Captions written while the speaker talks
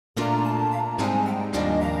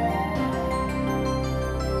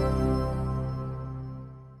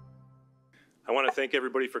I want to thank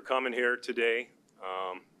everybody for coming here today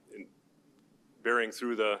and bearing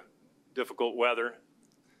through the difficult weather.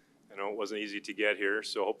 I know it wasn't easy to get here,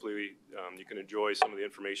 so hopefully you can enjoy some of the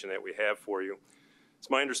information that we have for you. It's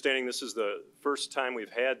my understanding this is the first time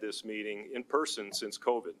we've had this meeting in person since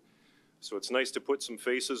COVID. So it's nice to put some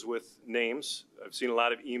faces with names. I've seen a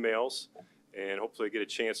lot of emails, and hopefully get a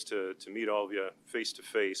chance to meet all of you face to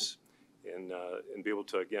face and be able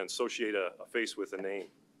to, again, associate a face with a name.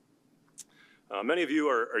 Many of you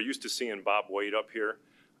are used to seeing Bob White up here.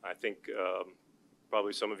 I think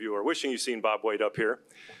probably some of you are wishing you'd seen Bob White up here.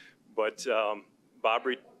 But Bob,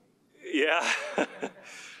 yeah.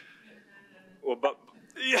 Well,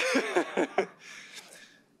 yeah.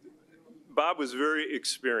 Bob was very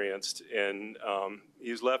experienced, and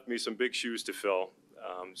he's left me some big shoes to fill.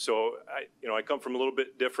 So I come from a little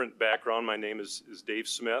bit different background. My name is Dave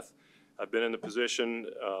Smith. I've been in the position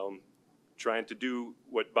trying to do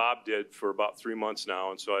what Bob did for about 3 months now,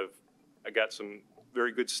 and so I got some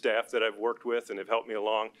very good staff that I've worked with and have helped me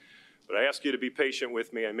along. But I ask you to be patient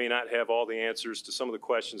with me. I may not have all the answers to some of the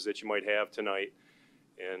questions that you might have tonight,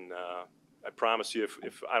 and I promise you,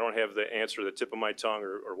 if I don't have the answer at the tip of my tongue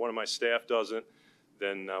or one of my staff doesn't,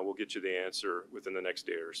 then we'll get you the answer within the next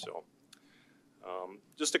day or so.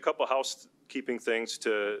 Just a couple housekeeping things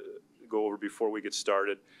to go over before we get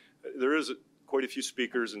started. There is quite a few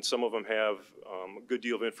speakers, and some of them have a good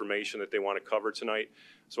deal of information that they want to cover tonight.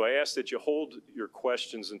 So I ask that you hold your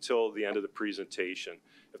questions until the end of the presentation.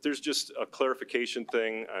 If there's just a clarification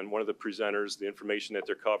thing on one of the presenters, the information that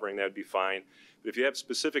they're covering, that'd be fine. But if you have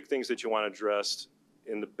specific things that you want addressed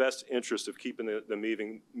in the best interest of keeping the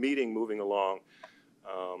meeting moving along,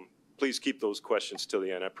 please keep those questions till the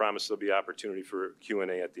end. I promise there'll be opportunity for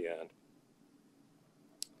Q&A at the end.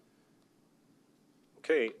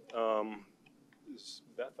 Okay, is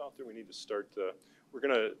Beth out there? We need to start. We're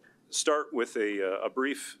going to start with a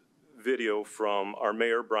brief video from our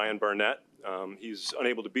mayor, Brian Barnett. He's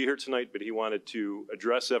unable to be here tonight, but he wanted to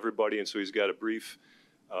address everybody, and so he's got a brief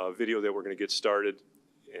video that we're going to get started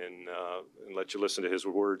and let you listen to his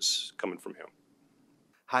words coming from him.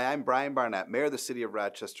 Hi, I'm Brian Barnett, Mayor of the City of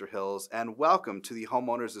Rochester Hills, and welcome to the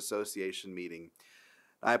Homeowners Association meeting.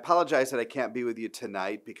 I apologize that I can't be with you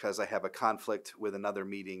tonight because I have a conflict with another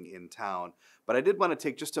meeting in town, but I did want to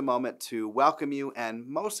take just a moment to welcome you and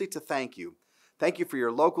mostly to thank you. Thank you for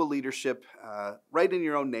your local leadership right in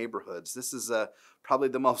your own neighborhoods. This is probably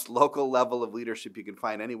the most local level of leadership you can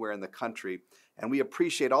find anywhere in the country, and we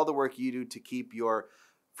appreciate all the work you do to keep your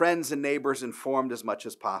friends and neighbors informed as much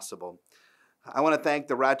as possible. I want to thank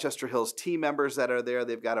the Rochester Hills team members that are there.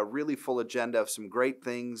 They've got a really full agenda of some great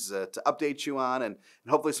things to update you on and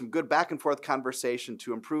hopefully some good back and forth conversation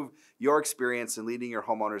to improve your experience in leading your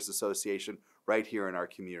homeowners association right here in our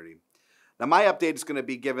community. Now, my update is going to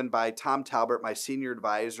be given by Tom Talbert, my senior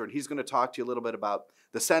advisor, and he's going to talk to you a little bit about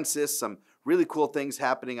the census, some really cool things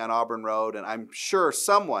happening on Auburn Road, and I'm sure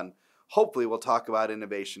someone hopefully will talk about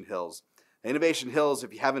Innovation Hills. Innovation Hills,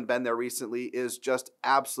 if you haven't been there recently, is just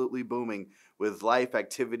absolutely booming with life,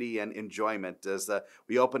 activity, and enjoyment. As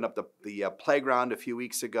we opened up the playground a few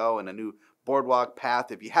weeks ago and a new boardwalk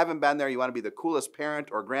path. If you haven't been there, you want to be the coolest parent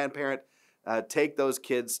or grandparent, take those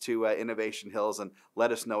kids to Innovation Hills and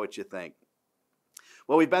let us know what you think.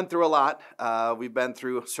 Well, we've been through a lot. We've been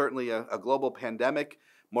through certainly a global pandemic.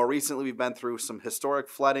 More recently, we've been through some historic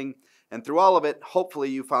flooding. And through all of it, hopefully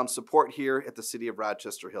you found support here at the City of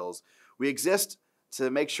Rochester Hills. We exist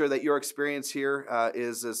to make sure that your experience here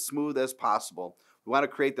is as smooth as possible. We want to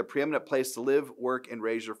create the preeminent place to live, work, and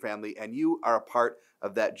raise your family, and you are a part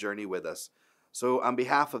of that journey with us. So on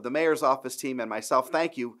behalf of the Mayor's Office team and myself,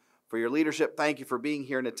 thank you for your leadership, thank you for being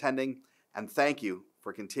here and attending, and thank you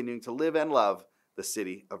for continuing to live and love the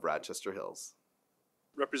City of Rochester Hills.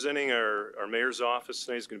 Representing our Mayor's Office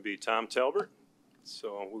tonight is going to be Tom Talbert.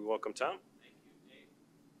 So we welcome Tom. Thank you, Dave.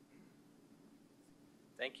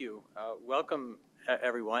 Thank you. Welcome,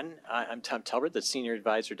 everyone. I'm Tom Talbert, the Senior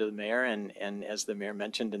Advisor to the Mayor, and as the Mayor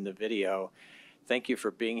mentioned in the video, thank you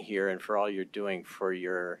for being here and for all you're doing for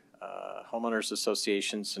your homeowners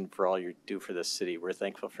associations and for all you do for the city. We're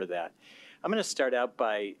thankful for that. I'm going to start out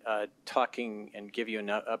by talking and give you an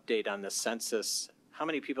update on the census. How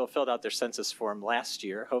many people filled out their census form last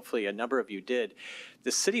year? Hopefully a number of you did.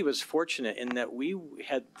 The city was fortunate in that we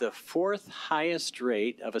had the 4th highest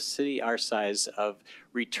rate of a city our size of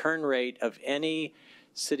return rate of any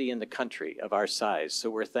city in the country of our size. So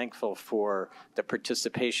we're thankful for the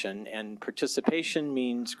participation, and participation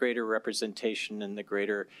means greater representation and the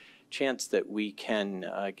greater chance that we can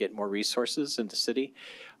get more resources in the city.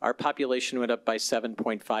 Our population went up by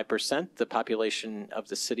 7.5%. The population of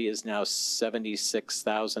the city is now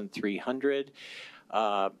 76,300.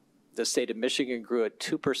 The state of Michigan grew at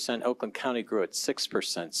 2%, Oakland County grew at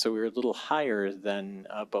 6%. So we were a little higher than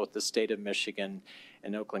both the state of Michigan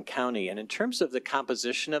and Oakland County. And in terms of the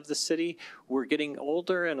composition of the city, we're getting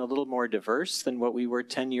older and a little more diverse than what we were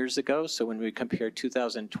 10 years ago. So when we compare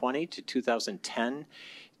 2020 to 2010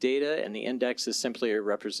 data, and the index is simply a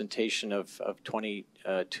representation of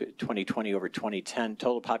 2020 over 2010,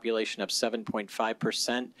 total population up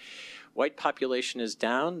 7.5%. White population is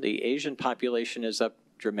down. The Asian population is up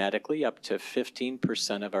dramatically, up to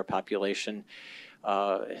 15% of our population.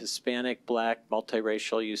 Hispanic, Black,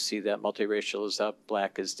 multiracial, you see that multiracial is up,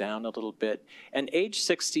 Black is down a little bit. And age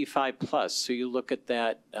 65 plus, so you look at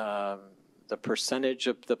that, the percentage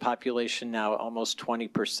of the population now, almost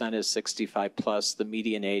 20% is 65 plus. The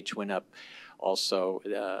median age went up also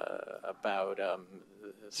about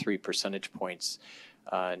 3 percentage points.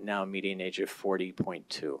 Now median age of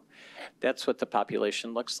 40.2. That's what the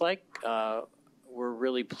population looks like. We're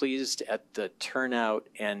really pleased at the turnout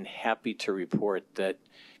and happy to report that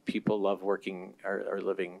people love working or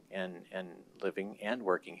living and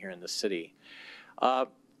working here in the city. I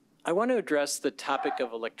want to address the topic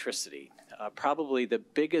of electricity. Probably the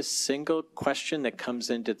biggest single question that comes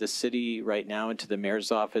into the city right now, into the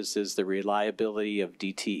mayor's office, is the reliability of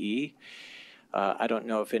DTE. I don't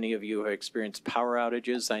know if any of you have experienced power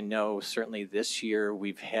outages. I know certainly this year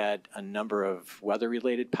we've had a number of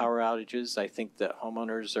weather-related power outages. I think that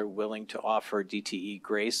homeowners are willing to offer DTE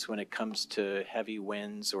grace when it comes to heavy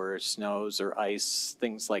winds or snows or ice,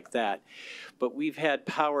 things like that. But we've had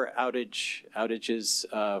power outages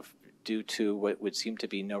due to what would seem to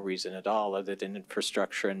be no reason at all other than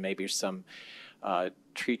infrastructure and maybe some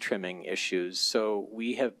tree trimming issues. So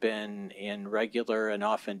we have been in regular and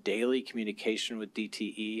often daily communication with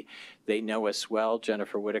DTE. They know us well.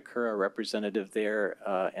 Jennifer Whitaker, our representative there,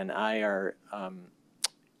 and I are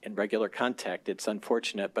in regular contact. It's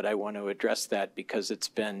unfortunate, but I want to address that because it's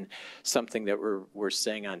been something that we're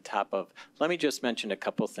staying on top of. Let me just mention a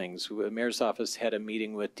couple things. The mayor's office had a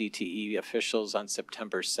meeting with DTE officials on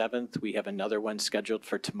September 7th. We have another one scheduled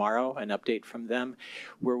for tomorrow, an update from them,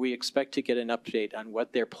 where we expect to get an update on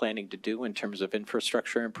what they're planning to do in terms of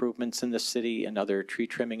infrastructure improvements in the city and other tree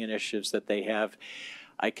trimming initiatives that they have.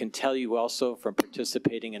 I can tell you also from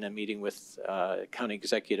participating in a meeting with County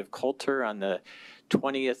Executive Coulter on the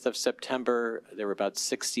 20th of September, there were about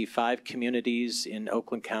 65 communities in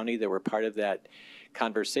Oakland County that were part of that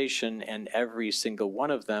conversation, and every single one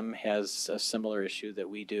of them has a similar issue that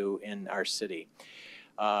we do in our city.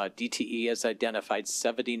 DTE has identified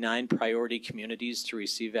 79 priority communities to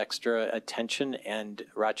receive extra attention, and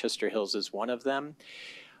Rochester Hills is one of them.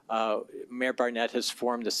 Mayor Barnett has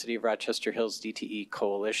formed the City of Rochester Hills DTE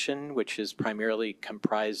Coalition, which is primarily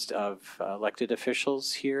comprised of elected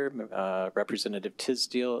officials here. Representative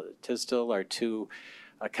Tisdale, our two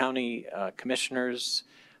county commissioners,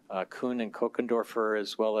 Kuhn and Kokendorfer,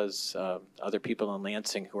 as well as other people in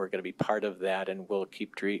Lansing who are going to be part of that, and we'll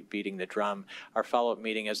keep beating the drum. Our follow-up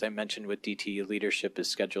meeting, as I mentioned, with DTE leadership is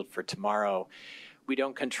scheduled for tomorrow. We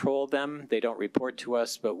don't control them, they don't report to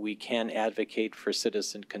us, but we can advocate for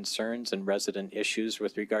citizen concerns and resident issues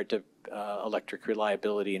with regard to electric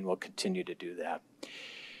reliability, and we'll continue to do that.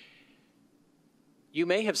 You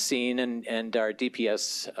may have seen, and our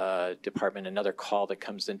DPS department, another call that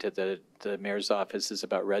comes into the mayor's office is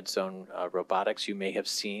about red zone robotics. You may have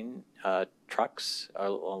seen trucks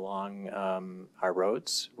along our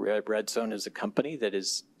roads. Red Zone is a company that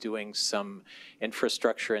is doing some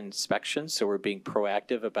infrastructure inspections, so we're being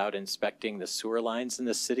proactive about inspecting the sewer lines in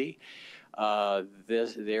the city.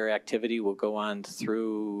 Their activity will go on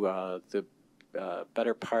through the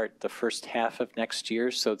better part, the first half of next year.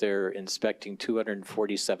 So they're inspecting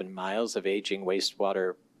 247 miles of aging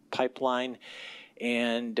wastewater pipeline.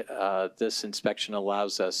 And this inspection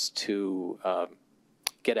allows us to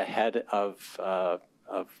get ahead of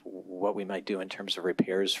what we might do in terms of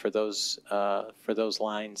repairs for those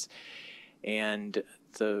lines. And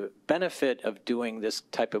the benefit of doing this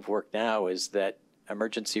type of work now is that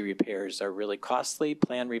emergency repairs are really costly.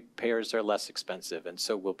 Planned repairs are less expensive. And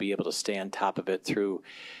so we'll be able to stay on top of it through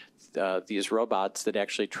these robots that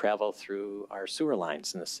actually travel through our sewer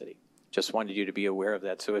lines in the city. Just wanted you to be aware of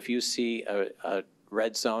that. So if you see a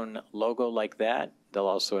Red Zone logo like that, they'll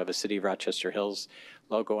also have a City of Rochester Hills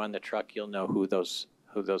logo on the truck. You'll know who those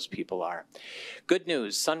people are. Good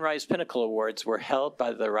news, Sunrise Pinnacle Awards were held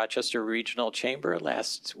by the Rochester Regional Chamber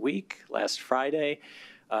last Friday.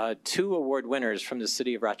 Two award winners from the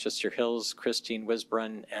city of Rochester Hills, Christine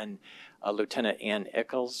Wisbrun and Lieutenant Ann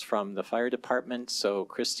Eccles from the fire department. So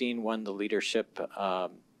Christine won the Leadership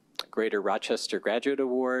Greater Rochester Graduate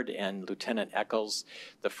Award, and Lieutenant Eccles,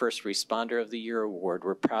 the First Responder of the Year Award.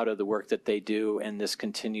 We're proud of the work that they do, and this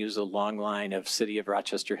continues a long line of City of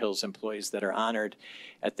Rochester Hills employees that are honored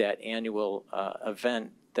at that annual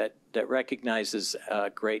event that recognizes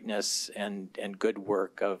greatness and good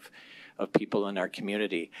work of people in our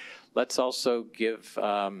community. Let's also give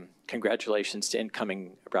congratulations to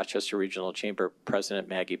incoming Rochester Regional Chamber President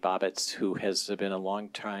Maggie Bobbitz, who has been a long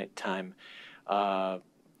time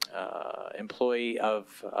employee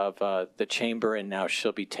of the chamber, and now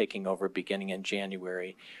she'll be taking over beginning in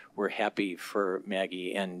January. We're happy for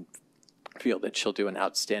Maggie and feel that she'll do an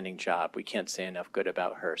outstanding job. We can't say enough good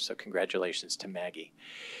about her, so congratulations to Maggie.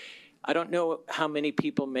 I don't know how many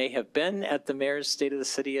people may have been at the mayor's State of the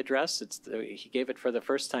City address. He gave it for the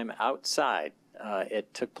first time outside.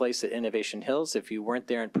 It took place at Innovation Hills. If you weren't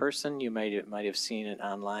there in person, you might have seen it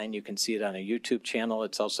online. You can see it on a YouTube channel.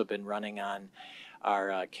 It's also been running on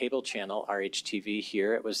our cable channel, RHTV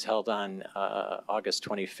here. It was held on August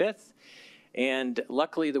 25th. And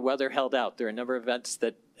luckily, the weather held out. There are a number of events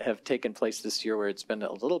that have taken place this year where it's been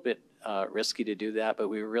a little bit risky to do that, but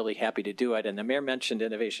we were really happy to do it. And the mayor mentioned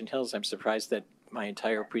Innovation Hills. I'm surprised that my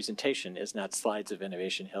entire presentation is not slides of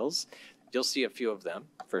Innovation Hills. You'll see a few of them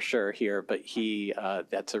for sure here, but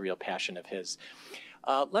that's a real passion of his.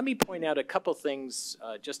 Let me point out a couple things,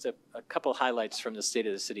 just a couple highlights from the State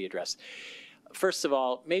of the City address. First of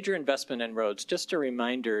all, major investment in roads. Just a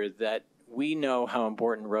reminder that we know how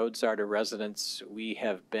important roads are to residents. We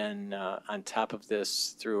have been on top of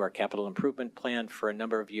this through our capital improvement plan for a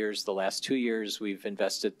number of years. The last 2 years, we've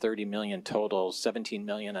invested $30 million total, $17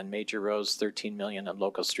 million on major roads, $13 million on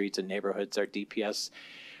local streets and neighborhoods. Our DPS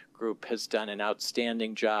group has done an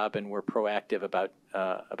outstanding job, and we're proactive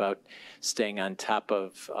about staying on top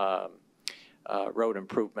of road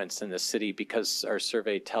improvements in the city, because our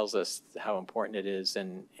survey tells us how important it is,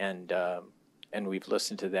 and we've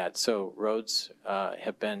listened to that. So roads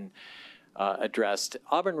have been addressed.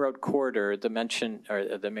 Auburn Road Corridor, the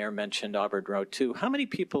mayor mentioned Auburn Road too. How many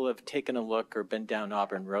people have taken a look or been down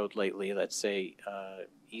Auburn Road lately, let's say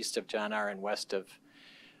east of John R. and west of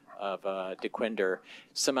DeQuinder?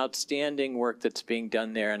 Some outstanding work that's being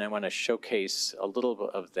done there, and I want to showcase a little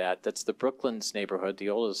bit of that. That's the Brooklands neighborhood, the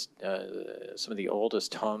oldest, some of the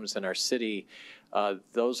oldest homes in our city.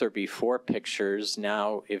 Those are before pictures.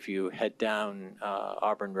 Now, if you head down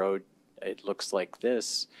Auburn Road, it looks like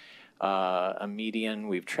this. A median,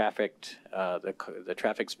 we've trafficked, the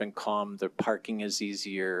traffic's been calm, the parking is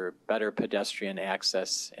easier, better pedestrian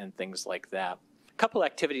access, and things like that. Couple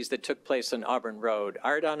activities that took place on Auburn Road.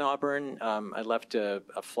 Art on Auburn, I left a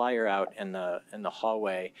flyer out in the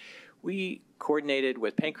hallway. We coordinated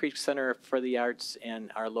with Paint Creek Center for the Arts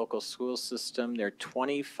and our local school system. There are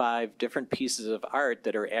 25 different pieces of art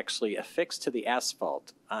that are actually affixed to the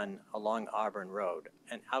asphalt along Auburn Road.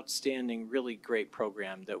 An outstanding, really great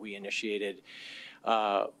program that we initiated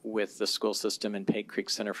with the school system and Paint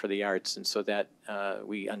Creek Center for the Arts. And so that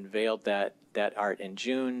we unveiled that art in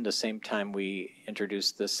June. The same time we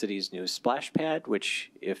introduced the city's new splash pad,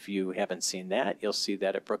 which if you haven't seen that, you'll see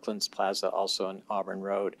that at Brooklands Plaza, also on Auburn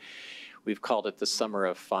Road. We've called it the Summer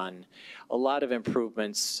of Fun. A lot of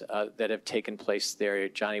improvements that have taken place there.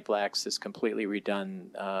 Johnny Black's has completely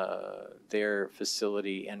redone their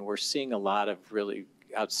facility, and we're seeing a lot of really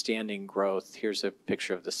outstanding growth. Here's a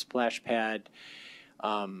picture of the splash pad.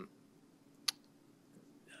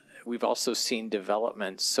 We've also seen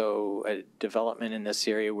development. So development in this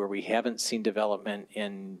area where we haven't seen development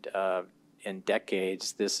in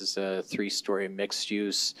decades. This is a 3-story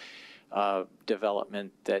mixed-use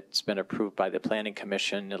development that's been approved by the Planning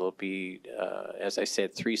Commission. It'll be, as I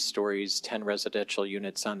said, 3 stories, 10 residential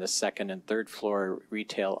units on the 2nd and 3rd floor,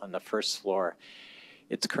 retail on the 1st floor.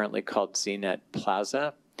 It's currently called Zenet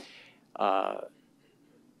Plaza.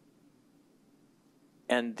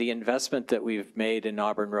 And the investment that we've made in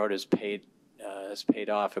Auburn Road has paid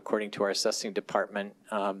off, according to our assessing department.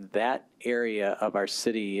 That area of our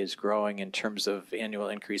city is growing in terms of annual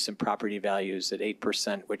increase in property values at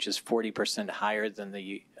 8%, which is 40% higher than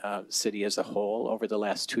the city as a whole over the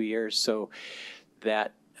last 2 years. So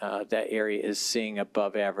that area is seeing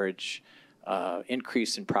above average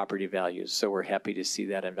increase in property values. So we're happy to see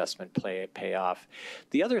that investment pay off.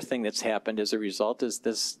 The other thing that's happened as a result is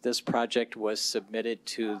this project was submitted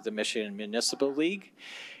to the Michigan Municipal League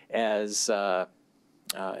as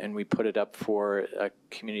and we put it up for a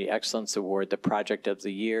Community Excellence Award, the Project of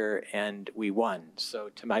the Year, and we won. So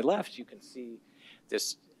to my left, you can see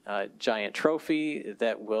this giant trophy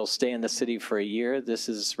that will stay in the city for a year. This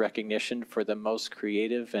is recognition for the most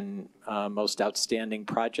creative and most outstanding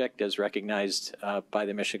project, as recognized by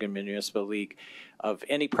the Michigan Municipal League, of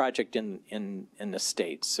any project in the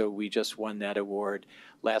state. So we just won that award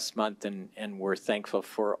last month, and we're thankful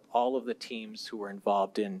for all of the teams who were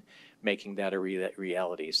involved in making that a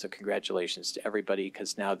reality. So congratulations to everybody,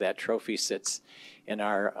 because now that trophy sits in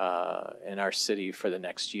our city for the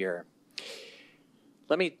next year.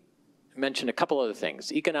 Let me mention a couple other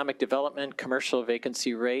things. Economic development, commercial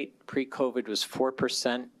vacancy rate, pre-COVID was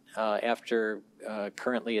 4%.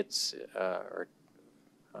 Currently it's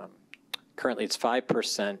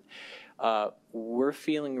 5%. We're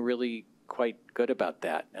feeling really quite good about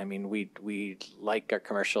that. I mean, we like our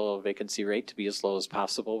commercial vacancy rate to be as low as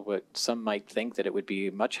possible, but some might think that it would be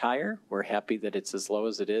much higher. We're happy that it's as low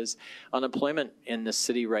as it is. Unemployment in the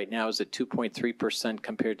city right now is at 2.3%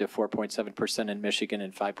 compared to 4.7% in Michigan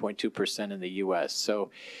and 5.2% in the U.S. So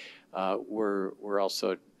we're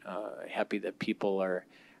also happy that people are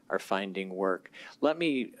finding work. Let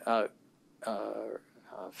me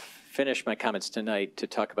finish my comments tonight to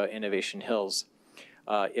talk about Innovation Hills.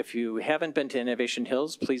 If you haven't been to Innovation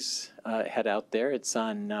Hills, please head out there. It's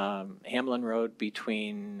on Hamlin Road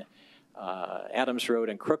between Adams Road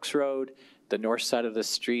and Crooks Road, the north side of the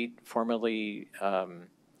street, formerly the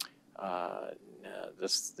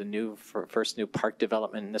first new park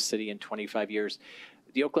development in the city in 25 years.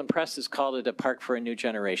 The Oakland Press has called it a park for a new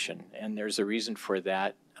generation, and there's a reason for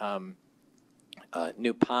that.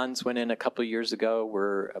 New ponds went in a couple years ago.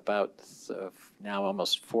 We're about now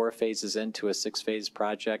almost 4 phases into a 6-phase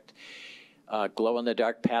project.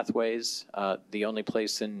 Glow-in-the-dark pathways, the only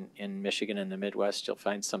place in Michigan and the Midwest you'll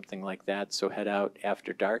find something like that. So head out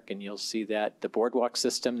after dark and you'll see that. The boardwalk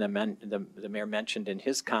system, the mayor mentioned in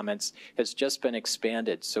his comments, has just been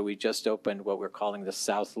expanded. So we just opened what we're calling the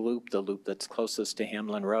South Loop, the loop that's closest to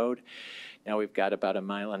Hamlin Road. Now we've got about 1.5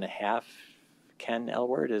 miles. Ken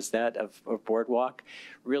Elward, is that of boardwalk?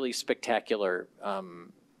 Really spectacular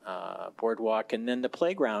boardwalk. And then the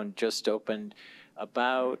playground just opened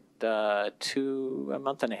about a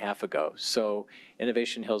month and a half ago. So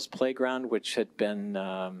Innovation Hills Playground, which had been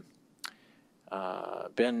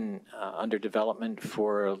under development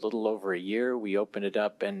for a little over a year, we opened it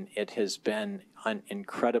up and it has been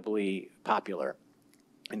incredibly popular.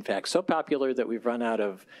 In fact, so popular that we've run out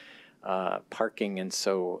of parking, and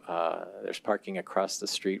so there's parking across the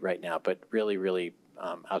street right now, but really, really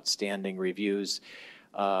outstanding reviews.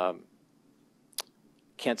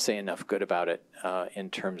 Can't say enough good about it in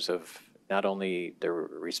terms of not only the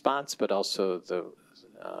response, but also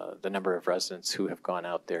the number of residents who have gone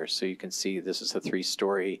out there. So you can see this is a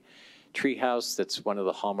 3-story treehouse that's one of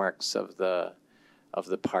the hallmarks of the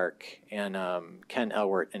park. And Ken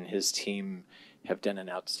Elwert and his team have done an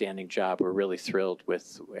outstanding job. We're really thrilled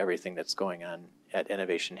with everything that's going on at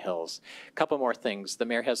Innovation Hills. A couple more things. The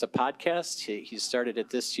mayor has a podcast. He started it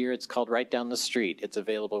this year. It's called Right Down the Street. It's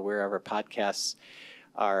available wherever podcasts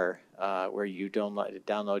are, where you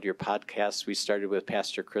download your podcasts. We started with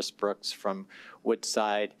Pastor Chris Brooks from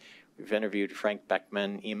Woodside. We've interviewed Frank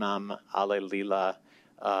Beckman, Imam Ale Lila,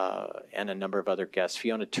 and a number of other guests.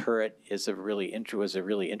 Fiona Turret was a really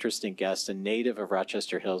interesting guest, a native of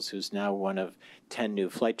Rochester Hills, who's now one of 10 new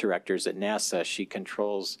flight directors at NASA. She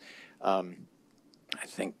controls, I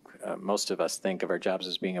think most of us think of our jobs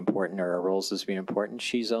as being important or our roles as being important.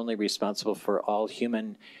 She's only responsible for all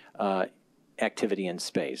human activity in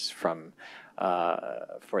space for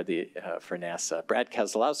NASA. Brad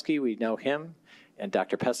Kozlowski, we know him. And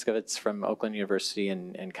Dr. Peskovitz from Oakland University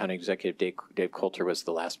and County Executive Dave Coulter was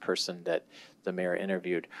the last person that the mayor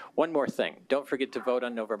interviewed. One more thing. Don't forget to vote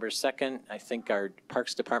on November 2nd. I think our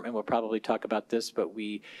Parks Department will probably talk about this, but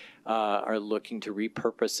we are looking to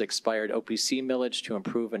repurpose expired OPC millage to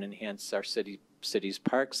improve and enhance our city's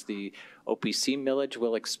parks. The OPC millage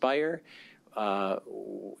will expire.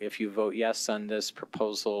 If you vote yes on this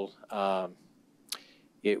proposal,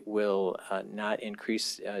 it will not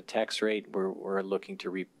increase tax rate. We're looking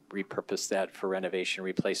to repurpose that for renovation,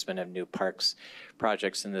 replacement of new parks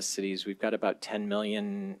projects in the cities. We've got about $10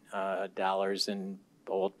 million in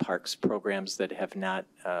old parks programs that have not,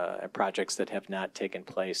 projects that have not taken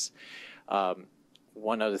place.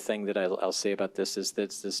 One other thing that I'll say about this is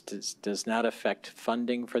that this does not affect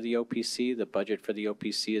funding for the OPC. The budget for the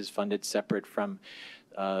OPC is funded separate from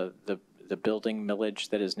the building millage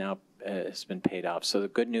that is now has been paid off. So the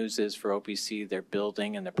good news is for OPC, their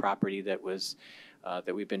building and the property that was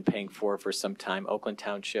that we've been paying for some time, Oakland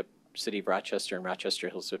Township, City of Rochester, and Rochester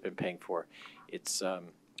Hills have been paying for. It's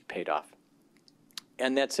paid off.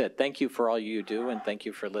 And that's it. Thank you for all you do, and thank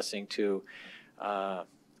you for listening to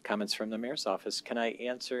comments from the mayor's office. Can I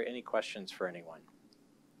answer any questions for anyone?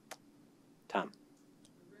 Tom?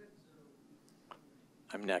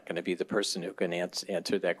 I'm not going to be the person who can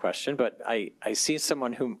answer that question, but I see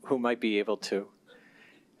someone who might be able to.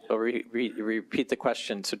 So repeat the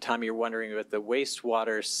question. So Tom, you're wondering if the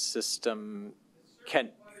wastewater system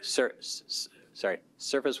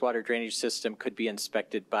surface water drainage system could be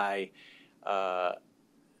inspected by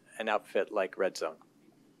an outfit like Red Zone.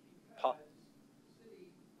 Paul?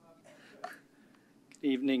 Good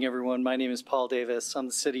evening, everyone. My name is Paul Davis. I'm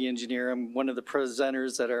the city engineer. I'm one of the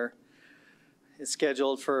presenters that are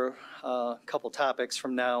scheduled for a couple topics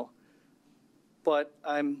from now. But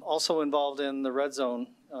I'm also involved in the Red Zone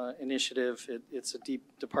initiative. It's a deep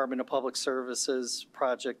Department of Public Services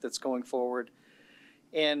project that's going forward.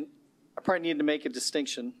 And I probably need to make a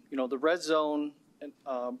distinction. You know, the Red Zone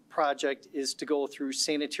project is to go through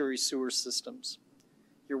sanitary sewer systems,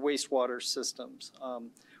 your wastewater systems.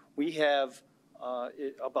 We have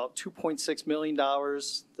about $2.6 million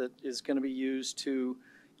that is going to be used to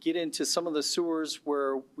get into some of the sewers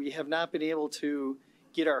where we have not been able to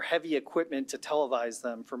get our heavy equipment to televise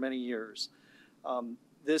them for many years.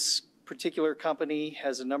 This particular company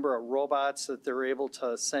has a number of robots that they're able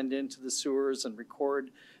to send into the sewers and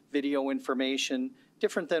record video information,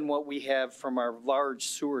 different than what we have from our large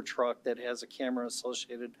sewer truck that has a camera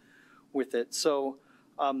associated with it. So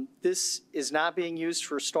this is not being used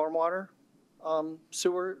for stormwater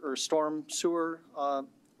sewer or storm sewer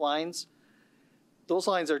lines. Those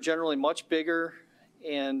lines are generally much bigger,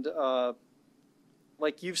 and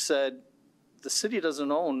like you've said, the city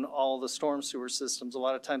doesn't own all the storm sewer systems. A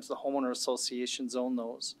lot of times the homeowner associations own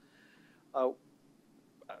those.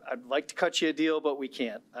 I'd like to cut you a deal, but we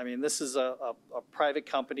can't. I mean, this is a private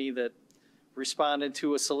company that responded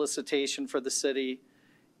to a solicitation for the city,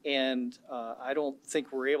 and I don't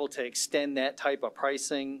think we're able to extend that type of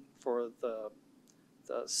pricing for the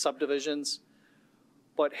subdivisions.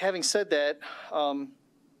 But having said that,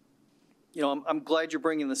 you know, I'm glad you're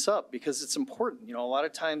bringing this up because it's important. You know, a lot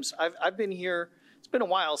of times I've been here, it's been a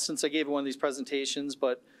while since I gave one of these presentations,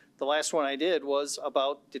 but the last one I did was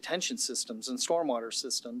about detention systems and stormwater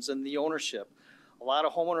systems and the ownership. A lot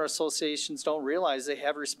of homeowner associations don't realize they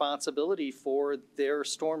have responsibility for their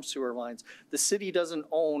storm sewer lines. The city doesn't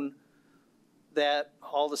own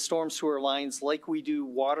all the storm sewer lines like we do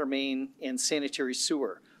water main and sanitary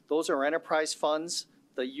sewer. Those are enterprise funds.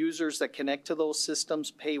 The users that connect to those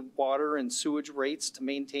systems pay water and sewage rates to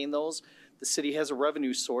maintain those. The city has a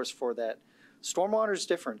revenue source for that. Stormwater is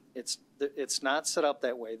different. It's not set up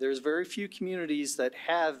that way. There's very few communities that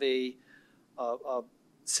have a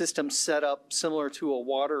system set up similar to a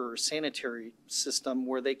water or sanitary system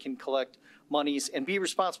where they can collect monies and be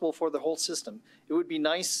responsible for the whole system. It would be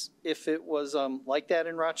nice if it was like that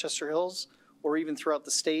in Rochester Hills or even throughout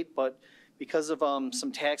the state, but because of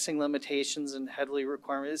some taxing limitations and headly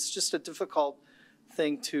requirements, it's just a difficult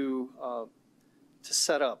thing to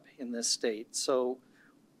set up in this state. So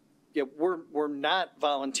yeah, we're not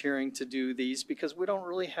volunteering to do these because we don't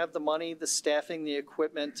really have the money, the staffing, the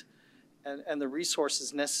equipment, and the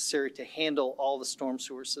resources necessary to handle all the storm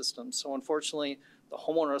sewer systems. So unfortunately, the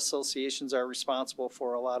homeowner associations are responsible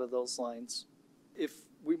for a lot of those lines. If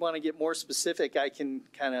we want to get more specific, I can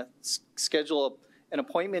kind of schedule an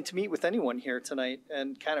appointment to meet with anyone here tonight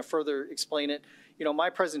and kind of further explain it. You know, my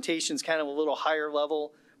presentation is kind of a little higher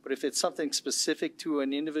level, but if it's something specific to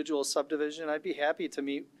an individual subdivision, I'd be happy to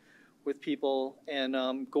meet with people and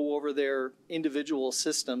go over their individual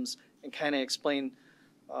systems and kind of explain,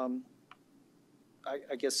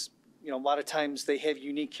 I guess, you know, a lot of times they have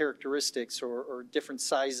unique characteristics or different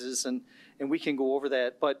sizes, and we can go over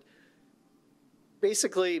that. But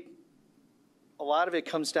basically, a lot of it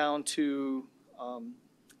comes down to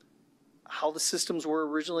how the systems were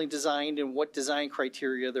originally designed and what design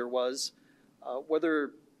criteria there was.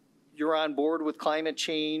 Whether you're on board with climate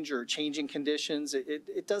change or changing conditions,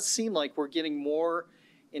 it does seem like we're getting more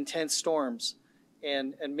intense storms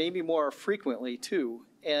and maybe more frequently too.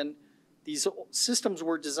 And these systems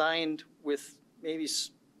were designed with maybe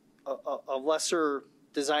a lesser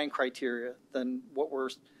design criteria than what we're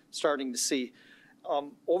starting to see.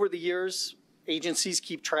 Over the years, agencies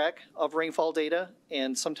keep track of rainfall data,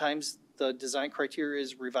 and sometimes the design criteria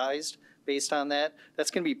is revised based on that.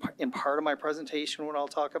 That's going to be in part of my presentation, what I'll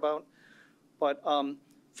talk about. But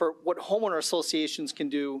for what homeowner associations can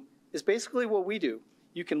do is basically what we do.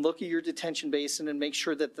 You can look at your detention basin and make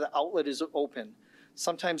sure that the outlet is open.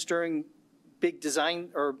 Sometimes during big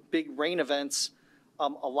design or big rain events, a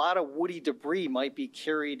lot of woody debris might be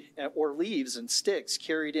carried, or leaves and sticks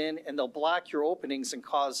carried in, and they'll block your openings and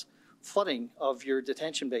cause flooding of your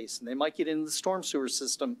detention basin. They might get into the storm sewer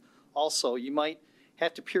system also. You might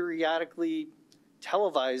have to periodically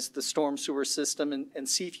televise the storm sewer system and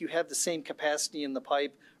see if you have the same capacity in the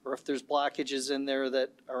pipe or if there's blockages in there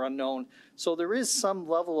that are unknown. So there is some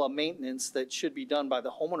level of maintenance that should be done by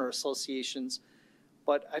the homeowner associations,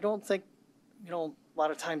 but I don't think, a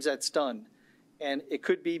lot of times that's done. And it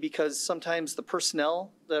could be because sometimes the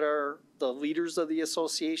personnel that are the leaders of the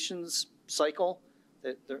association's cycle,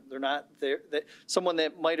 that they're not there, that someone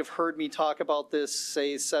that might have heard me talk about this,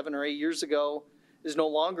 say 7 or 8 years ago, is no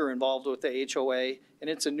longer involved with the HOA, and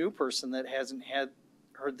it's a new person that hasn't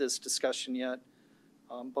heard this discussion yet.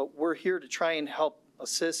 But we're here to try and help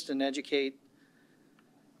assist and educate.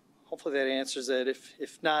 Hopefully that answers it.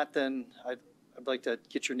 If not, then I'd like to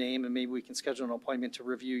get your name and maybe we can schedule an appointment to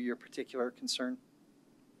review your particular concern.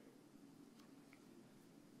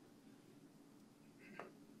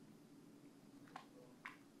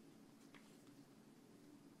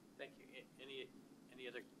 Thank you. Any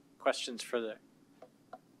other questions for the?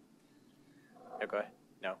 No, go ahead.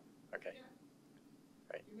 No? Okay.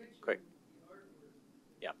 Right. Quick.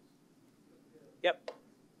 Yeah. Yep.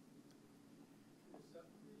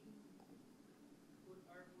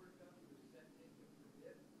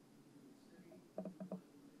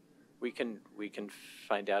 We can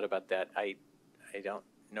find out about that. I don't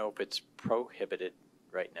know if it's prohibited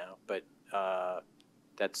right now, but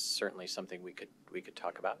that's certainly something we could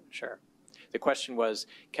talk about. Sure. The question was,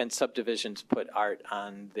 can subdivisions put art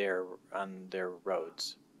on their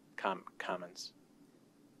roads, commons?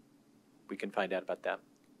 We can find out about that.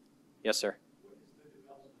 Yes, sir.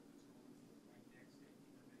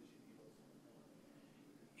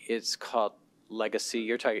 It's called Legacy.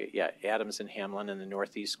 You're talking, yeah, Adams and Hamlin in the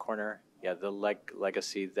northeast corner. Yeah, the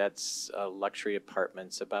Legacy. That's luxury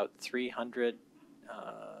apartments, about 300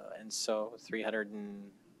 and so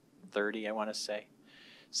 330, I want to say,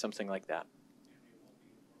 something like that.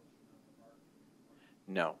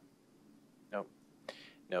 No,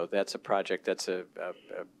 that's a project. That's a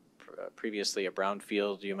previously a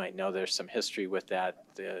brownfield. You might know there's some history with that.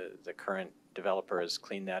 The current developer has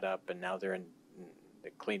cleaned that up, and now they're in the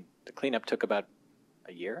cleanup took about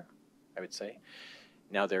a year, I would say.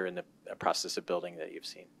 Now they're in the process of building that you've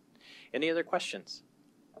seen. Any other questions?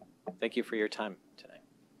 Thank you for your time tonight.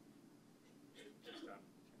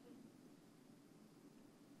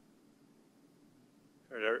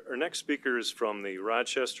 All right, our next speaker is from the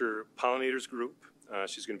Rochester Pollinators Group.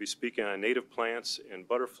 She's going to be speaking on native plants and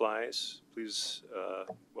butterflies. Please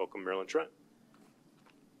welcome Marilyn Trent.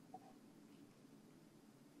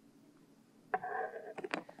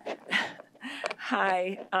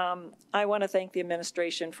 Hi, I want to thank the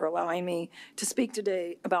administration for allowing me to speak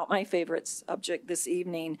today about my favorite subject this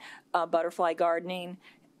evening, butterfly gardening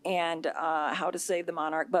and how to save the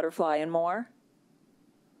monarch butterfly and more.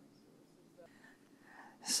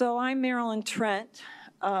 So I'm Marilyn Trent,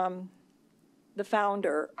 the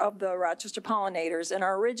founder of the Rochester Pollinators, and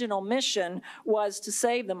our original mission was to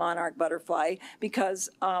save the monarch butterfly because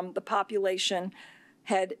the population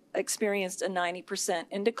had experienced a 90%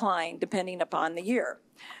 in decline depending upon the year.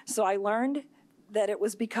 So I learned that it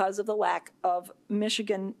was because of the lack of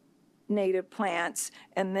Michigan native plants,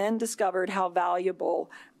 and then discovered how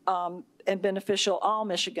valuable and beneficial all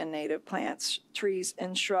Michigan native plants, trees,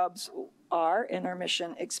 and shrubs are, and our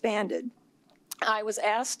mission expanded. I was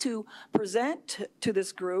asked to present to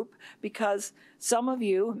this group because some of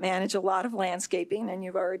you manage a lot of landscaping, and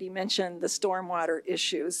you've already mentioned the stormwater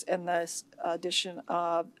issues and the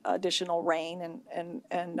additional rain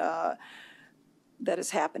and that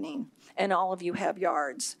is happening. And all of you have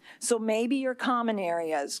yards. So maybe your common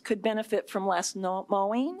areas could benefit from less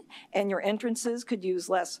mowing, and your entrances could use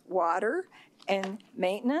less water and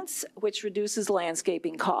maintenance, which reduces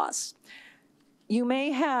landscaping costs. You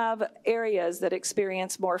may have areas that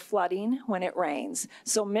experience more flooding when it rains.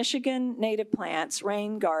 So Michigan native plants,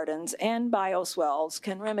 rain gardens, and bioswales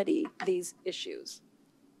can remedy these issues.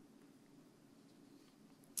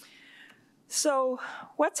 So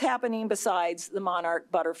what's happening besides the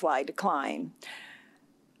monarch butterfly decline?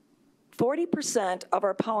 40% of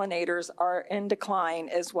our pollinators are in decline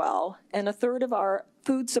as well, and a third of our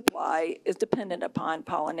food supply is dependent upon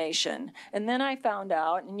pollination. And then I found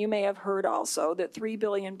out, and you may have heard also, that 3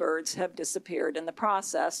 billion birds have disappeared in the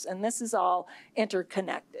process, and this is all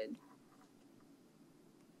interconnected.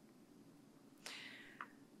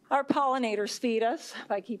 Our pollinators feed us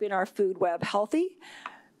by keeping our food web healthy.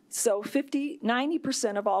 So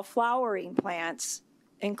 90% of all flowering plants,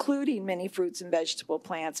 including many fruits and vegetable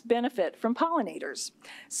plants, benefit from pollinators.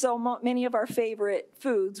 So many of our favorite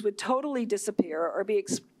foods would totally disappear or be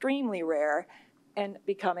extremely rare and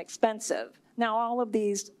become expensive. Now, all of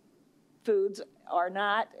these foods are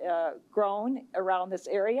not grown around this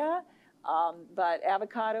area, but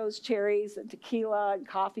avocados, cherries, and tequila, and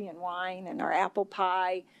coffee and wine, and our apple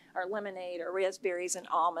pie, our lemonade, our raspberries and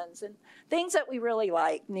almonds, and things that we really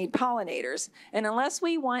like need pollinators. And unless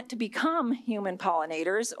we want to become human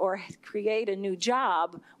pollinators or create a new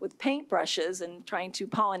job with paintbrushes and trying to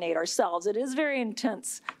pollinate ourselves, it is very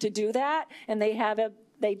intense to do that, and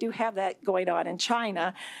they do have that going on in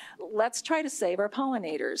China. Let's try to save our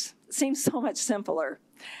pollinators. It seems so much simpler.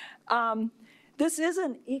 This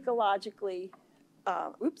isn't ecologically,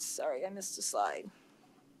 oops, sorry, I missed a slide.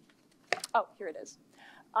 Oh, here it is.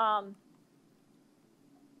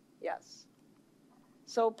 Yes.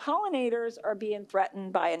 So pollinators are being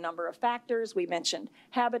threatened by a number of factors. We mentioned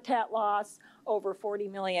habitat loss. Over 40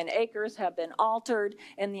 million acres have been altered,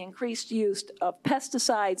 and the increased use of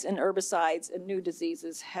pesticides and herbicides and new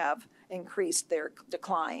diseases have increased their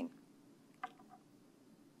decline.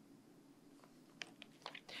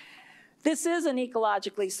 This is an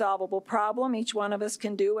ecologically solvable problem each one of us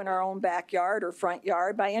can do in our own backyard or front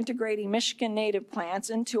yard by integrating Michigan native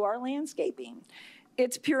plants into our landscaping.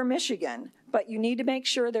 It's pure Michigan, but you need to make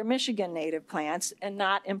sure they're Michigan native plants and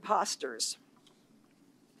not imposters.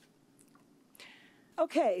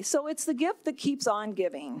 Okay, so it's the gift that keeps on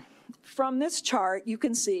giving. From this chart, you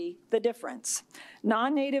can see the difference.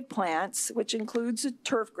 Non-native plants, which includes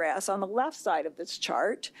turf grass on the left side of this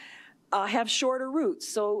chart, have shorter roots,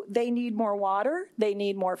 so they need more water, they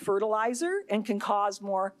need more fertilizer, and can cause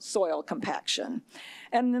more soil compaction.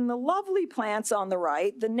 And then the lovely plants on the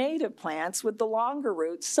right, the native plants with the longer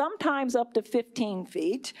roots, sometimes up to 15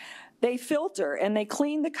 feet, they filter and they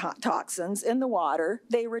clean the toxins in the water,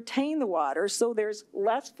 they retain the water, so there's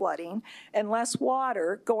less flooding and less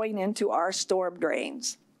water going into our storm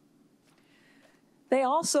drains. They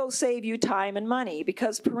also save you time and money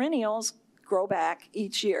because perennials grow back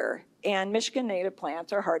each year. And Michigan native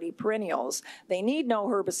plants are hardy perennials. They need no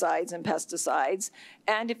herbicides and pesticides.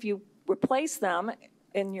 And if you replace them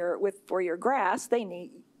for your grass,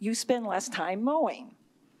 you spend less time mowing.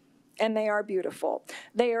 And they are beautiful.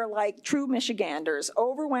 They are like true Michiganders.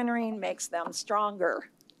 Overwintering makes them stronger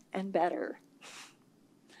and better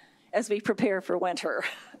as we prepare for winter.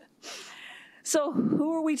 So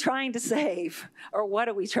who are we trying to save? Or what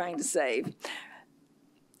are we trying to save?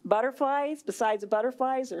 Butterflies, besides the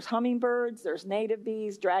butterflies, there's hummingbirds, there's native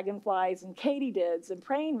bees, dragonflies, and katydids, and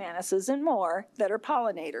praying mantises, and more that are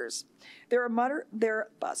pollinators.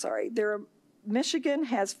 Michigan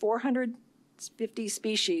has 450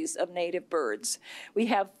 species of native birds. We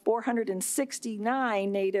have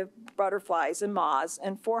 469 native butterflies and moths,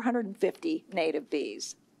 and 450 native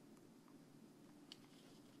bees.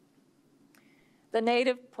 The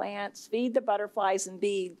native plants feed the butterflies and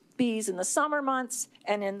bees in the summer months,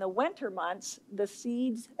 and in the winter months, the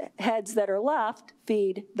seeds heads that are left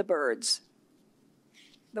feed the birds,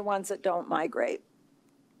 the ones that don't migrate.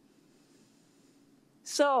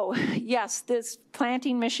 So, yes, this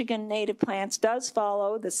planting Michigan native plants does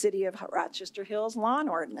follow the City of Rochester Hills lawn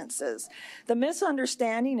ordinances. The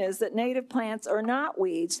misunderstanding is that native plants are not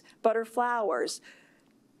weeds, but are flowers.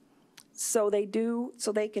 So they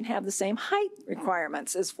can have the same height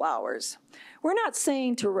requirements as flowers. We're not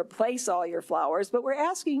saying to replace all your flowers, but we're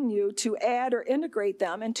asking you to add or integrate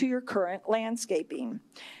them into your current landscaping.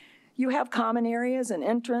 You have common areas and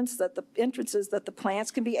entrances that the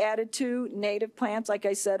plants can be added to. Native plants, like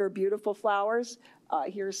I said, are beautiful flowers.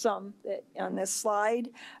 Here's some on this slide.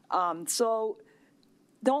 So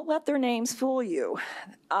don't let their names fool you.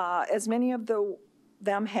 As many of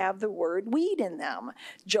them have the word weed in them.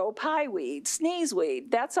 Joe Pye weed, sneezeweed,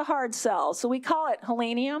 that's a hard sell. So we call it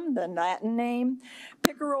helenium, the Latin name,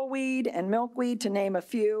 pickerel weed, and milkweed, to name a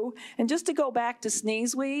few. And just to go back to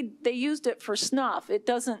sneezeweed, they used it for snuff. It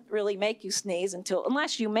doesn't really make you sneeze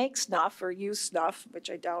unless you make snuff or use snuff, which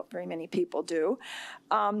I doubt very many people do.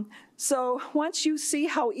 So once you see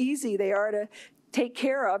how easy they are to take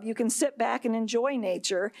care of, you can sit back and enjoy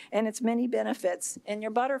nature and its many benefits in your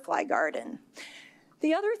butterfly garden.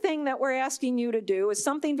 The other thing that we're asking you to do is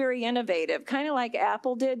something very innovative, kind of like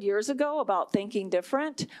Apple did years ago about thinking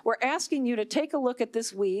different. We're asking you to take a look at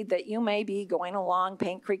this weed that you may be going along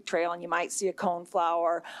Paint Creek Trail and you might see a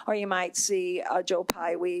coneflower, or you might see a Joe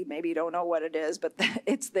Pye weed. Maybe you don't know what it is, but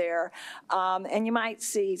it's there. And you might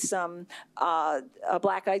see some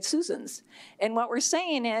black-eyed Susans. And what we're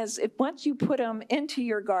saying is, once you put them into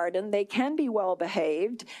your garden, they can be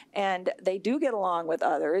well-behaved, and they do get along with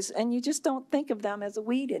others, and you just don't think of them as a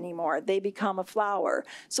weed anymore. They become a flower.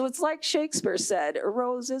 So it's like Shakespeare said, a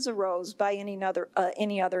rose is a rose by any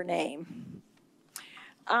other name.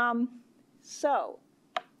 So,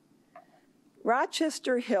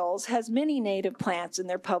 Rochester Hills has many native plants in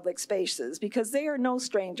their public spaces because they are no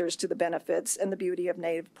strangers to the benefits and the beauty of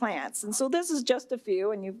native plants. And so this is just a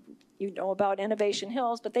few, and you know about Innovation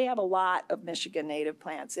Hills, but they have a lot of Michigan native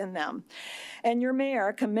plants in them. And your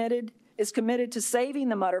mayor is committed to saving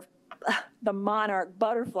the monarch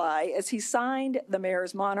butterfly as he signed the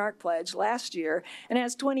mayor's monarch pledge last year and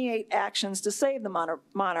has 28 actions to save the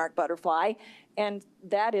monarch butterfly. And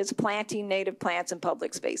that is planting native plants in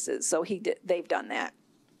public spaces. So they've done that.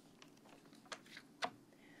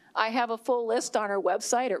 I have a full list on our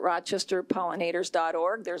website at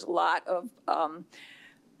rochesterpollinators.org. There's a lot of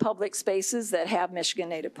public spaces that have Michigan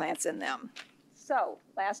native plants in them. So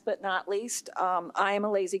last but not least, I am a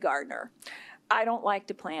lazy gardener. I don't like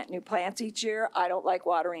to plant new plants each year. I don't like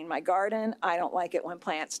watering my garden. I don't like it when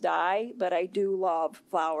plants die, but I do love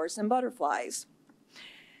flowers and butterflies.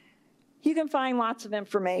 You can find lots of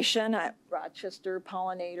information at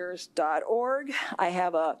rochesterpollinators.org. I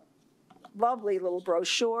have a lovely little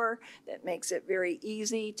brochure that makes it very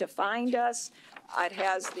easy to find us. It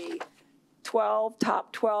has the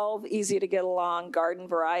top 12 easy to get along garden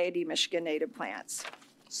variety Michigan native plants.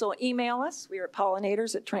 So email us. We are at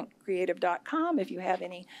pollinators@trentcreative.com if you have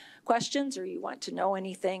any questions or you want to know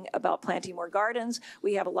anything about planting more gardens.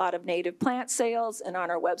 We have a lot of native plant sales, and on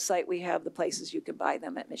our website we have the places you can buy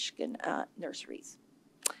them at Michigan nurseries.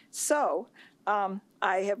 So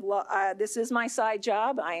this is my side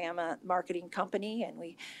job. I am a marketing company, and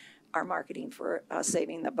we are marketing for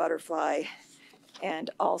saving the butterfly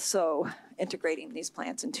and also integrating these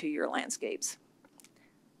plants into your landscapes.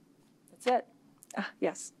 That's it.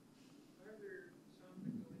 Yes. Are there some that go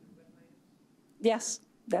into wetlands? Yes,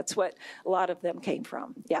 that's what a lot of them came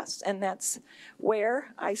from. Yes, and that's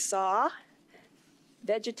where I saw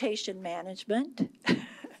vegetation management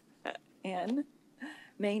and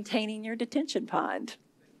maintaining your detention pond.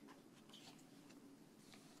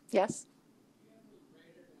 Yes?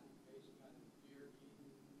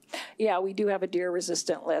 Yeah, we do have a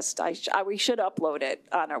deer-resistant list. We should upload it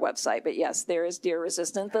on our website, but yes, there is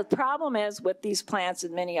deer-resistant. The problem is with these plants,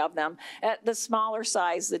 and many of them, at the smaller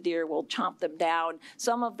size, the deer will chomp them down.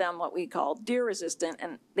 Some of them, what we call deer-resistant,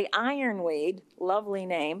 and the ironweed, lovely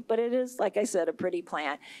name, but it is, like I said, a pretty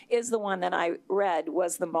plant, is the one that I read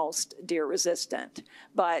was the most deer-resistant.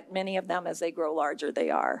 But many of them, as they grow larger, they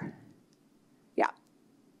are. Yeah,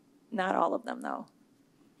 not all of them, though.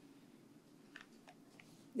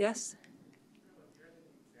 Yes?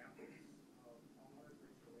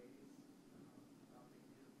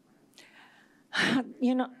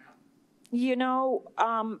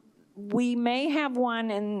 We may have one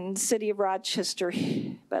in the city of Rochester,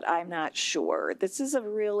 but I'm not sure. This is a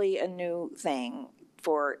new thing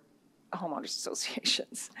for homeowners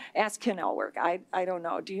associations. Ask Ken Elwork. I don't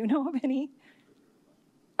know. Do you know of any?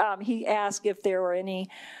 He asked if there were any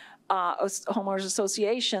homeowners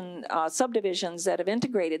association subdivisions that have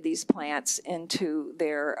integrated these plants into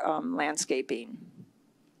their landscaping.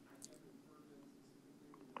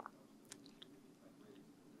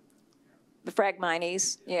 The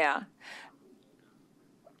Phragmites, yeah.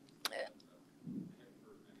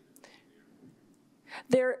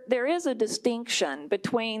 There is a distinction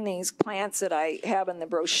between these plants that I have in the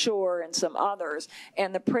brochure and some others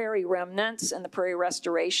and the prairie remnants and the prairie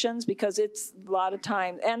restorations, because it's a lot of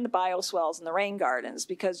times, and the bioswales and the rain gardens,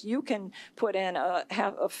 because you can put in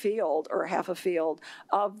half a field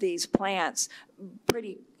of these plants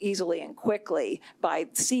pretty easily and quickly by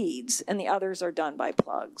seeds, and the others are done by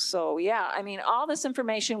plugs. So yeah, I mean, all this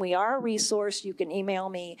information, we are a resource. You can email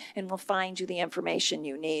me and we'll find you the information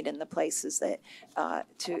you need in the places that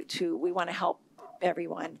we want to help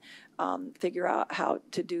everyone figure out how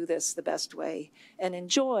to do this the best way and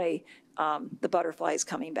enjoy the butterflies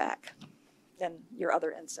coming back and your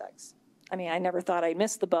other insects. I mean, I never thought I'd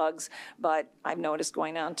miss the bugs, but I've noticed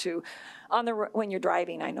going when you're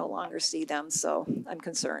driving, I no longer see them, so I'm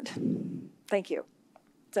concerned. Thank you.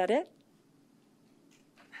 Is that it?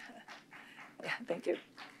 Yeah, thank you.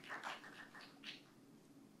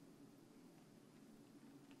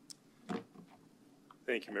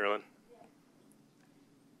 Thank you, Marilyn.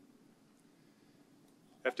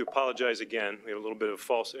 I have to apologize again. We have a little bit of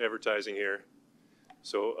false advertising here.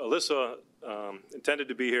 So Alyssa intended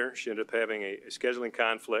to be here. She ended up having a scheduling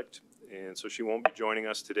conflict, and so she won't be joining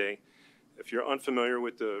us today. If you're unfamiliar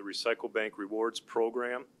with the Recycle Bank Rewards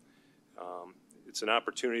program, it's an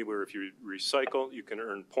opportunity where if you recycle, you can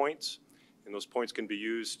earn points, and those points can be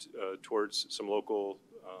used towards some local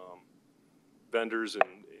vendors and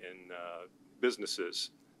businesses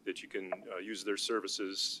that you can use their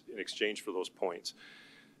services in exchange for those points.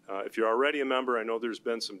 If you're already a member, I know there's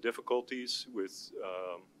been some difficulties with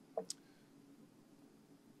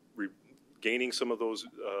gaining some of those,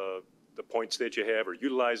 the points that you have or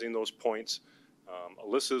utilizing those points.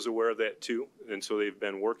 Alyssa's aware of that too, and so they've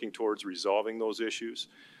been working towards resolving those issues.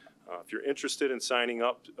 If you're interested in signing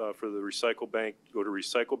up for the Recycle Bank, go to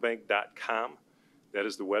recyclebank.com. That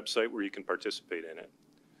is the website where you can participate in it.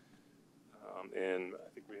 And I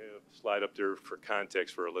think we have a slide up there for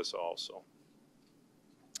context for Alyssa also.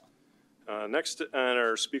 Next on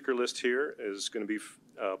our speaker list here is going to be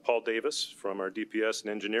Paul Davis from our DPS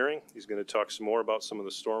and engineering. He's going to talk some more about some of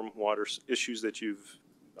the stormwater issues that you've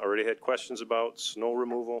already had questions about, snow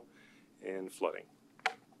removal and flooding.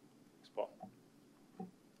 Thanks, Paul.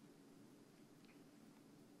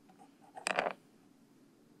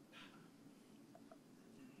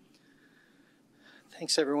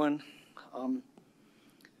 Thanks, everyone.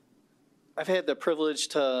 I've had the privilege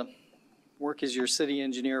to work as your city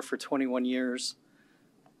engineer for 21 years.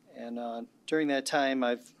 And during that time,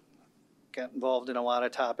 I've got involved in a lot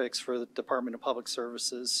of topics for the Department of Public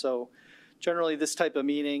Services. So generally, this type of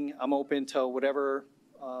meeting, I'm open to whatever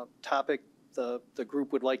topic the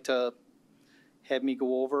group would like to have me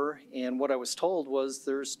go over. And what I was told was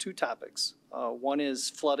there's two topics. One is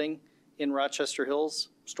flooding in Rochester Hills,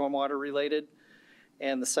 stormwater related,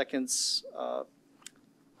 and the second's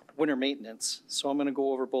winter maintenance. So I'm going to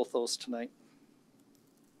go over both those tonight.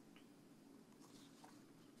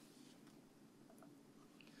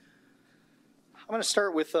 I'm going to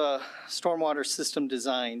start with stormwater system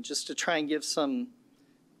design, just to try and give some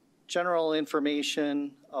general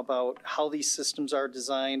information about how these systems are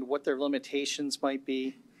designed, what their limitations might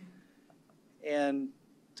be, and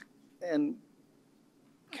kind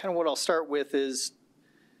of what I'll start with is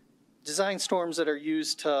design storms that are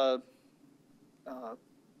used to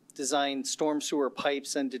design storm sewer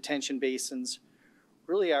pipes and detention basins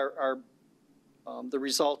really are the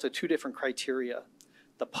result of two different criteria.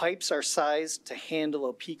 The pipes are sized to handle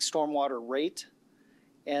a peak stormwater rate,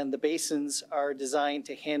 and the basins are designed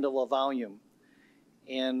to handle a volume.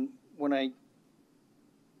 And when I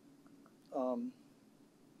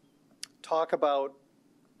talk about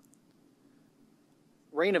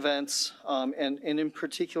rain events, and in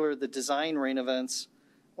particular the design rain events,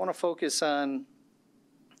 I want to focus on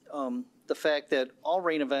the fact that all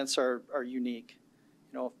rain events are unique.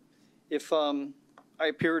 You know, if I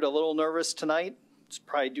appeared a little nervous tonight, it's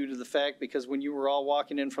probably due to the fact because when you were all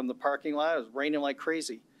walking in from the parking lot, it was raining like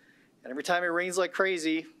crazy. And every time it rains like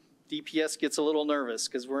crazy, DPS gets a little nervous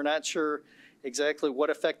because we're not sure exactly what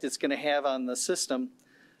effect it's going to have on the system.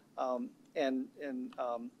 But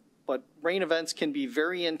rain events can be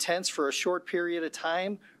very intense for a short period of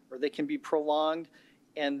time, or they can be prolonged,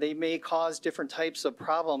 and they may cause different types of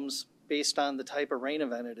problems based on the type of rain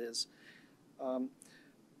event it is.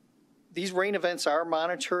 These rain events are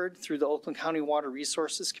monitored through the Oakland County Water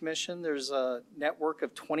Resources Commission. There's a network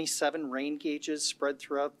of 27 rain gauges spread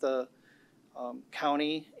throughout the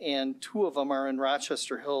county, and 2 of them are in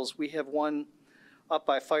Rochester Hills. We have one up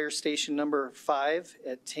by Fire Station number 5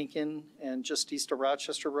 at Tinkin and just east of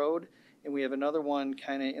Rochester Road, and we have another one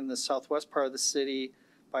kind of in the southwest part of the city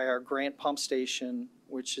by our Grant Pump Station,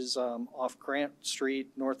 which is off Grant Street,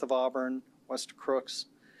 north of Auburn, west of Crooks.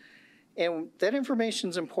 And that information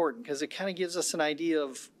is important because it kind of gives us an idea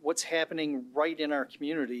of what's happening right in our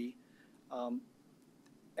community.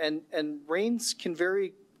 And rains can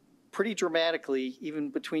vary pretty dramatically even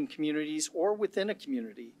between communities or within a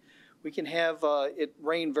community. We can have it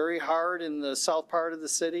rain very hard in the south part of the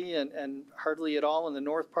city and hardly at all in the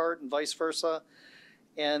north part and vice versa.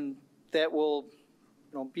 And that will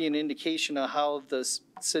be an indication of how the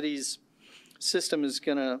city's system is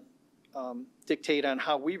going to dictate on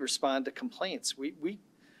how we respond to complaints. We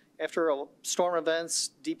after storm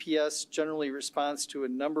events, DPS generally responds to a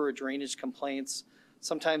number of drainage complaints.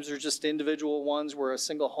 Sometimes they're just individual ones where a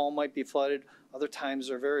single home might be flooded. Other times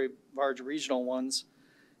they're very large regional ones.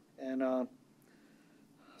 And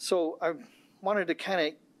so I wanted to kind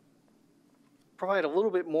of provide a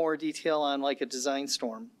little bit more detail on like a design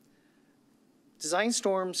storm. Design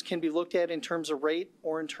storms can be looked at in terms of rate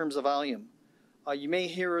or in terms of volume. You may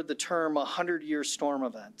hear the term 100-year storm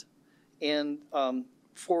event. And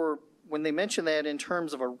for when they mention that in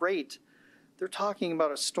terms of a rate, they're talking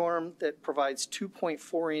about a storm that provides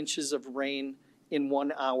 2.4 inches of rain in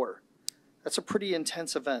 1 hour. That's a pretty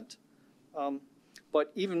intense event.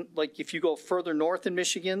 But even like if you go further north in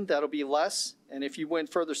Michigan, that'll be less. And if you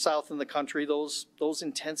went further south in the country, those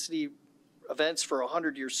intensity events for a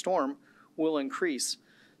 100-year storm will increase.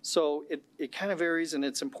 So it kind of varies and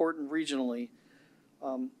it's important regionally.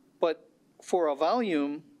 But for a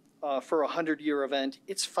volume, for a 100-year event,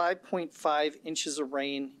 it's 5.5 inches of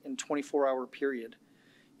rain in 24-hour period.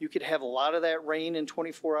 You could have a lot of that rain in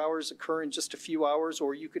 24 hours occur in just a few hours,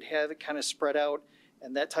 or you could have it kind of spread out,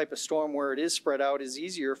 and that type of storm where it is spread out is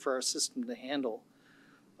easier for our system to handle.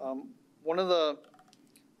 One of the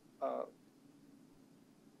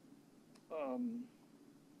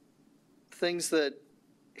things that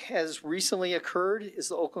has recently occurred is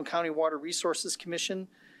the Oakland County Water Resources Commission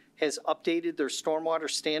has updated their stormwater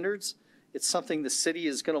standards. It's something the city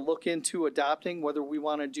is going to look into adopting, whether we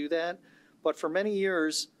want to do that. But for many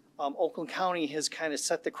years, Oakland County has kind of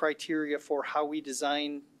set the criteria for how we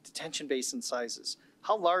design detention basin sizes.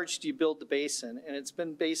 How large do you build the basin? And it's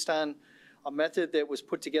been based on a method that was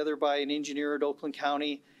put together by an engineer at Oakland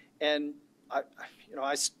County. And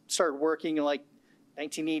I started working in like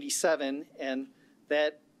 1987, and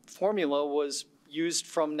that formula was used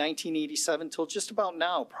from 1987 till just about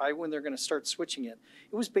now, probably when they're going to start switching it.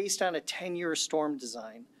 It was based on a 10-year storm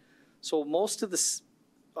design. So most of the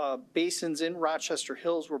basins in Rochester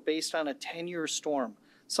Hills were based on a 10-year storm,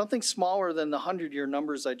 something smaller than the 100-year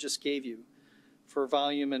numbers I just gave you for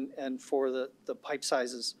volume and for the pipe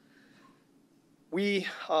sizes. We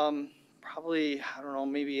probably, I don't know,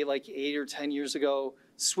 maybe like 8 or 10 years ago,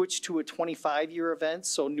 switched to a 25-year event.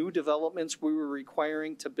 So new developments, we were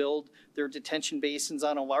requiring to build their detention basins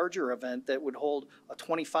on a larger event that would hold a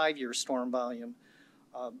 25-year storm volume.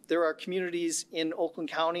 There are communities in Oakland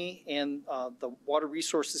County and the Water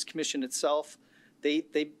Resources Commission itself, they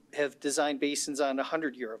have designed basins on a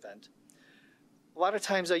 100-year event. A lot of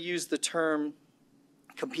times I use the term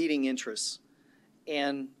competing interests.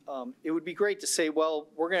 And it would be great to say, well,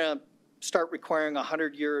 we're going to start requiring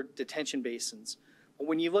 100-year detention basins. But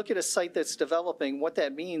when you look at a site that's developing, what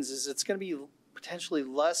that means is it's going to be potentially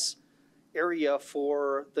less area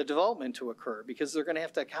for the development to occur because they're going to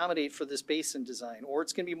have to accommodate for this basin design, or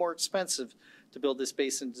it's going to be more expensive to build this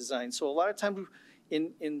basin design. So a lot of times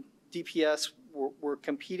in DPS, we're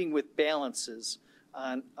competing with balances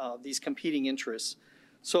on these competing interests.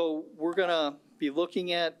 So we're going to be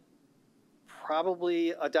looking at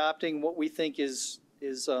probably adopting what we think is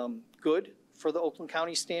good for the Oakland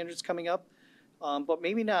County standards coming up, but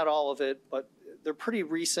maybe not all of it, but they're pretty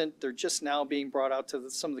recent. They're just now being brought out to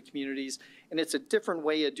some of the communities, and it's a different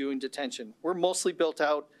way of doing detention. We're mostly built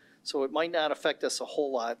out, so it might not affect us a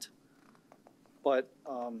whole lot, but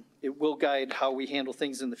it will guide how we handle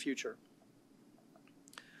things in the future.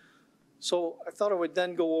 So I thought I would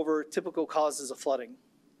then go over typical causes of flooding.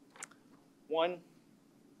 One,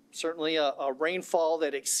 certainly a rainfall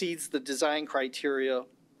that exceeds the design criteria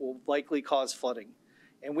will likely cause flooding.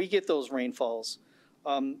 And we get those rainfalls.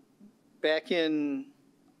 Back in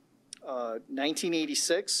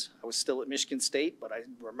 1986, I was still at Michigan State, but I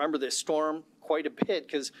remember this storm quite a bit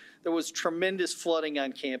because there was tremendous flooding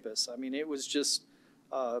on campus. I mean, it was just,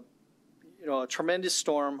 a tremendous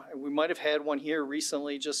storm. We might have had one here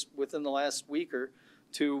recently, just within the last week or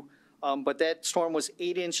two, but that storm was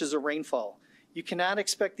 8 inches of rainfall. You cannot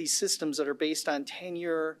expect these systems that are based on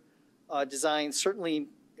 10-year design, certainly,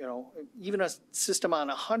 even a system on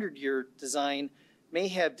a 100-year design may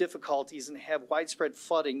have difficulties and have widespread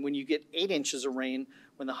flooding when you get 8 inches of rain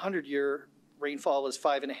when the 100-year rainfall is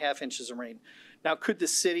 5.5 inches of rain. Now, could the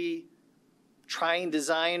city try and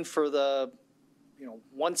design for the,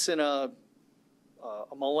 once in a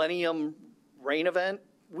millennium rain event?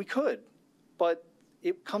 We could, but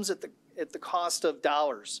it comes at the cost of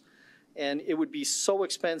dollars. And it would be so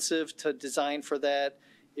expensive to design for that.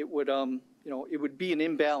 It would, it would be an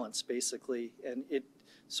imbalance basically. And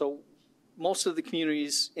so most of the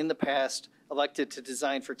communities in the past elected to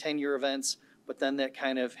design for 10-year events, but then that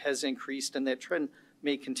kind of has increased and that trend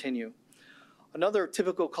may continue. Another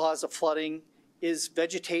typical cause of flooding is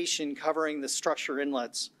vegetation covering the structure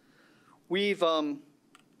inlets. We've,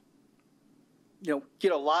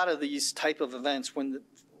 get a lot of these type of events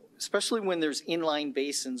especially when there's inline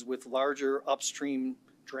basins with larger upstream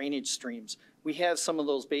drainage streams. We have some of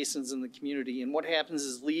those basins in the community, and what happens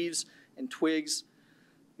is leaves and twigs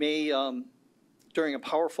may, during a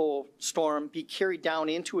powerful storm, be carried down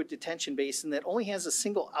into a detention basin that only has a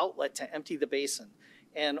single outlet to empty the basin.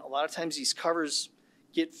 And a lot of times these covers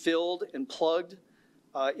get filled and plugged.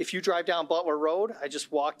 If you drive down Butler Road, I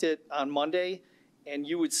just walked it on Monday, and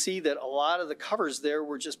you would see that a lot of the covers there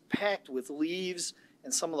were just packed with leaves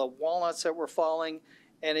and some of the walnuts that were falling.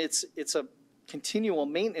 And it's a continual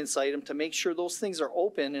maintenance item to make sure those things are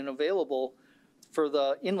open and available for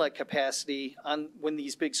the inlet capacity when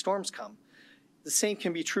these big storms come. The same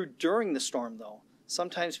can be true during the storm, though.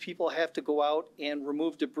 Sometimes people have to go out and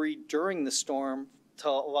remove debris during the storm to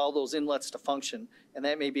allow those inlets to function, and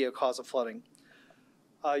that may be a cause of flooding.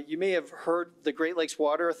 You may have heard the Great Lakes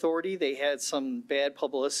Water Authority. They had some bad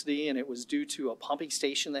publicity, and it was due to a pumping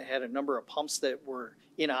station that had a number of pumps that were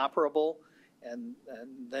inoperable, and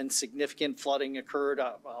then significant flooding occurred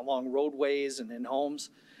along roadways and in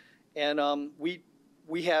homes. And we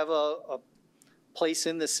have a place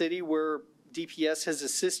in the city where DPS has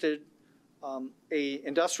assisted a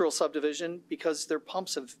industrial subdivision because their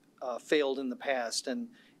pumps have failed in the past, and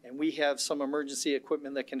we have some emergency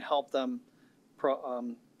equipment that can help them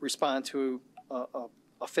respond to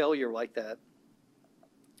a failure like that.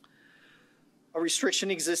 A restriction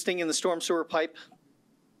existing in the storm sewer pipe,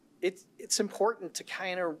 it's important to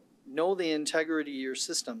kind of know the integrity of your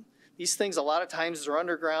system. These things, a lot of times, they're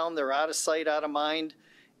underground, they're out of sight, out of mind,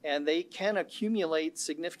 and they can accumulate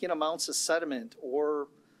significant amounts of sediment or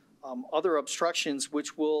other obstructions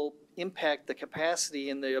which will impact the capacity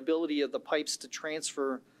and the ability of the pipes to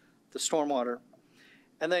transfer the stormwater.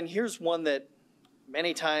 And then here's one that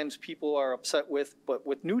many times people are upset with, but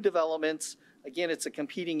with new developments, again, it's a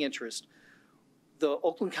competing interest. The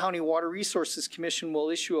Oakland County Water Resources Commission will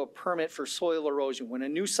issue a permit for soil erosion. When a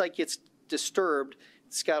new site gets disturbed,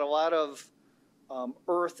 it's got a lot of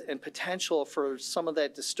earth and potential for some of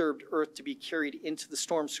that disturbed earth to be carried into the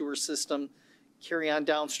storm sewer system, carry on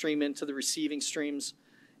downstream into the receiving streams.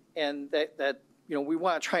 And that we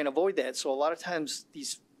want to try and avoid that. So a lot of times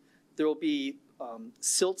there will be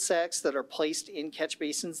silt sacks that are placed in catch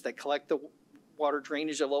basins that collect the water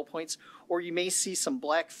drainage at low points, or you may see some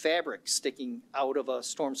black fabric sticking out of a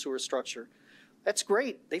storm sewer structure. That's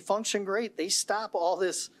great. They function great. They stop all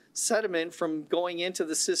this sediment from going into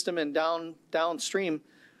the system and downstream,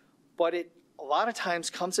 but it a lot of times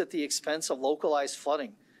comes at the expense of localized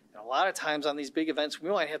flooding. And a lot of times on these big events, we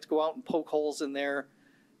might have to go out and poke holes in there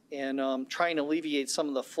and try and alleviate some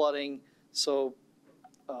of the flooding. So,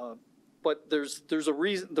 but there's a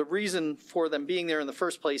reason. The reason for them being there in the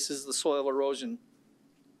first place is the soil erosion.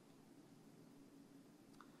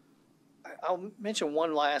 I'll mention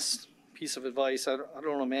one last piece of advice. I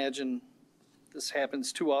don't imagine this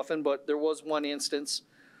happens too often, but there was one instance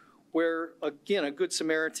where, again, a Good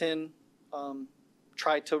Samaritan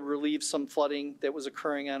tried to relieve some flooding that was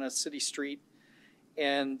occurring on a city street,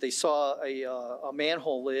 and they saw a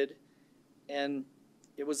manhole lid, and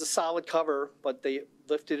it was a solid cover, but they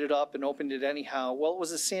lifted it up and opened it anyhow. Well, it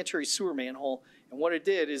was a sanitary sewer manhole, and what it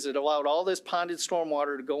did is it allowed all this ponded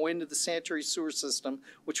stormwater to go into the sanitary sewer system,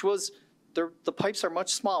 which was, the pipes are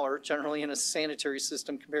much smaller generally in a sanitary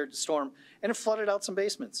system compared to storm, and it flooded out some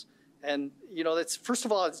basements. And, that's, first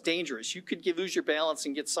of all, it's dangerous. You could lose your balance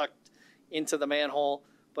and get sucked into the manhole.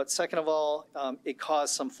 But second of all, it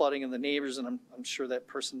caused some flooding in the neighbors, and I'm sure that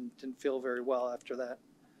person didn't feel very well after that.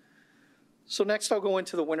 So next I'll go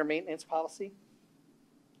into the winter maintenance policy.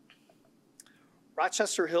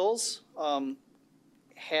 Rochester Hills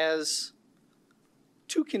has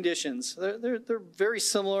two conditions. They're very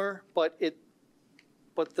similar, but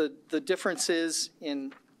the difference is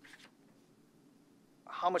in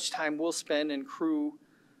how much time we'll spend in crew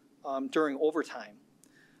during overtime.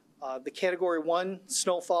 The Category 1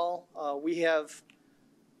 snowfall, we have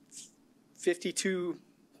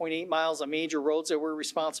 52.8 miles of major roads that we're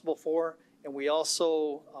responsible for, and we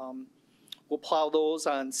also will plow those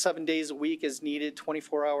on 7 days a week as needed,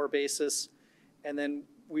 24-hour basis, and then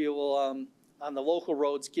we will, on the local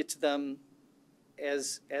roads, get to them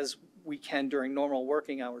as we can during normal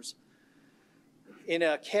working hours. In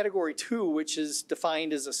a Category 2, which is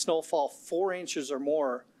defined as a snowfall 4 inches or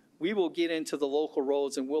more, we will get into the local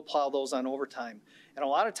roads and we'll plow those on overtime. And a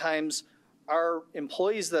lot of times, our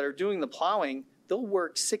employees that are doing the plowing, they'll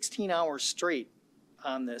work 16 hours straight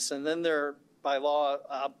on this. And then they're, by law,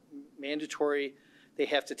 mandatory, they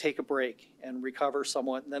have to take a break and recover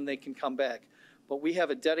somewhat, and then they can come back. But we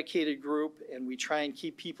have a dedicated group, and we try and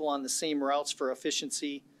keep people on the same routes for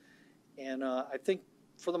efficiency. And I think,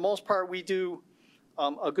 for the most part, we do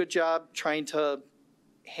a good job trying to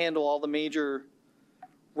handle all the major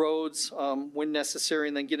roads when necessary,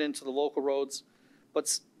 and then get into the local roads.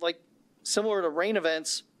 But like similar to rain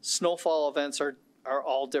events, snowfall events are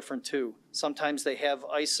all different too. Sometimes they have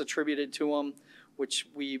ice attributed to them, which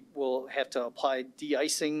we will have to apply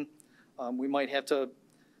de-icing. We might have to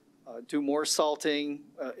do more salting.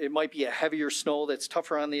 It might be a heavier snow that's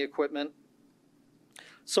tougher on the equipment.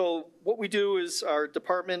 So what we do is our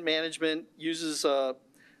department management uses,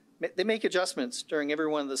 they make adjustments during every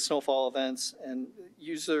one of the snowfall events and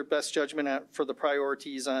use their best judgment for the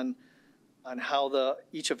priorities on how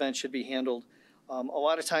each event should be handled. A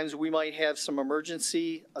lot of times we might have some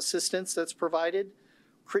emergency assistance that's provided.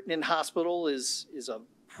 Crittenden Hospital is a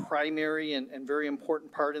primary and very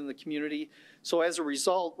important part in the community. So as a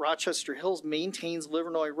result, Rochester Hills maintains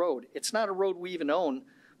Livernois Road. It's not a road we even own,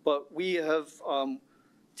 but we have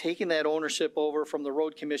taken that ownership over from the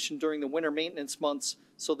road commission during the winter maintenance months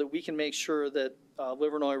so that we can make sure that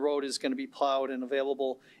Livernois Road is going to be plowed and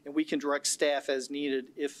available, and we can direct staff as needed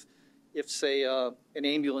if say, an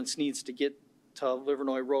ambulance needs to get to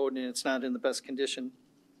Livernois Road and it's not in the best condition.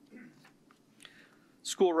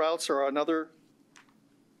 School routes are another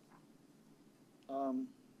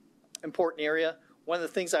important area. One of the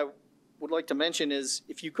things I would like to mention is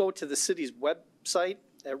if you go to the city's website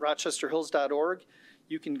at rochesterhills.org,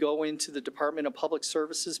 you can go into the Department of Public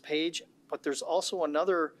Services page, but there's also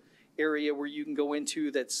another area where you can go into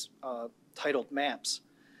that's titled Maps.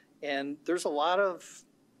 And there's a lot of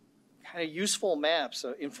kind of useful maps,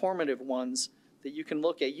 informative ones that you can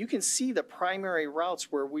look at. You can see the primary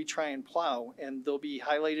routes where we try and plow, and they'll be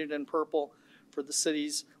highlighted in purple for the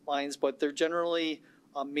city's lines, but they're generally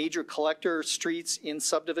major collector streets in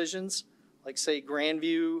subdivisions, like say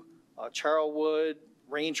Grandview, Charlwood,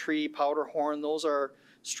 Raintree, Powderhorn. Those are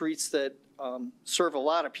streets that serve a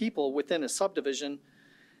lot of people within a subdivision.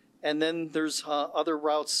 And then there's other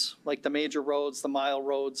routes like the major roads, the mile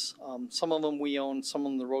roads. Some of them we own, some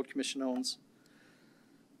of them the road commission owns.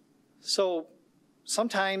 So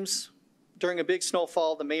sometimes during a big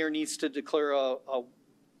snowfall, the mayor needs to declare a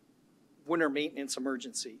winter maintenance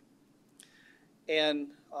emergency. And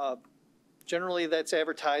generally that's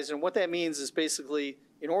advertised. And what that means is basically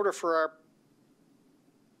in order for our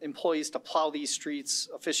employees to plow these streets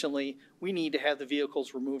efficiently, we need to have the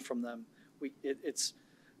vehicles removed from them. We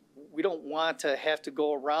don't want to have to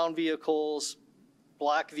go around vehicles,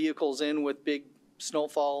 block vehicles in with big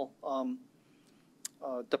snowfall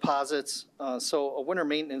deposits. So a winter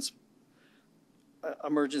maintenance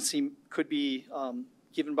emergency could be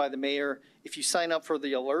given by the mayor. If you sign up for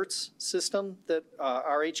the alerts system that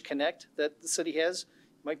RH Connect that the city has,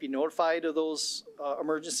 you might be notified of those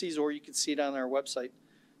emergencies, or you can see it on our website.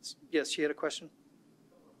 Yes, you had a question?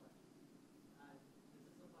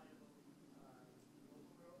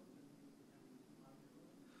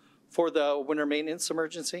 For the winter maintenance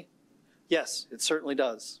emergency? Yes, it certainly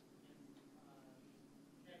does.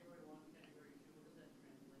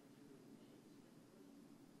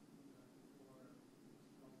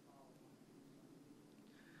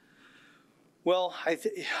 Well,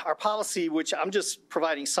 our policy, which I'm just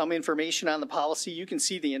providing some information on the policy, you can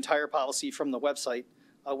see the entire policy from the website,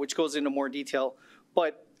 which goes into more detail.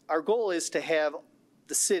 But our goal is to have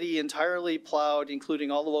the city entirely plowed,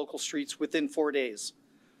 including all the local streets, within 4 days.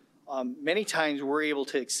 Many times we're able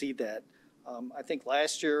to exceed that. I think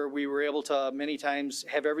last year we were able to many times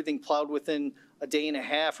have everything plowed within a day and a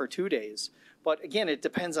half or 2 days. But again, it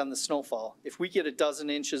depends on the snowfall. If we get a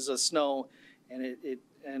dozen inches of snow and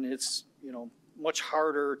it's much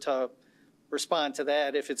harder to respond to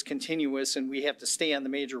that if it's continuous and we have to stay on the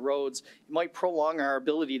major roads, it might prolong our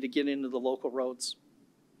ability to get into the local roads.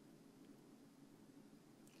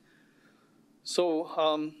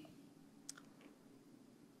 So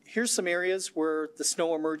here's some areas where the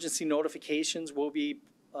snow emergency notifications will be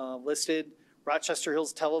listed. Rochester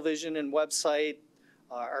Hills Television and website,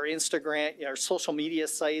 our Instagram, our social media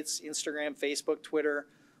sites, Instagram, Facebook, Twitter,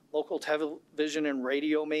 local television and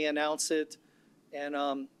radio may announce it.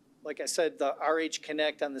 And like I said, the RH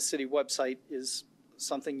Connect on the city website is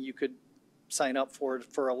something you could sign up for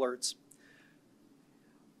alerts.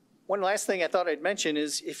 One last thing I thought I'd mention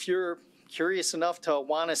is if you're curious enough to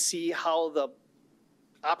want to see how the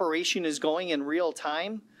operation is going in real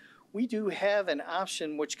time, we do have an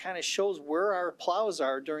option which kind of shows where our plows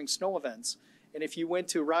are during snow events. And if you went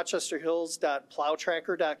to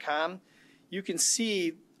rochesterhills.plowtracker.com, you can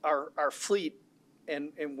see our fleet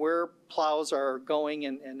and where plows are going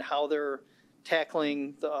and how they're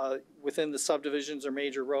tackling within the subdivisions or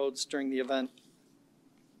major roads during the event.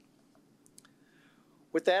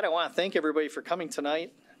 With that, I want to thank everybody for coming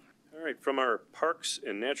tonight. All right, from our Parks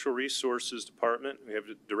and Natural Resources Department, we have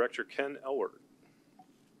Director Ken Elward.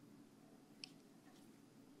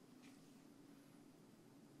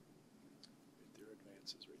 Their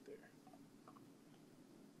advances right there.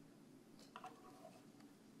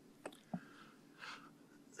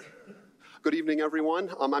 Good evening, everyone.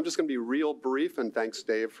 I'm just going to be real brief, and thanks,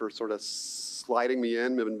 Dave, for sort of sliding me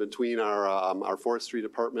in between our forestry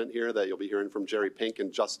department here that you'll be hearing from Jerry Pink in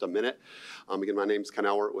just a minute. Again, my name's Ken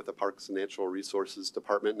Ellert with the Parks and Natural Resources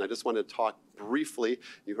Department, and I just wanted to talk briefly,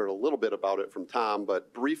 you heard a little bit about it from Tom,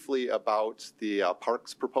 but briefly about the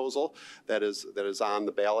parks proposal that is on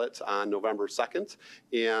the ballot on November 2nd.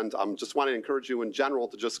 And just want to encourage you in general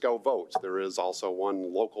to just go vote. There is also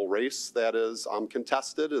one local race that is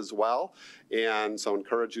contested as well. And so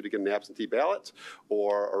encourage you to get an absentee ballot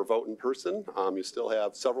or vote in person. You still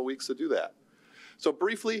have several weeks to do that. So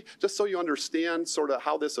briefly, just so you understand sort of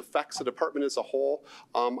how this affects the department as a whole,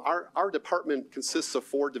 our department consists of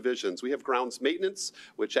 4 divisions. We have grounds maintenance,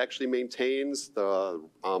 which actually maintains the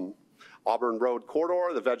Auburn Road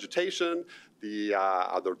corridor, the vegetation,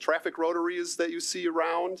 the traffic rotaries that you see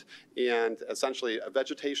around, and essentially a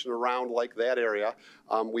vegetation around like that area.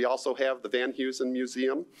 We also have the Van Heusen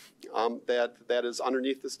Museum that is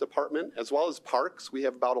underneath this department, as well as parks. We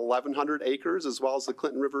have about 1,100 acres, as well as the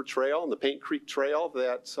Clinton River Trail and the Paint Creek Trail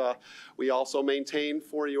that we also maintain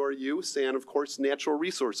for your use, and of course natural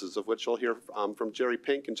resources, of which you'll hear from Jerry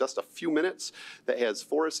Pink in just a few minutes, that has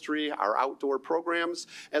forestry, our outdoor programs,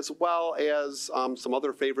 as well as some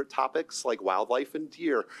other favorite topics like wildlife and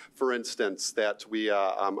deer, for instance, that we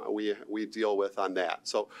deal with on that.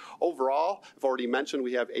 So overall, I've already mentioned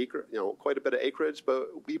we have quite a bit of acreage, but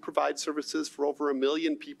we provide services for over 1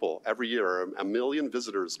 million people every year. 1 million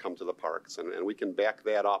visitors come to the parks, and we can back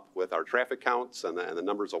that up with our traffic counts and the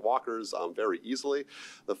numbers of walkers very easily.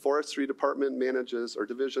 The forestry department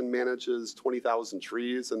division manages 20,000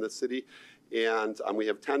 trees in the city, and we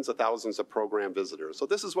have tens of thousands of program visitors. So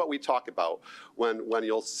this is what we talk about when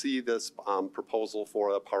you'll see this proposal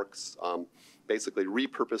for the parks, basically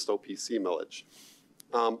repurposed OPC millage.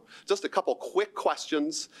 Just a couple quick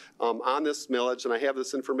questions on this millage, and I have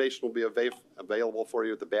this information will be available for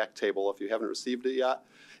you at the back table if you haven't received it yet.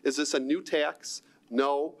 Is this a new tax?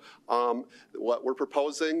 No. What we're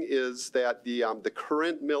proposing is that the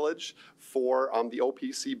current millage for the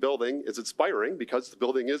OPC building is expiring because the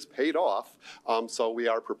building is paid off. So we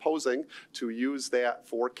are proposing to use that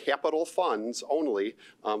for capital funds only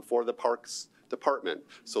for the parks department.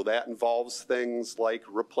 So that involves things like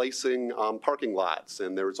replacing parking lots,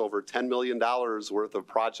 and there's over $10 million worth of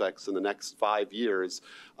projects in the next 5 years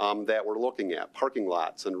that we're looking at. Parking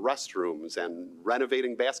lots and restrooms and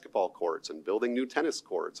renovating basketball courts and building new tennis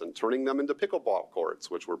courts and turning them into pickleball courts,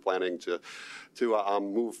 which we're planning to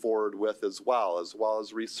move forward with as well as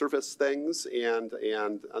resurface things and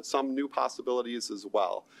some new possibilities as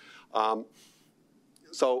well.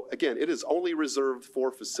 So again, it is only reserved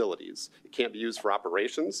for facilities. It can't be used for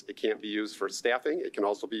operations. It can't be used for staffing. It can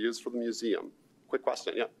also be used for the museum. Quick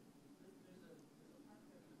question, yeah.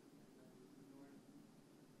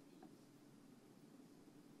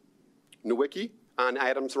 Nowicki on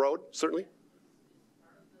Adams Road, certainly.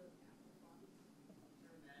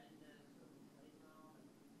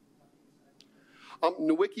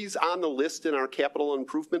 Nowicki's on the list in our capital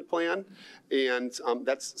improvement plan, and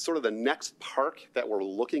that's sort of the next park that we're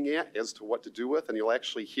looking at as to what to do with, and you'll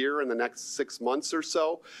actually hear in the next 6 months or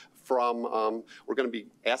so from, we're going to be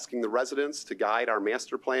asking the residents to guide our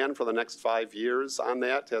master plan for the next 5 years on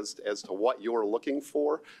that as to what you're looking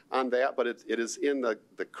for on that, but it is in the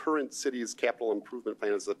current city's capital improvement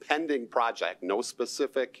plan. It's a pending project, no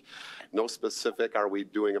specific are we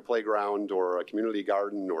doing a playground or a community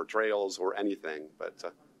garden or trails or anything,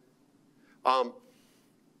 but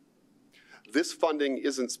this funding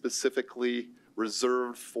isn't specifically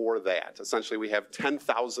reserved for that. Essentially, we have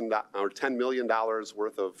 $10 million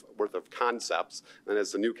worth of concepts, and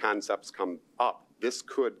as the new concepts come up, this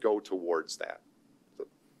could go towards that. So,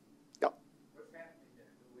 yeah. What's happening there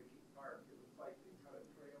in Nowicki Park? It looks like they cut a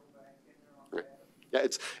trail back in there on that. Yeah,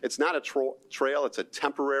 it's not a trail. It's a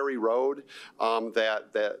temporary road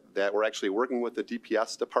that we're actually working with the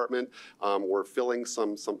DPS department. We're filling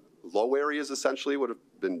some low areas, essentially, would have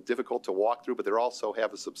been difficult to walk through, but they also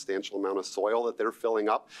have a substantial amount of soil that they're filling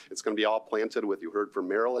up. It's going to be all planted with, you heard from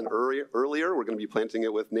Marilyn earlier, we're going to be planting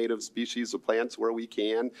it with native species of plants where we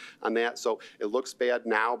can on that. So it looks bad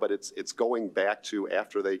now, but it's going back to,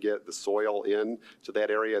 after they get the soil in to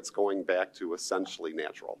that area, it's going back to essentially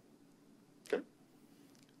natural. Okay.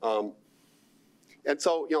 And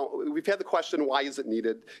so, we've had the question, why is it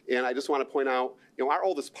needed? And I just want to point out, our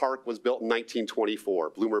oldest park was built in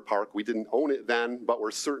 1924, Bloomer Park. We didn't own it then, but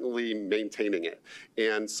we're certainly maintaining it.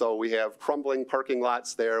 And so we have crumbling parking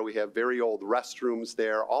lots there. We have very old restrooms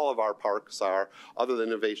there. All of our parks are, other than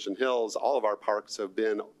Innovation Hills, all of our parks have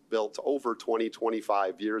been built over 20,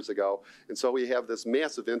 25 years ago. And so we have this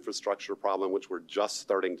massive infrastructure problem, which we're just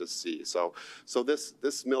starting to see. So this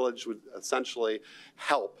millage would essentially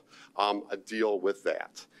help deal with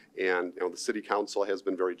that. And the City Council has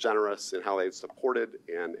been very generous in how they've supported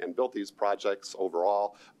and built these projects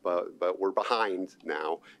overall, but we're behind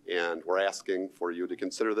now, and we're asking for you to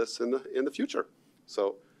consider this in the future.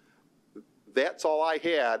 So that's all I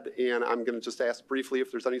had, and I'm going to just ask briefly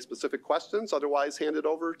if there's any specific questions. Otherwise, hand it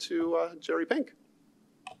over to Jerry Pink.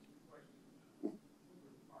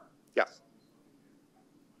 Yes.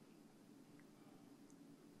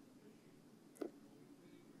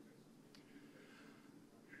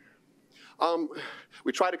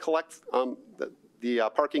 We try to collect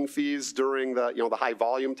the parking fees during the high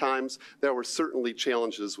volume times. There were certainly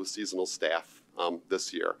challenges with seasonal staff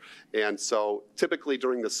this year. And so typically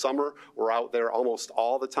during the summer, we're out there almost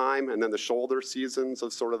all the time. And then the shoulder seasons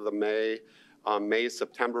of sort of the May,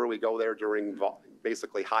 September, we go there during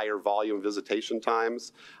basically higher volume visitation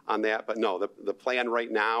times on that. But no, the plan right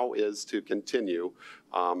now is to continue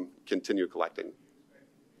collecting.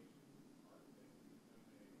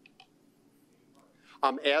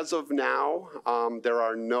 As of now, there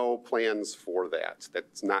are no plans for that.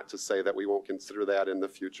 That's not to say that we won't consider that in the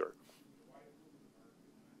future.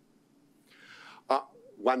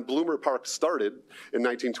 When Bloomer Park started in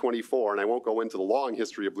 1924, and I won't go into the long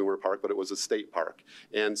history of Bloomer Park, but it was a state park.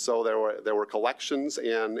 And so there were collections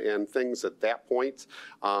and things at that point.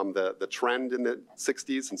 The trend in the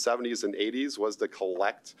 60s and 70s and 80s was to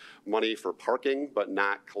collect money for parking, but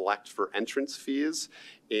not collect for entrance fees.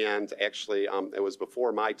 And actually, it was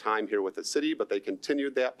before my time here with the city, but they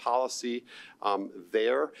continued that policy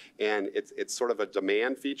there. And it's sort of a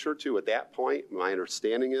demand feature too at that point. My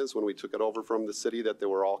understanding is when we took it over from the city that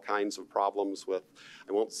there were all kinds of problems with,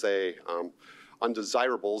 I won't say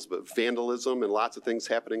undesirables, but vandalism and lots of things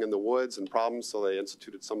happening in the woods and problems. So they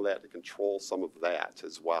instituted some of that to control some of that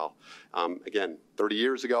as well. Again, 30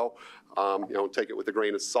 years ago, take it with a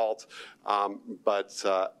grain of salt. But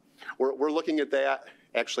we're looking at that.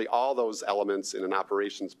 Actually, all those elements in an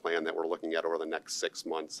operations plan that we're looking at over the next 6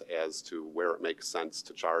 months as to where it makes sense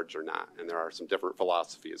to charge or not. And there are some different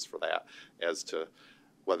philosophies for that as to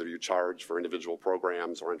whether you charge for individual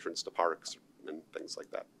programs or entrance to parks and things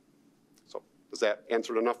like that. So does that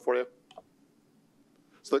answer it enough for you?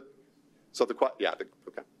 Okay.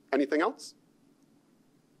 Anything else?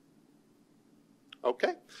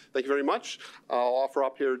 Okay, thank you very much. I'll offer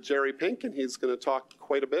up here Jerry Pink, and he's going to talk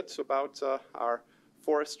quite a bit about our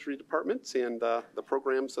forestry department and the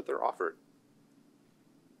programs that they're offered.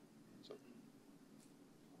 So.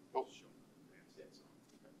 Oh.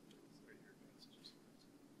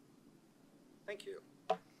 Thank you.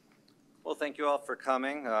 Well, thank you all for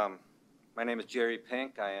coming. My name is Jerry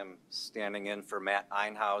Pink. I am standing in for Matt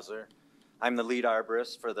Einhauser. I'm the lead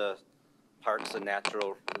arborist for the Parks and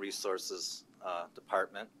Natural Resources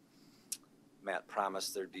Department. Matt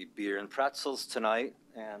promised there'd be beer and pretzels tonight,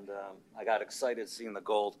 and I got excited seeing the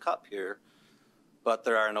gold cup here, but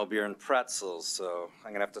there are no beer and pretzels, so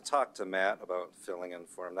I'm gonna have to talk to Matt about filling in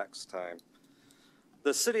for him next time.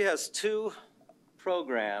 The city has 2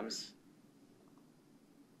 programs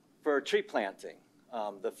for tree planting.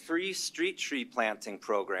 The free street tree planting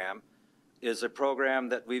program is a program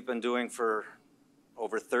that we've been doing for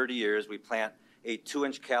over 30 years. We plant a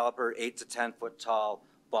 2-inch caliper, 8 to 10 foot tall,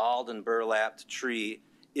 bald and burlapped tree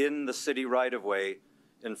in the city right-of-way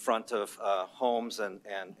in front of homes and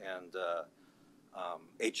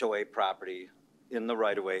HOA property in the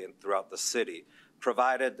right-of-way and throughout the city,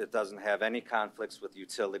 provided it doesn't have any conflicts with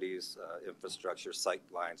utilities, infrastructure, sight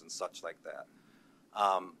lines, and such like that.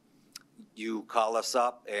 You call us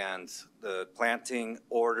up, and the planting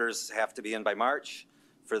orders have to be in by March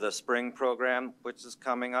for the spring program, which is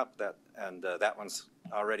coming up. That one's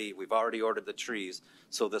already, we've already ordered the trees.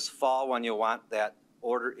 So this fall one, you'll want that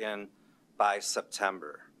order in by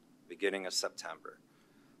September, beginning of September.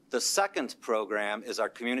 The second program is our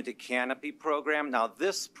community canopy program. Now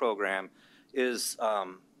this program is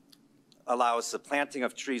allows the planting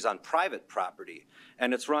of trees on private property,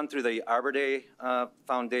 and it's run through the Arbor Day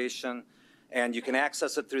Foundation, and you can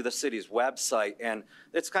access it through the city's website. And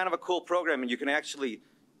it's kind of a cool program, and you can actually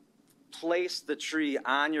place the tree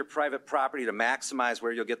on your private property to maximize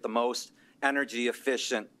where you'll get the most energy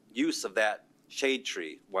efficient use of that shade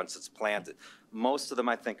tree once it's planted. Most of them,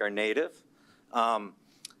 I think, are native,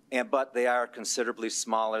 but they are considerably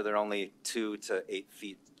smaller. They're only 2 to 8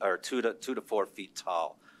 feet, or 2 to 4 feet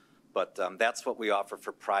tall. But that's what we offer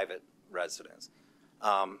for private residents.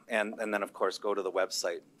 And then, of course, go to the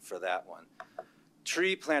website for that one.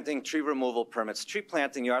 Tree planting, tree removal permits. Tree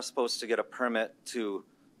planting, you are supposed to get a permit to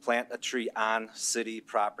plant a tree on city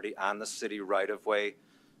property, on the city right-of-way,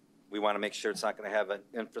 we want to make sure it's not going to have an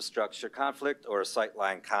infrastructure conflict or a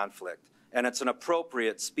sightline conflict. And it's an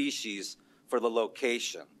appropriate species for the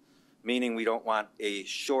location, meaning we don't want a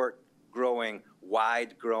short-growing,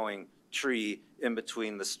 wide-growing tree in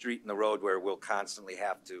between the street and the road where we'll constantly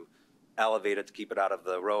have to elevate it to keep it out of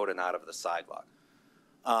the road and out of the sidewalk.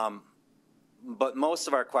 But most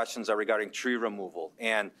of our questions are regarding tree removal.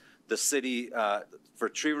 And the city, for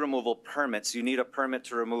tree removal permits, you need a permit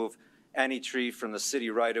to remove any tree from the city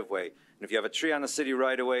right-of-way. And if you have a tree on the city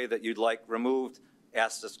right-of-way that you'd like removed,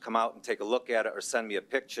 ask us to come out and take a look at it or send me a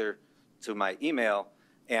picture to my email.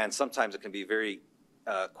 And sometimes it can be very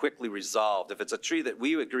quickly resolved. If it's a tree that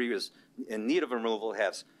we agree is in need of removal,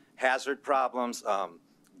 has hazard problems,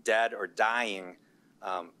 dead or dying,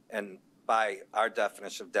 and by our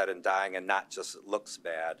definition of dead and dying and not just it looks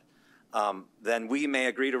bad, then we may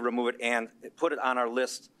agree to remove it and put it on our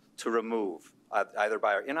list to remove, either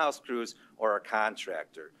by our in-house crews or our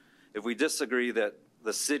contractor. If we disagree that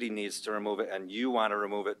the city needs to remove it and you want to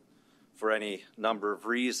remove it for any number of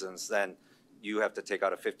reasons, then you have to take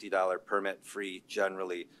out a $50 permit free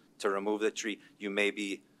generally to remove the tree. You may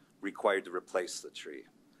be required to replace the tree.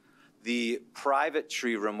 The private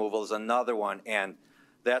tree removal is another one, and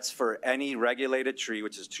that's for any regulated tree,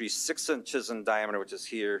 which is tree 6 inches in diameter, which is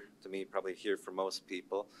here, to me, probably here for most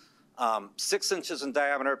people. 6 inches in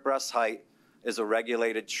diameter, breast height, is a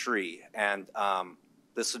regulated tree, and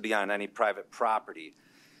this would be on any private property.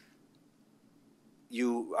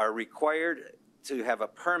 You are required to have a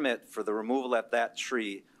permit for the removal of that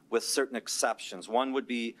tree with certain exceptions. One would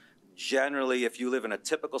be generally if you live in a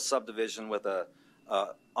typical subdivision with a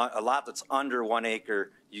lot that's under 1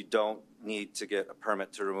 acre, you don't need to get a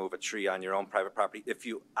permit to remove a tree on your own private property if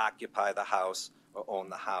you occupy the house or own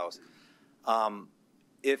the house.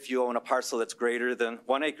 If you own a parcel that's greater than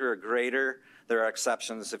 1 acre or greater, there are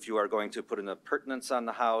exceptions if you are going to put an appurtenance on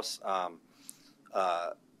the house.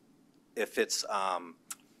 If it's,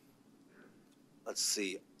 let's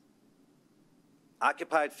see,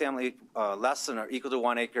 occupied family less than or equal to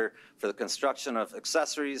 1 acre for the construction of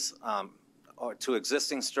accessories or to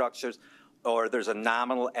existing structures, or there's a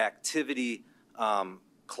nominal activity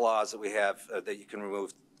clause that we have that you can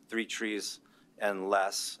remove 3 trees and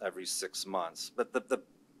less every 6 months. But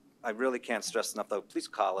I really can't stress enough, though, please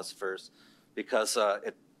call us first, because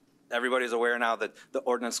everybody's aware now that the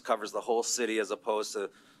ordinance covers the whole city as opposed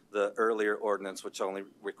to the earlier ordinance, which only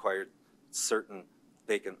required certain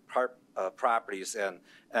vacant properties. And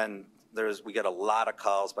we get a lot of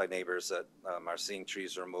calls by neighbors that are seeing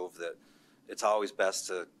trees removed, that it's always best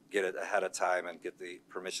to get it ahead of time and get the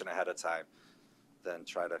permission ahead of time than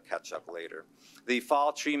try to catch up later. The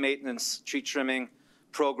fall tree maintenance, tree trimming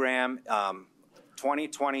program,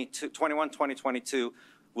 2022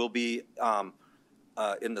 will be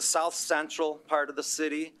in the south central part of the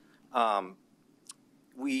city.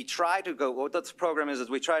 We try to go, what this program is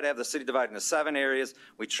we try to have the city divided into 7 areas.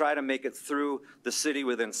 We try to make it through the city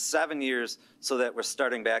within 7 years so that we're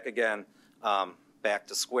starting back again, back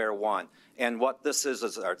to square one. And what this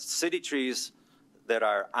is our city trees that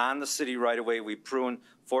are on the city right away. We prune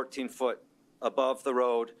 14 foot above the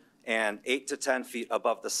road and 8 to 10 feet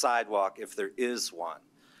above the sidewalk if there is one.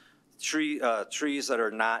 Trees that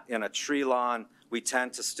are not in a tree lawn, we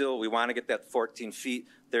tend to we want to get that 14 feet.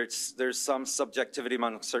 There's some subjectivity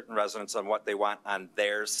among certain residents on what they want on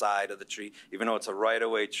their side of the tree. Even though it's a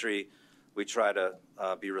right-of-way tree, we try to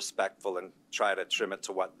be respectful and try to trim it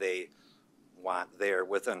to what they want there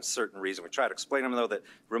within a certain reason. We try to explain to them, though, that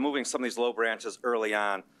removing some of these low branches early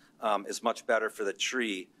on is much better for the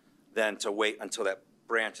tree than to wait until that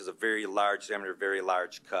branch is a very large diameter, very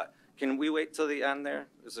large cut. Can we wait till the end there?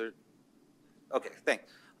 Is there? Okay, thanks.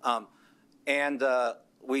 While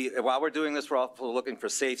we're doing this, we're also looking for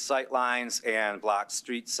safe sight lines and blocked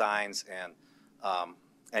street signs and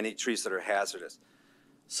any trees that are hazardous.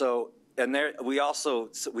 So, and there we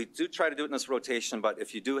do try to do it in this rotation, but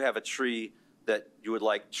if you do have a tree that you would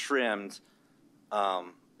like trimmed,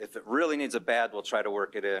 if it really needs a bad, we'll try to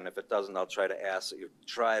work it in. If it doesn't, I'll try to ask that you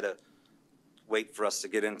try to wait for us to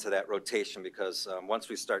get into that rotation, because once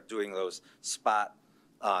we start doing those spot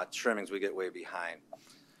trimmings, we get way behind.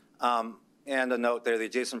 And a note there, the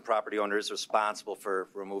adjacent property owner is responsible for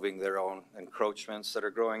removing their own encroachments that are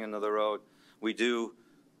growing into the road. We do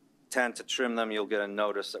tend to trim them. You'll get a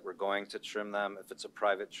notice that we're going to trim them if it's a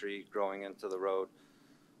private tree growing into the road.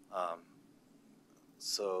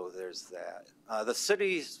 So there's that. The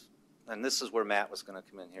city's, and this is where Matt was going to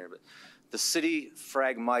come in here, but the city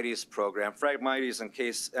Phragmites program. Phragmites, in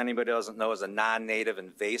case anybody doesn't know, is a non-native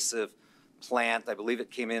invasive plant. I believe it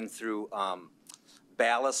came in through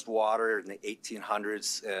ballast water in the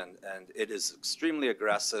 1800s, and it is extremely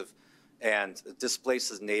aggressive and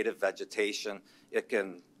displaces native vegetation. It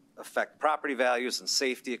can affect property values and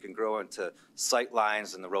safety. It can grow into sight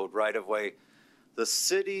lines in the road right-of-way. The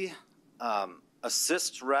city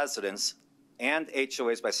assists residents and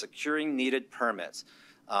HOAs by securing needed permits,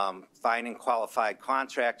 finding qualified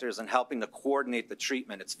contractors, and helping to coordinate the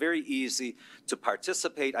treatment. It's very easy to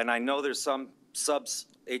participate, and I know there's some subs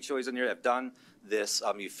HOAs in here that have done this.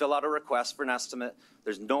 You fill out a request for an estimate.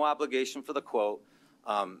 There's no obligation for the quote.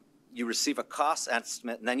 You receive a cost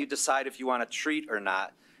estimate, and then you decide if you want to treat or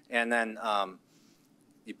not. And then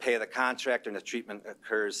you pay the contractor, and the treatment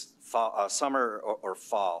occurs summer or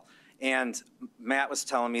fall. And Matt was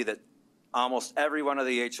telling me that almost every one of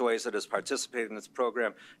the HOAs that has participated in this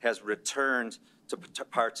program has returned to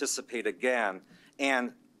participate again.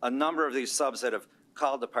 And a number of these subs that have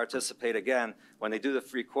called to participate again, when they do the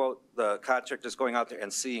free quote, the contractor's going out there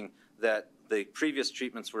and seeing that the previous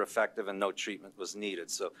treatments were effective and no treatment was needed.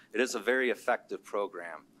 So it is a very effective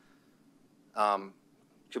program.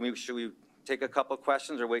 Should we take a couple of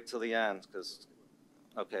questions or wait till the end?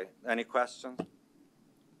 Okay, any questions?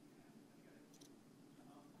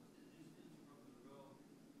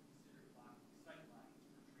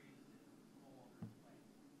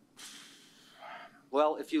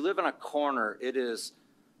 Well, if you live in a corner, it is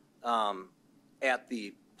at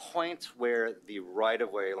the point where the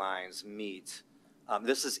right-of-way lines meet.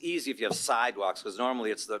 This is easy if you have sidewalks, because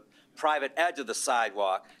normally it's the private edge of the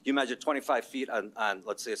sidewalk. You measure 25 feet on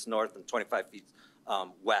let's say it's north, and 25 feet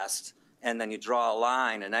west, and then you draw a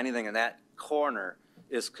line, and anything in that corner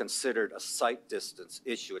is considered a site distance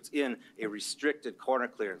issue. It's in a restricted corner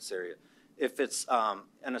clearance area. If it's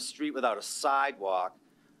in a street without a sidewalk,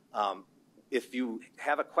 if you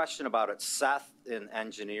have a question about it, Seth in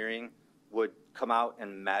engineering would come out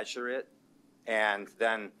and measure it, and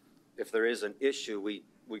then if there is an issue, we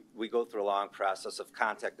go through a long process of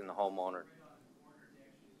contacting the homeowner.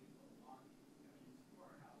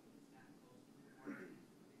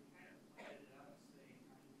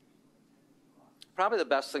 Probably the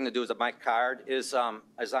best thing to do is that my card is on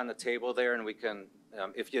the table there, and we can,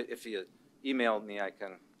 if you email me, I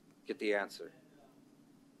can get the answer.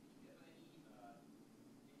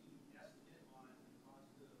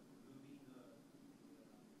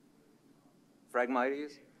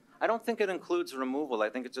 Phragmites? I don't think it includes removal. I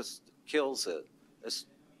think it just kills it.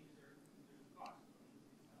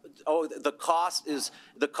 The cost is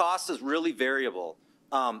really variable.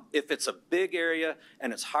 If it's a big area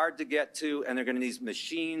and it's hard to get to, and they're going to need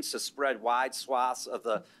machines to spread wide swaths of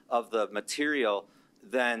the material,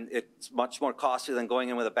 then it's much more costly than going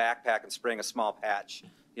in with a backpack and spraying a small patch,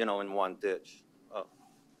 in one ditch. Oh.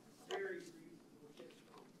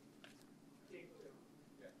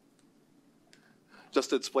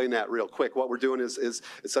 Just to explain that real quick, what we're doing is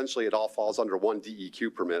essentially it all falls under one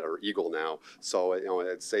DEQ permit, or EGLE now. So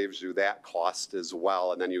it saves you that cost as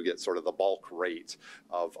well, and then you get sort of the bulk rate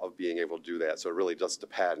of being able to do that. So it really does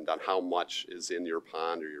depend on how much is in your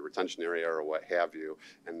pond or your retention area or what have you,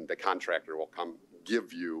 and the contractor will come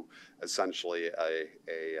give you essentially a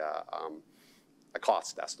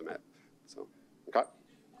cost estimate. So, okay.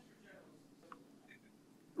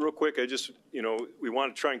 Real quick, we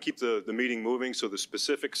want to try and keep the meeting moving, so the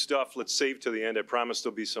specific stuff, let's save to the end. I promise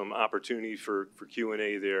there'll be some opportunity for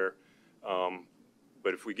Q&A there.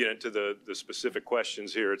 But if we get into the specific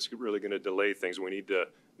questions here, it's really going to delay things. We need to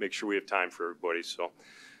make sure we have time for everybody. So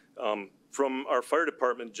from our fire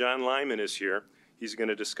department, John Lyman is here. He's going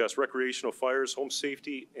to discuss recreational fires, home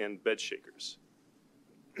safety, and bed shakers.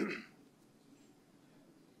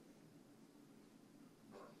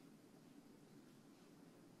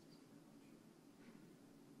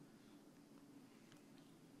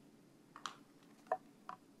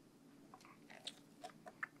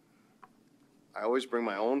 I always bring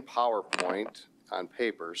my own PowerPoint on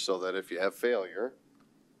paper so that if you have failure,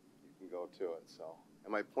 you can go to it. So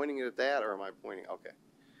am I pointing it at that, or am I pointing? Okay.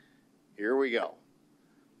 Here we go.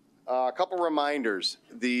 A couple reminders.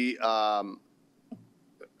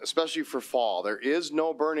 Especially for fall, there is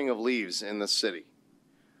no burning of leaves in the city.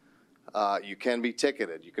 You can be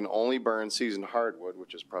ticketed. You can only burn seasoned hardwood,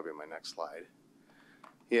 which is probably my next slide.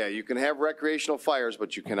 Yeah, you can have recreational fires,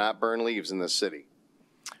 but you cannot burn leaves in the city.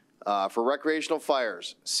 For recreational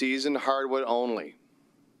fires, seasoned hardwood only,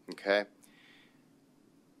 okay?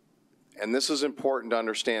 And this is important to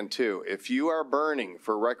understand too. If you are burning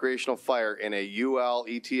for recreational fire in a UL,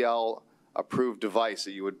 ETL approved device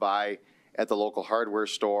that you would buy at the local hardware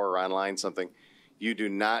store or online something, you do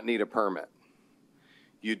not need a permit.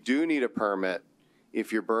 You do need a permit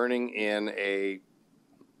if you're burning in a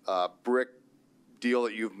brick deal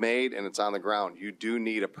that you've made and it's on the ground, you do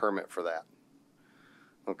need a permit for that.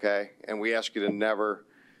 Okay? And we ask you to never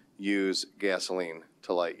use gasoline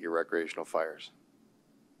to light your recreational fires.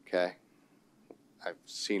 Okay? I've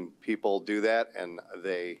seen people do that, and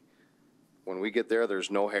when we get there,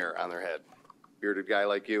 there's no hair on their head. Bearded guy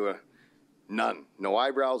like you, none. No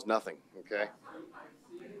eyebrows, nothing. Okay?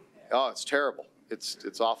 Oh, it's terrible.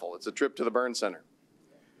 It's awful. It's a trip to the burn center.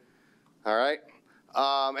 All right?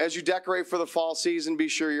 As you decorate for the fall season, be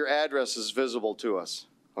sure your address is visible to us.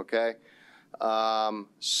 Okay?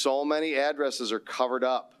 So many addresses are covered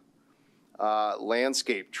up.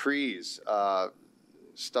 Landscape, trees,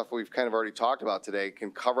 stuff we've kind of already talked about today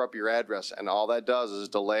can cover up your address, and all that does is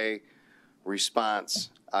delay response.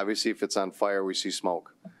 Obviously, if it's on fire, we see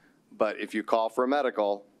smoke. But if you call for a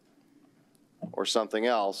medical or something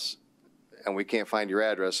else and we can't find your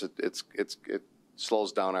address, it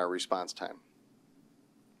slows down our response time.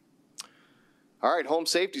 All right, home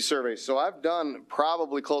safety surveys. So I've done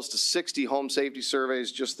probably close to 60 home safety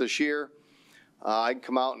surveys just this year. I can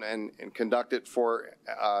come out and conduct it for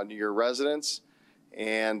your residents,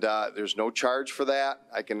 and there's no charge for that.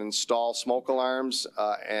 I can install smoke alarms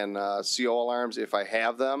and CO alarms if I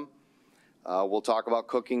have them. We'll talk about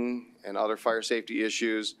cooking and other fire safety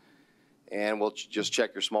issues, and we'll just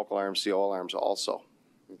check your smoke alarms, CO alarms also.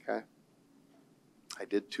 Okay? I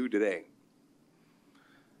did 2 today.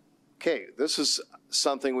 Okay, this is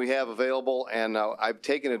something we have available, and I've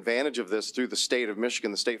taken advantage of this through the state of Michigan,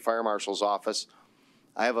 the state fire marshal's office.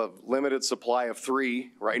 I have a limited supply of 3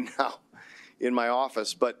 right now in my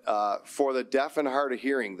office, but for the deaf and hard of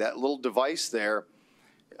hearing, that little device there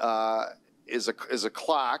is a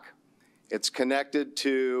clock. It's connected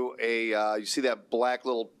to a, you see that black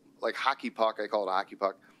little, like hockey puck, I call it a hockey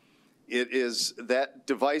puck. It is, that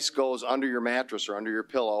device goes under your mattress or under your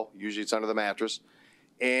pillow, usually it's under the mattress,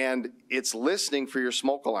 and it's listening for your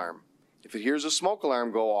smoke alarm. If it hears a smoke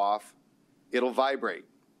alarm go off, it'll vibrate.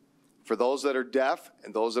 For those that are deaf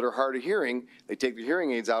and those that are hard of hearing, they take their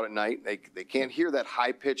hearing aids out at night. They can't hear that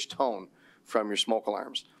high-pitched tone from your smoke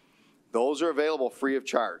alarms. Those are available free of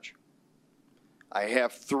charge. I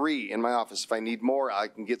have 3 in my office. If I need more, I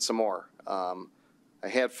can get some more. I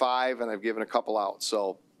had 5, and I've given a couple out.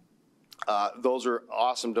 So those are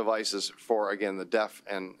awesome devices for, again, the deaf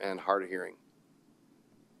and hard of hearing.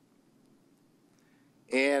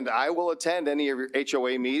 And I will attend any of your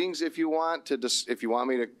HOA meetings if you want to. If you want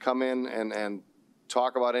me to come in and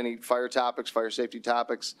talk about any fire topics, fire safety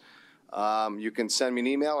topics, you can send me an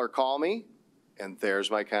email or call me, and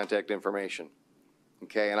there's my contact information.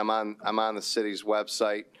 Okay, and I'm on the city's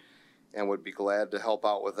website, and would be glad to help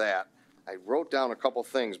out with that. I wrote down a couple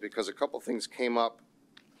things because a couple things came up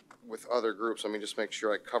with other groups. Let me just make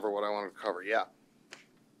sure I cover what I want to cover. Yeah.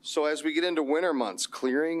 So as we get into winter months,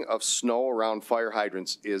 clearing of snow around fire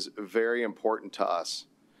hydrants is very important to us.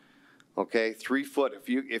 Okay, 3 foot,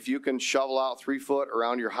 if you can shovel out 3 foot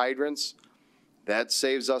around your hydrants, that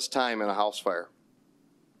saves us time in a house fire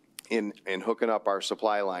in hooking up our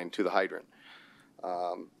supply line to the hydrant.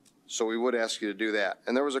 So we would ask you to do that.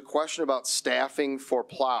 And there was a question about staffing for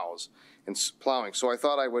plows and plowing. So I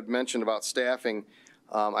thought I would mention about staffing.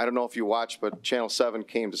 I don't know if you watched, but Channel 7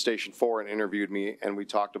 came to Station 4 and interviewed me, and we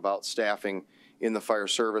talked about staffing in the fire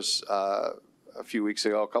service a few weeks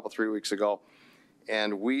ago, 3 weeks ago.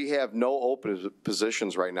 And we have no open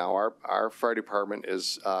positions right now. Our fire department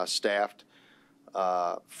is staffed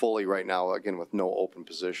fully right now, again, with no open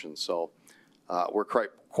positions. So we're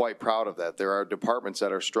quite proud of that. There are departments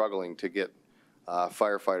that are struggling to get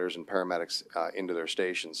firefighters and paramedics into their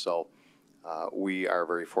stations. So we are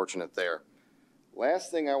very fortunate there.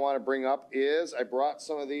 Last thing I want to bring up is I brought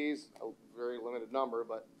some of these, a very limited number,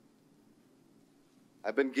 but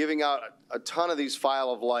I've been giving out a ton of these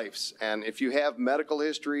file of lifes. And if you have medical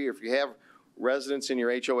history, or if you have residents in your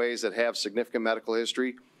HOAs that have significant medical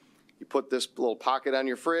history, you put this little pocket on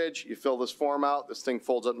your fridge, you fill this form out, this thing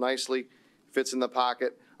folds up nicely, fits in the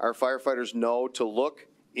pocket. Our firefighters know to look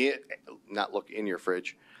in, not look in your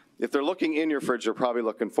fridge. If they're looking in your fridge, they're probably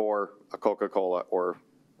looking for a Coca-Cola or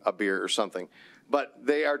a beer or something. But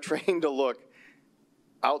they are trained to look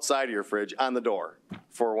outside of your fridge on the door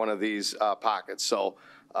for one of these pockets. So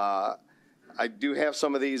I do have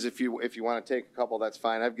some of these. If you want to take a couple, that's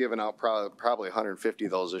fine. I've given out probably 150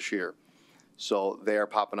 of those this year. So they are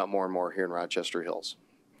popping up more and more here in Rochester Hills.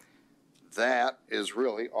 That is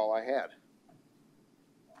really all I had.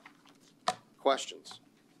 Questions?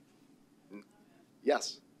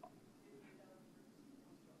 Yes.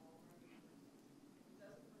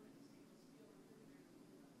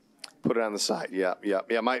 Put it on the side. Yeah.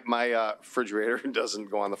 My refrigerator doesn't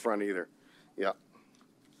go on the front either. Yeah.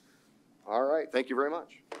 All right, thank you very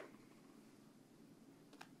much.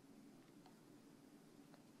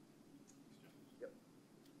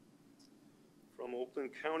 From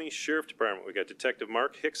Oakland County Sheriff Department, we got Detective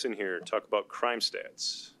Mark Hickson here to talk about crime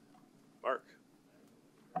stats. Mark.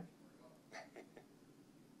 I'm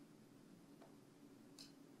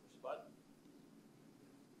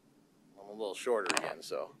a little shorter again,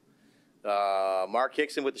 so. Mark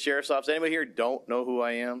Hickson with the Sheriff's Office. Anybody here don't know who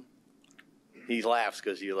I am? He laughs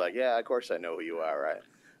because you're like, yeah, of course I know who you are, right?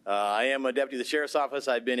 I am a deputy of the Sheriff's Office.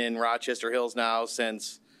 I've been in Rochester Hills now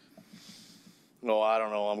since, I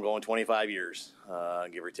don't know, I'm going 25 years,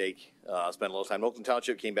 give or take. Spent a little time in Oakland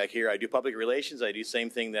Township, came back here. I do public relations. I do the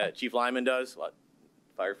same thing that Chief Lyman does. What?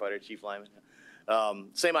 Firefighter, Chief Lyman?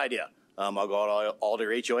 Same idea. I'll go to all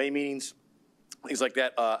their HOA meetings, things like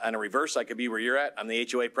that. On a reverse, I could be where you're at. I'm the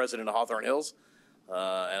HOA president of Hawthorne Hills.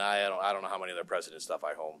 And I don't know how many other president stuff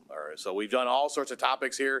I home. So we've done all sorts of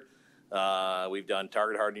topics here. We've done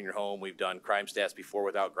target hardening your home. We've done crime stats before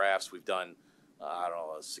without graphs. We've done,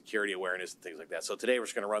 security awareness and things like that. So today we're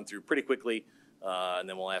just going to run through pretty quickly, and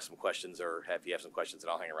then we'll ask some questions, or if you have some questions,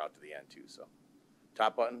 and I'll hang around to the end too. So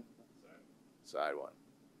top button, side one.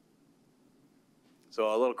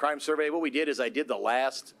 So a little crime survey. What we did is I did the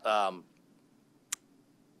last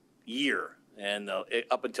year, and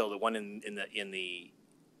up until the one in the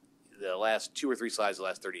last 2 or 3 slides, the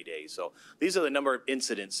last 30 days. So these are the number of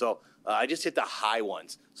incidents. So I just hit the high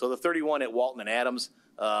ones. So the 31 at Walton and Adams,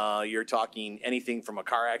 you're talking anything from a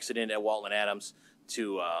car accident at Walton and Adams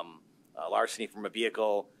to larceny from a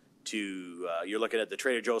vehicle to you're looking at the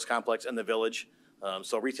Trader Joe's complex and the Village.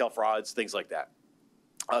 So retail frauds, things like that.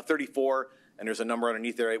 34, and there's a number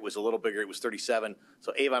underneath there. It was a little bigger. It was 37.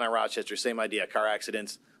 So Avon and Rochester, same idea. Car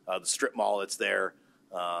accidents, the strip mall that's there,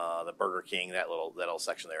 the Burger King, that little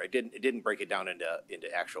section there. It didn't break it down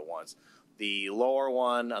into actual ones. The lower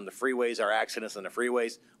one on the freeways are accidents on the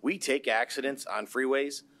freeways. We take accidents on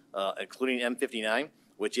freeways, including M59,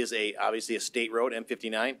 which is obviously a state road,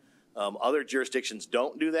 M59. Other jurisdictions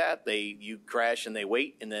don't do that. You crash and they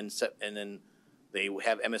wait, and then they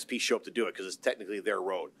have MSP show up to do it because it's technically their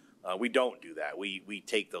road. We don't do that. We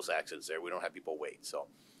take those accidents there. We don't have people wait. So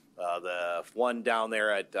the one down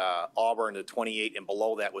there at Auburn, the 28 and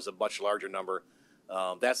below that was a much larger number.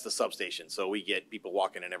 That's the substation. So we get people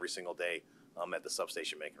walking in every single day at the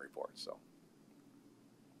substation making reports. So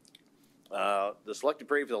the selected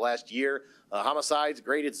period for the last year, homicides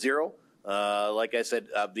graded 0. Like I said,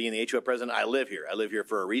 being the HOA president, I live here. I live here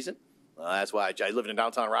for a reason. That's why I lived in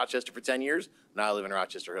downtown Rochester for 10 years. Now I live in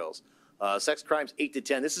Rochester Hills. Sex crimes, 8 to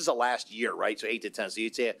 10. This is the last year, right? So 8 to 10. So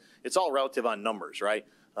you'd say it's all relative on numbers, right?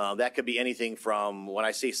 That could be anything from, when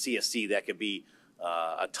I say CSC, that could be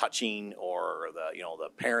a touching, or the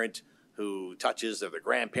parent who touches, or the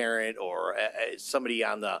grandparent, or somebody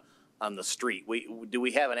on the street. Do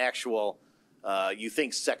we have an actual? You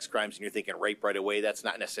think sex crimes and you're thinking rape right away. That's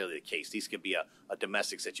not necessarily the case. These could be a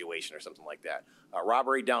domestic situation or something like that.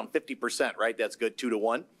 Robbery down 50%, right? That's good, 2 to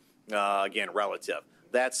 1. Again, relative.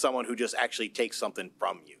 That's someone who just actually takes something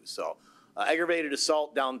from you. So aggravated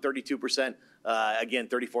assault down 32%. Again,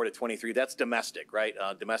 34 to 23. That's domestic, right?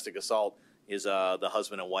 Domestic assault is the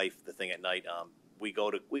husband and wife, the thing at night. We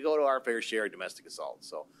go to our fair share of domestic assault.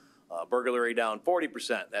 So burglary down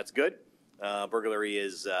 40%. That's good. Burglary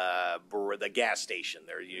is the gas station.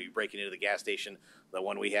 You're breaking into the gas station. The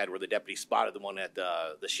one we had where the deputy spotted the one at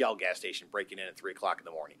the Shell gas station breaking in at 3 o'clock in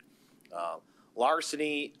the morning.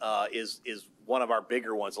 Larceny is one of our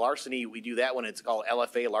bigger ones. Larceny, we do that one. It's called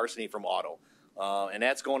LFA, larceny from auto. And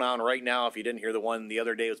that's going on right now. If you didn't hear the one the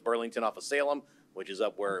other day, it was Burlington off of Salem, which is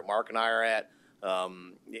up where Mark and I are at.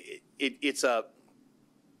 It's a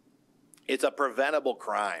preventable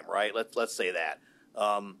crime, right? Let's say that.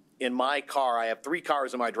 In my car, I have 3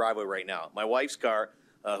 cars in my driveway right now. My wife's car,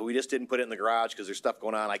 who we just didn't put it in the garage because there's stuff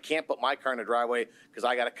going on. I can't put my car in the driveway because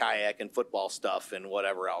I got a kayak and football stuff and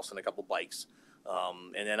whatever else and a couple bikes.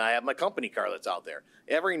 And then I have my company car that's out there.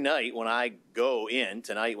 Every night when I go in,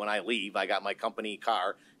 tonight when I leave, I got my company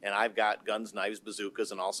car and I've got guns, knives,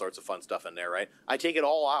 bazookas, and all sorts of fun stuff in there, right? I take it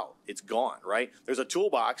all out. It's gone, right? There's a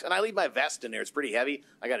toolbox, and I leave my vest in there. It's pretty heavy.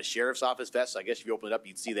 I got a sheriff's office vest, so I guess if you open it up,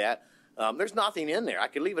 you'd see that. There's nothing in there. I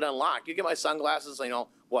could leave it unlocked. You get my sunglasses,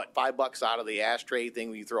 $5 out of the ashtray thing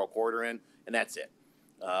where you throw a quarter in, and that's it.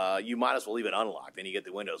 You might as well leave it unlocked. Then you get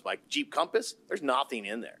the windows. My Jeep Compass, there's nothing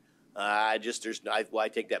in there. I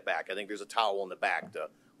take that back. I think there's a towel in the back.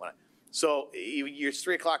 So it's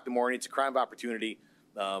 3 o'clock in the morning. It's a crime of opportunity.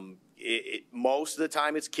 Most of the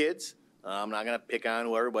time it's kids. I'm not going to pick on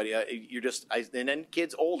everybody. And then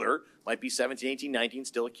kids older, might be 17, 18, 19,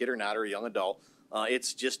 still a kid or not, or a young adult.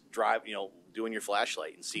 It's just doing your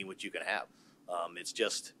flashlight and seeing what you can have.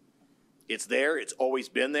 It's there. It's always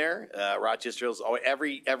been there. Rochester Hills,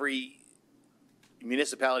 every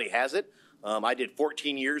municipality has it. I did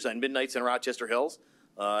 14 years on midnights in Rochester Hills.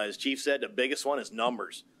 As Chief said, the biggest one is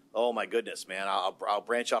numbers. Oh my goodness, man! I'll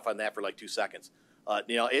branch off on that for like 2 seconds.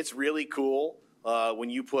 It's really cool when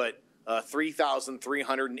you put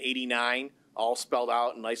 3,389 all spelled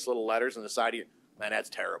out in nice little letters on the side of your. Man, that's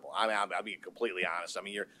terrible. I'll be completely honest. I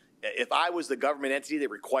mean, if I was the government entity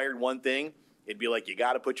that required one thing, it'd be like you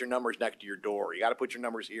got to put your numbers next to your door. You got to put your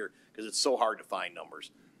numbers here because it's so hard to find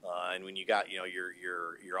numbers. And when you got your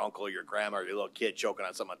uncle, your grandma, or your little kid choking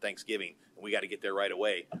on something on Thanksgiving, and we got to get there right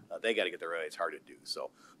away. They got to get there right away. It's hard to do.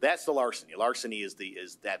 So that's the larceny. Larceny is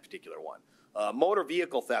that particular one. Motor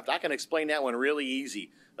vehicle theft. I can explain that one really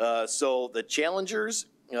easy. So the Challengers,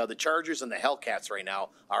 the Chargers, and the Hellcats right now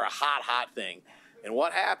are a hot thing. And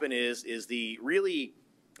what happened is the really,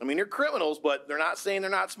 I mean, they're criminals, but they're not saying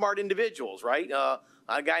they're not smart individuals, right? A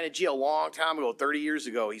guy in a jail a long time ago, 30 years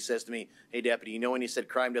ago, he says to me, "Hey, deputy, you know when you said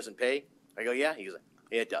crime doesn't pay?" I go, "Yeah." He goes,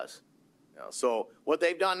 "Yeah, it does." So what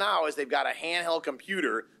they've done now is they've got a handheld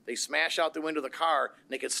computer. They smash out the window of the car, and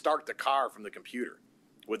they can start the car from the computer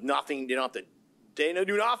with nothing. They don't have to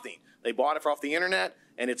do nothing. They bought it off the internet,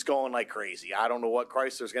 and it's going like crazy. I don't know what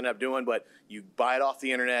Chrysler's going to end up doing, but you buy it off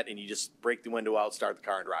the internet, and you just break the window out, start the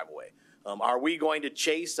car, and drive away. Are we going to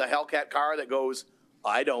chase a Hellcat car that goes,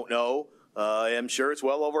 I don't know, I'm sure it's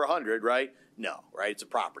well over 100, right? No, right? It's a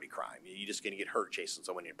property crime. You're just going to get hurt chasing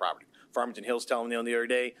someone in your property. Farmington Hills telling me the other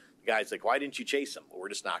day, the guy's like, "Why didn't you chase them?" Well, we're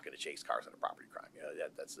just not going to chase cars on a property crime.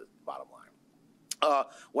 That's the bottom line.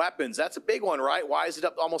 Weapons, that's a big one, right? Why is it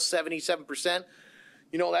up almost 77%?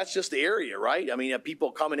 That's just the area, right? I mean,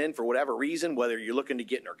 people coming in for whatever reason, whether you're looking to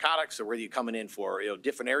get narcotics or whether you're coming in for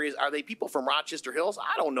different areas. Are they people from Rochester Hills?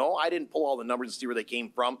 I don't know. I didn't pull all the numbers to see where they came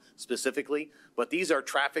from specifically, but these are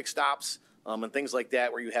traffic stops and things like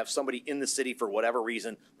that where you have somebody in the city for whatever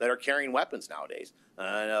reason that are carrying weapons nowadays.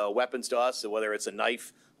 Weapons to us, whether it's a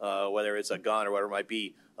knife, whether it's a gun or whatever it might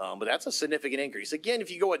be. But that's a significant increase. Again, if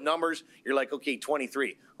you go with numbers, you're like, okay,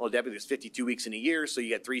 23. Well, deputy, there's 52 weeks in a year, so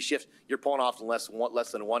you got 3 shifts. You're pulling off less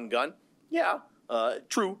than one gun. Yeah,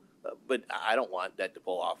 true. But I don't want that to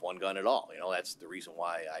pull off one gun at all. That's the reason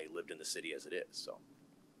why I lived in the city as it is. So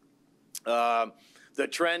the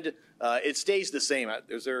trend, it stays the same.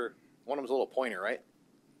 One of them's a little pointer, right?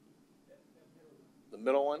 The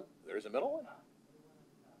middle one? There's a middle one?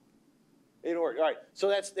 It worked. All right. So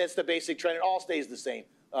that's the basic trend. It all stays the same.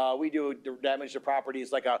 We do damage to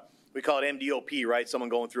properties like we call it MDOP, right? Someone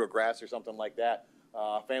going through a grass or something like that.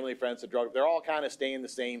 Family, friends, a drug. They're all kind of staying the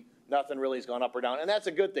same. Nothing really has gone up or down. And that's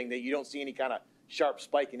a good thing that you don't see any kind of sharp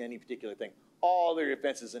spike in any particular thing. All their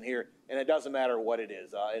offenses in here, and it doesn't matter what it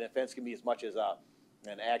is. An offense can be as much as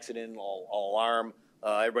an accident, alarm.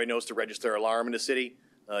 Everybody knows to register alarm in the city.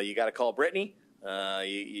 You got to call Brittany.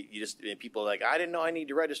 People are like, I didn't know I need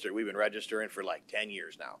to register. We've been registering for like 10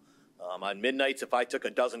 years now. On midnights, if I took a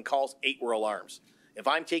dozen calls, 8 were alarms. If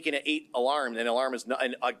I'm taking an 8 alarm, then alarm is not,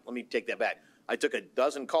 let me take that back. I took a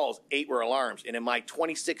dozen calls, 8 were alarms. And in my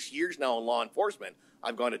 26 years now in law enforcement,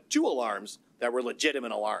 I've gone to 2 alarms that were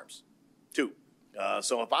legitimate alarms. 2.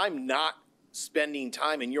 So if I'm not spending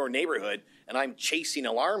time in your neighborhood and I'm chasing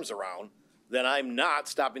alarms around, then I'm not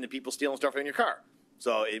stopping the people stealing stuff in your car.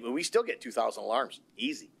 So we still get 2,000 alarms,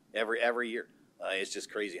 easy, every year. It's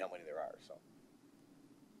just crazy how many there are. So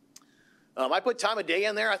I put time of day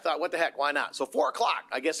in there. I thought, what the heck, why not? So 4 o'clock,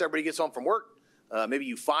 I guess everybody gets home from work. Maybe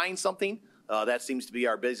you find something. That seems to be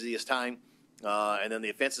our busiest time. And then the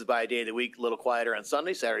offenses by a day of the week, a little quieter on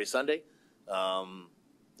Sunday, Saturday, Sunday. And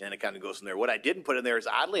it kind of goes from there. What I didn't put in there is,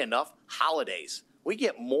 oddly enough, holidays. We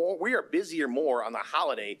are busier more on the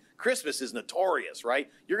holiday. Christmas is notorious, right?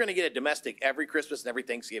 You're going to get a domestic every Christmas and every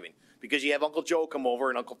Thanksgiving because you have Uncle Joe come over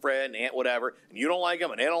and Uncle Fred and Aunt whatever, and you don't like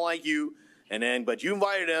them and they don't like you. But you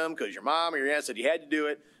invited them because your mom or your aunt said you had to do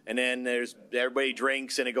it. And then everybody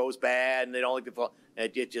drinks and it goes bad and they don't like the fall.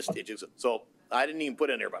 So I didn't even put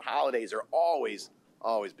it in there, but holidays are always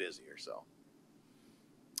busier. So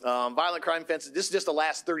violent crime offenses. This is just the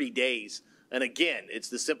last 30 days. And again, it's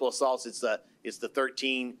the simple assaults. It's the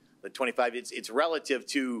 13, the 25. It's relative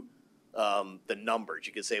to the numbers.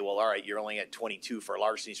 You could say, well, all right, you're only at 22 for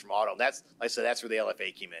larcenies from auto. And that's, like I said, that's where the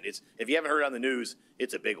LFA came in. If you haven't heard on the news,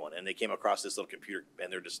 it's a big one. And they came across this little computer,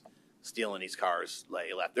 and they're just stealing these cars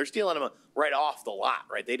left. They're stealing them right off the lot,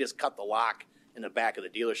 right? They just cut the lock in the back of the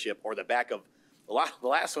dealership or the back of the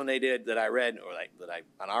last one they did that I read or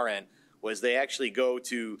on our end was they actually go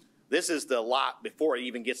to. This is the lot before it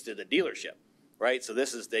even gets to the dealership, right? So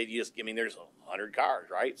there's 100 cars,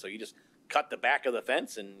 right? So you just cut the back of the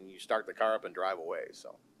fence and you start the car up and drive away.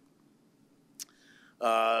 So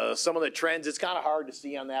some of the trends, it's kind of hard to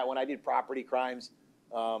see on that one. I did property crimes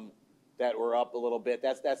that were up a little bit.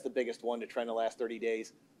 That's the biggest one to trend the last 30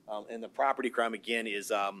 days. And the property crime, again,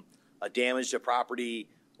 is a damage to property,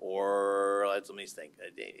 or let me think.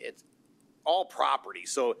 It's all property.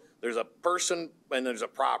 So there's a person and there's a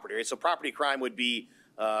property, right? So property crime would be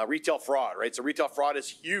retail fraud, right? So retail fraud is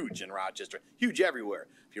huge in Rochester, huge everywhere.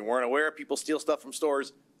 If you weren't aware, people steal stuff from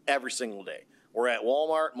stores every single day. We're at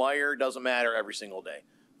Walmart, Meijer, doesn't matter, every single day.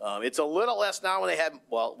 It's a little less now when they have,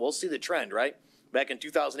 well, we'll see the trend, right? Back in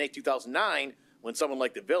 2008, 2009, when someone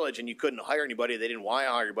like the Village and you couldn't hire anybody, they didn't want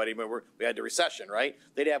to hire anybody, but we had the recession, right?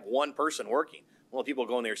 They'd have one person working. Well, people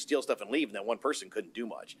go in there, steal stuff and leave, and that one person couldn't do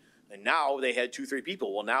much. And now they had 2, 3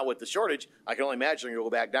 people. Well, now with the shortage, I can only imagine it'll go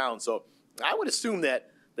back down. So I would assume that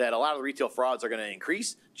a lot of the retail frauds are going to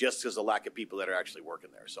increase just because of the lack of people that are actually working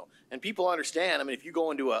there. So, and people understand, I mean, if you go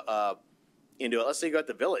into let's say you go at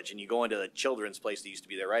the Village and you go into the children's place that used to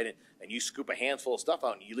be there, right? And you scoop a handful of stuff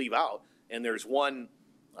out and you leave out, and there's one,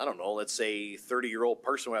 I don't know, let's say 30-year-old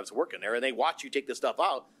person who has working there, and they watch you take the stuff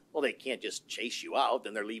out. Well, they can't just chase you out.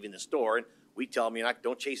 Then they're leaving the store, and we tell them,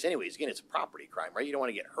 don't chase anyways. Again, it's a property crime, right? You don't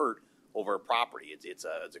want to get hurt over a property. It's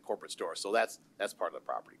a corporate store, so that's part of the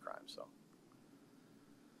property crime. So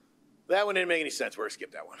that one didn't make any sense. We're gonna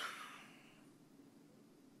skip that one.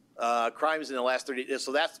 Crimes in the last 30 days.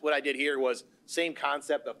 So that's what I did here was same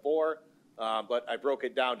concept before, but I broke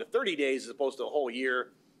it down to 30 days as opposed to a whole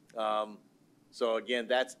year. So again,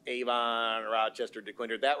 that's Avon, Rochester,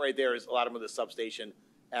 DeQuinder. That right there is a lot of them, the substation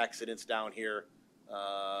accidents down here. Where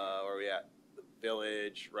are we at? The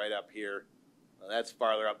Village, right up here. That's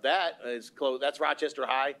farther up. That is close. That's Rochester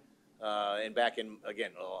High. And back in,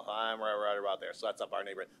 again, I'm right about there. So that's up our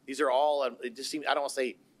neighborhood. These are all, it just seems, I don't want to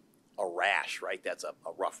say a rash, right? That's a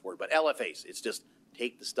rough word. But LFAs, it's just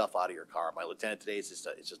take the stuff out of your car. My lieutenant today, it's just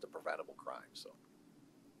a preventable crime. So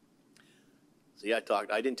yeah,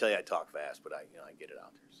 I didn't tell you I talk fast, but I get it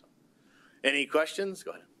out there. So, any questions? Go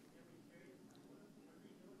ahead.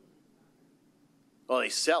 Well, they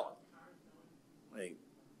sell them.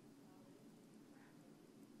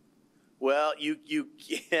 Well, you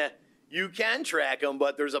can track them,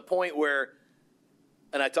 but there's a point where,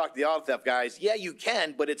 and I talked to the auto theft guys. Yeah, you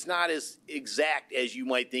can, but it's not as exact as you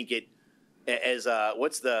might think it. As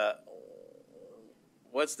what's the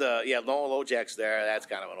Lojack's there? That's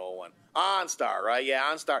kind of an old one. OnStar, right? Yeah,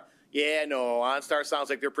 OnStar. Yeah, no, OnStar sounds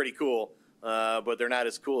like they're pretty cool, but they're not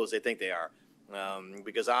as cool as they think they are.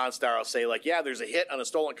 Because OnStar will say, like, yeah, there's a hit on a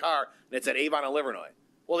stolen car, and it's at Avon and Livernois.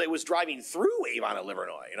 Well, it was driving through Avon and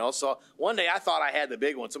Livernois, So one day I thought I had the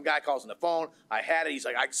big one. Some guy calls on the phone. I had it. He's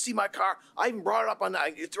like, I can see my car. I even brought it up on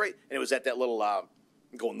it's right. And it was at that little,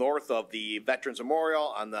 go north of the Veterans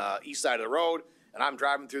Memorial on the east side of the road. And I'm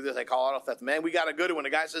driving through this. I call auto theft. Man, we got a good one. The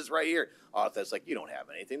guy says right here. Auto theft's like, you don't have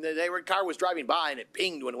anything. The car was driving by and it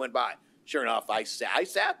pinged when it went by. Sure enough, I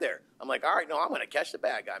sat there. I'm like, all right, no, I'm going to catch the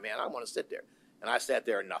bad guy, man. I want to sit there. And I sat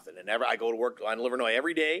there and nothing. And I go to work on Livernois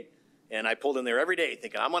every day. And I pulled in there every day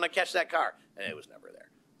thinking, I'm going to catch that car. And it was never there.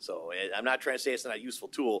 So I'm not trying to say it's not a useful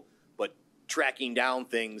tool, but tracking down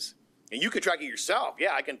things. And you can track it yourself.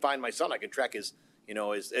 Yeah, I can find my son. I can track his,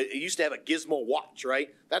 it used to have a gizmo watch,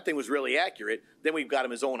 right? That thing was really accurate. Then we've got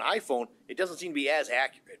him his own iPhone. It doesn't seem to be as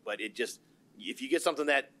accurate, but it just, if you get something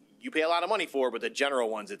that you pay a lot of money for, but the general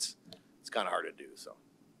ones, it's kind of hard to do, so.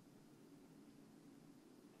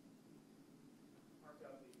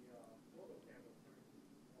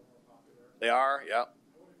 They are, yeah.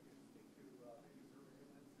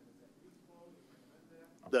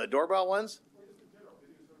 The doorbell ones?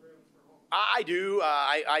 I do.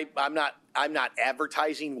 I'm not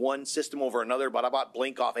advertising one system over another, but I bought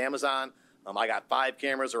Blink off Amazon. I got 5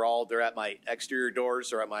 cameras. They're at my exterior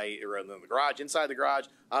doors, or in the garage, inside the garage,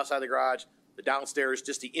 outside the garage, the downstairs,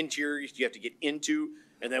 just the interior you have to get into,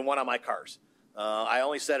 and then one on my cars. I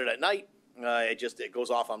only set it at night. It goes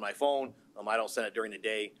off on my phone. I don't set it during the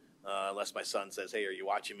day. Unless my son says, hey, are you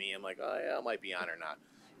watching me? I'm like, oh, yeah, I might be on or not.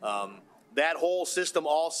 That whole system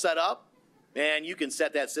all set up, man, you can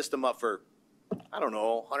set that system up for, I don't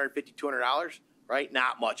know, $150, $200, right?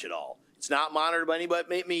 Not much at all. It's not monitored by anybody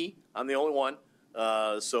but me. I'm the only one.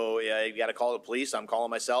 So yeah, you got to call the police. I'm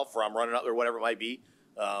calling myself, or I'm running up, or whatever it might be.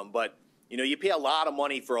 But, you pay a lot of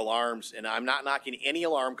money for alarms, and I'm not knocking any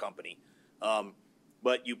alarm company.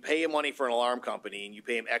 But you pay money for an alarm company, and you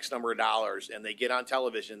pay them X number of dollars, and they get on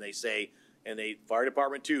television, they say, and fire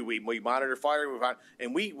department too, we monitor fire,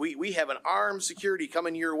 and we have an armed security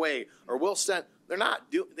coming your way, or we'll send, they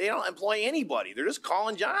don't employ anybody. They're just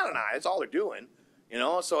calling John and I. That's all they're doing,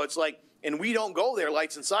 So it's like, and we don't go there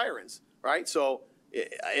lights and sirens. right? So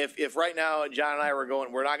if right now John and I were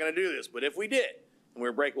going, we're not going to do this, but if we did, and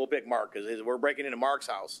we'll pick Mark because we're breaking into Mark's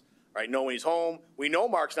house, right? Know when he's home. We know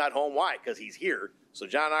Mark's not home. Why? Because he's here. So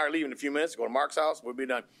John and I are leaving in a few minutes to go to Mark's house. We'll be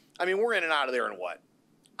done. I mean, we're in and out of there in what?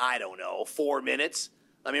 I don't know, 4 minutes.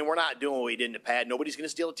 I mean, we're not doing what we did in the pad. Nobody's going to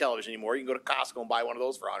steal a television anymore. You can go to Costco and buy one of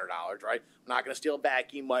those for $100, right? We're not going to steal a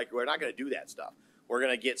vacuum microwave. We're not going to do that stuff. We're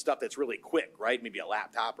going to get stuff that's really quick, right? Maybe a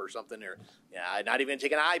laptop or something, or not even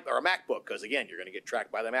take an iPad or a MacBook, because again, you're going to get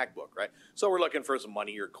tracked by the MacBook, right? So we're looking for some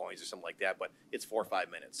money or coins or something like that, but it's 4 or 5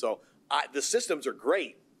 minutes. So the systems are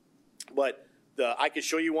great, but I could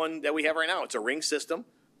show you one that we have right now. It's a Ring system,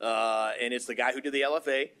 and it's the guy who did the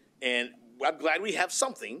LFA, and I'm glad we have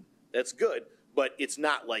something that's good, but it's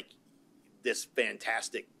not like this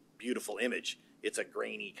fantastic, beautiful image. It's a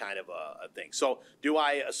grainy kind of a thing. So do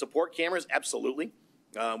I support cameras? Absolutely.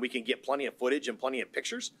 We can get plenty of footage and plenty of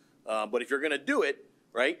pictures. But if you're going to do it,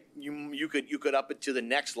 right, you could up it to the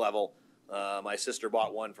next level. My sister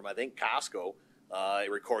bought one from, I think, Costco. It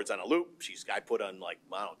records on a loop. I put on like,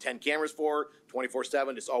 I don't know, 10 cameras for her,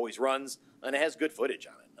 24/7. Just always runs, and it has good footage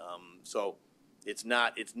on it. So it's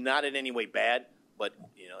not in any way bad. But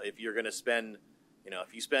if you're going to spend,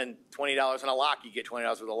 if you spend $20 on a lock, you get $20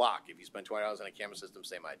 worth of lock. If you spend $20 on a camera system,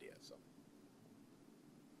 same idea.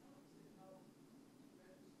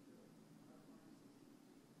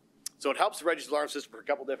 So it helps the register alarm system for a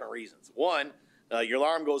couple different reasons. One, your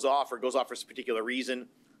alarm goes off for a particular reason.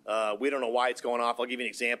 We don't know why it's going off. I'll give you an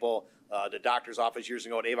example. The doctor's office years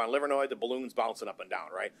ago at Avon Livernois, the balloon's bouncing up and down,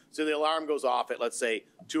 right? So the alarm goes off at, let's say,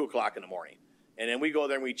 2 o'clock in the morning. And then we go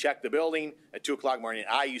there and we check the building at 2 o'clock in the morning.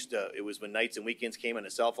 It was when nights and weekends came on a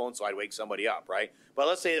cell phone, so I'd wake somebody up, right? But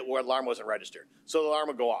let's say that the alarm wasn't registered. So the alarm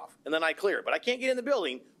would go off. And then I clear it. But I can't get in the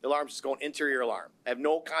building. The alarm's just going interior alarm. I have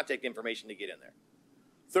no contact information to get in there.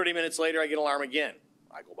 30 minutes later, I get an alarm again.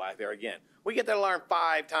 I go by there again. We get that alarm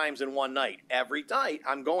 5 times in one night. Every night,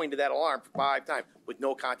 I'm going to that alarm for 5 times with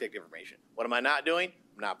no contact information. What am I not doing?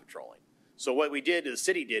 I'm not patrolling. So what we did, the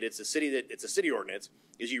city did, it's a city ordinance,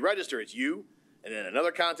 is you register, it's you, and then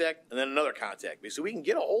another contact, and then another contact. So we can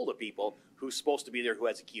get a hold of people who's supposed to be there who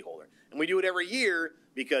has a key holder. And we do it every year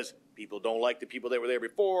because people don't like the people that were there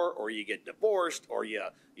before, or you get divorced, or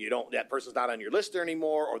that person's not on your list there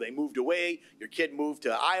anymore, or they moved away, your kid moved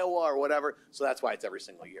to Iowa or whatever. So that's why it's every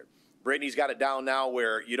single year. Brittany's got it down now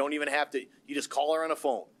where you don't even have to, you just call her on the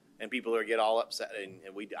phone, and people get all upset, and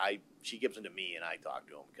she gives them to me, and I talk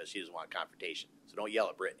to them because she doesn't want confrontation. So don't yell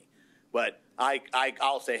at Brittany. But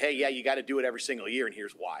I'll say, hey, yeah, you got to do it every single year, and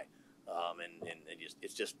here's why.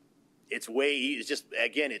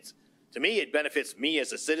 To me, it benefits me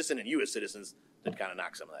as a citizen and you as citizens to kind of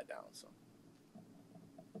knock some of that down. So,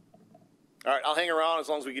 all right, I'll hang around as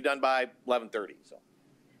long as we get done by 11:30. So.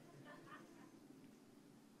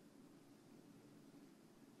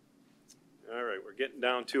 All right, we're getting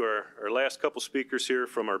down to our last couple speakers here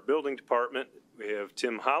from our building department. We have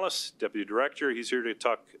Tim Hollis, Deputy Director. He's here to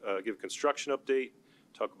talk, give a construction update,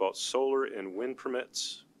 talk about solar and wind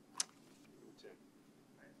permits. Tim.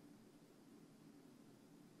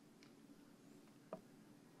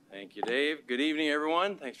 Thank you, Dave. Good evening,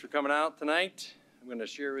 everyone. Thanks for coming out tonight. I'm going to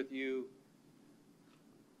share with you,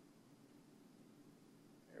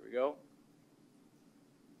 there we go,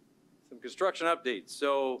 some construction updates.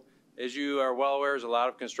 So, as you are well aware, there's a lot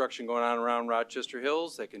of construction going on around Rochester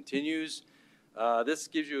Hills that continues. This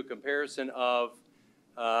gives you a comparison of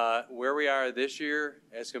where we are this year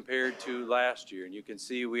as compared to last year. And you can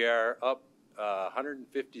see we are up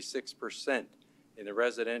 156% in the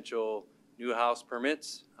residential new house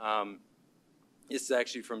permits. This is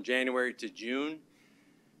actually from January to June.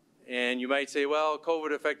 And you might say, well,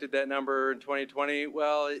 COVID affected that number in 2020.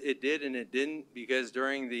 Well, it did and it didn't, because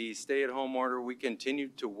during the stay-at-home order, we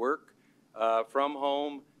continued to work from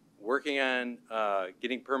home, working on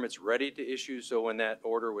getting permits ready to issue. So when that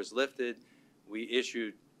order was lifted, we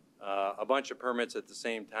issued a bunch of permits at the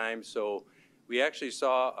same time. So we actually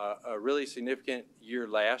saw a really significant year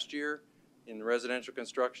last year in residential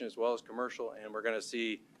construction as well as commercial, and we're going to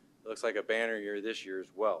see, looks like a banner year this year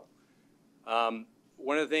as well.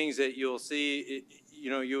 One of the things that you'll see,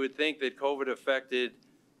 you would think that COVID affected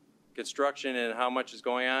construction and how much is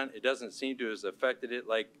going on. It doesn't seem to have affected it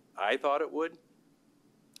like I thought it would.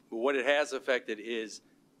 But what it has affected is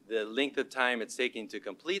the length of time it's taking to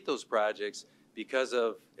complete those projects because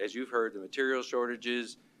of, as you've heard, the material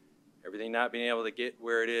shortages, everything not being able to get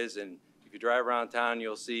where it is. And if you drive around town,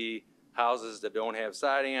 you'll see houses that don't have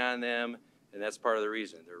siding on them, and that's part of the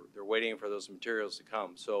reason. They're waiting for those materials to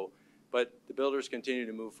come. So, but the builders continue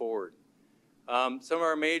to move forward. Some of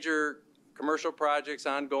our major commercial projects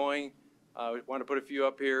ongoing, we want to put a few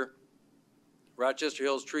up here. Rochester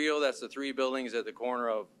Hills Trio, that's the 3 buildings at the corner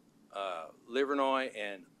of Livernois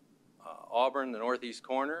and Auburn, the northeast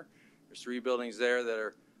corner. There's 3 buildings there that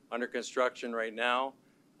are under construction right now.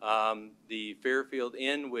 The Fairfield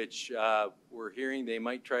Inn, which we're hearing they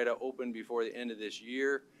might try to open before the end of this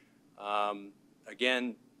year.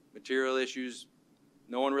 Again, material issues.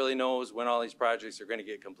 No one really knows when all these projects are going to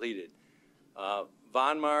get completed.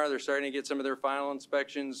 Von Mar, they're starting to get some of their final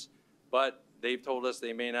inspections, but they've told us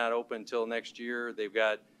they may not open until next year. They've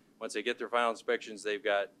got, once they get their final inspections, they've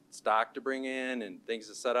got stock to bring in and things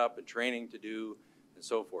to set up and training to do and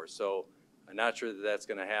so forth. So I'm not sure that that's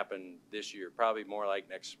going to happen this year, probably more like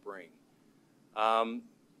next spring.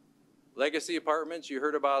 Legacy Apartments, you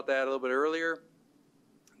heard about that a little bit earlier.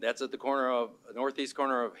 That's at the northeast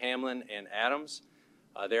corner of Hamlin and Adams.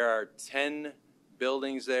 There are 10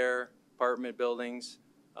 buildings there, apartment buildings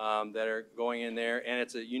that are going in there, and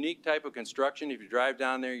it's a unique type of construction. If you drive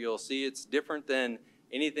down there, you'll see it's different than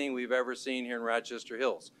anything we've ever seen here in Rochester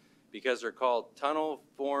Hills because they're called tunnel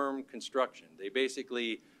form construction. They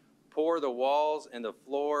basically pour the walls and the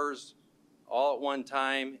floors all at one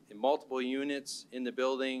time in multiple units in the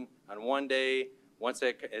building on one day. Once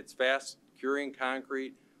it's fast curing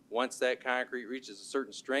concrete. Once that concrete reaches a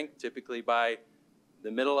certain strength, typically by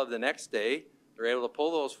the middle of the next day, they're able to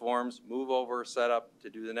pull those forms, move over, set up to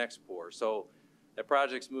do the next pour. So that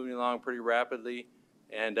project's moving along pretty rapidly,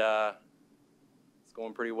 and it's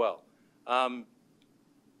going pretty well.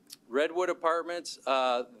 Redwood Apartments,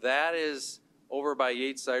 that is over by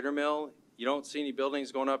Yates Cider Mill. You don't see any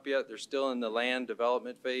buildings going up yet. They're still in the land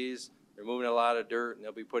development phase. They're moving a lot of dirt, and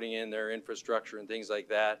they'll be putting in their infrastructure and things like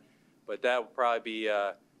that. But that will probably be,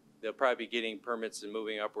 they'll probably be getting permits and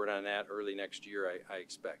moving upward on that early next year, I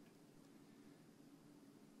expect.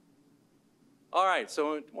 All right,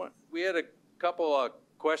 so we had a couple of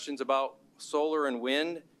questions about solar and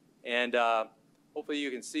wind, and hopefully you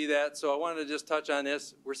can see that. So I wanted to just touch on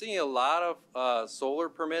this. We're seeing a lot of solar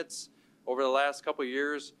permits over the last couple of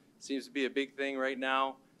years. Seems to be a big thing right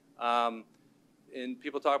now. And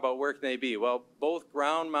people talk about where can they be? Well, both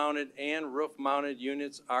ground-mounted and roof-mounted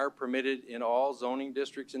units are permitted in all zoning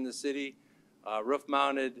districts in the city.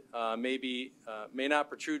 Roof-mounted may not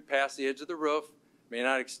protrude past the edge of the roof, may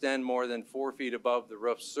not extend more than 4 feet above the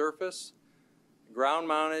roof surface.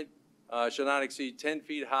 Ground-mounted shall not exceed 10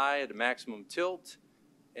 feet high at a maximum tilt,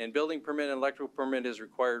 and building permit and electrical permit is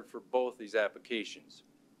required for both these applications.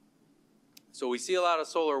 So we see a lot of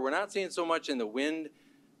solar. We're not seeing so much in the wind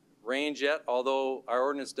range yet, although our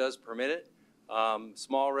ordinance does permit it.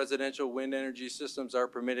 Small residential wind energy systems are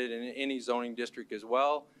permitted in any zoning district as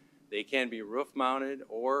well. They can be roof-mounted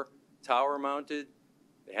or tower-mounted.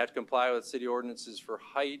 They have to comply with city ordinances for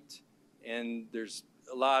height, and there's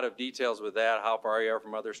a lot of details with that, how far you are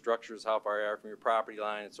from other structures, how far you are from your property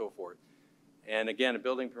line, and so forth. And again, a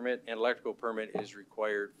building permit and electrical permit is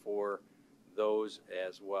required for those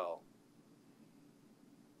as well.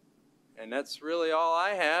 And that's really all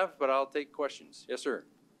I have, but I'll take questions. Yes, sir.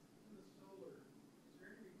 The solar, is there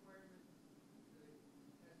any requirement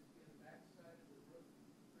that it has to be on the back side of the roof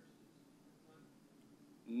versus the front?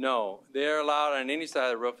 No, they're allowed on any side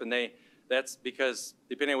of the roof, and that's because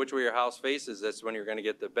depending on which way your house faces, that's when you're going to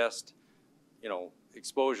get the best,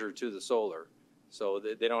 exposure to the solar. So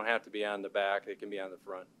they don't have to be on the back; they can be on the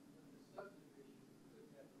front.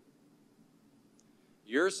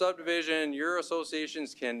 Your subdivision, your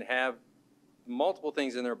associations can have multiple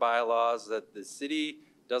things in their bylaws that the city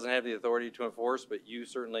doesn't have the authority to enforce, but you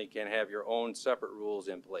certainly can have your own separate rules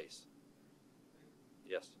in place.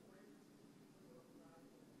 Yes.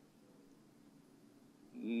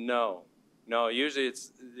 No. No, usually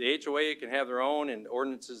it's the HOA can have their own, and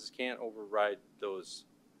ordinances can't override those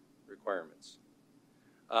requirements.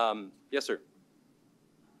 Yes, sir.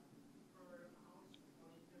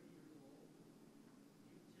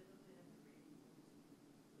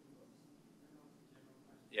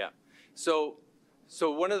 Yeah. So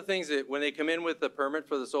one of the things that when they come in with the permit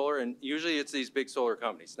for the solar, and usually it's these big solar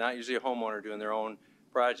companies, not usually a homeowner doing their own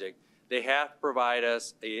project, they have to provide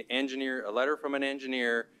us a letter from an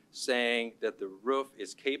engineer saying that the roof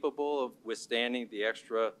is capable of withstanding the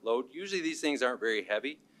extra load. Usually these things aren't very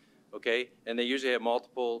heavy, okay? And they usually have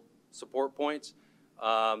multiple support points.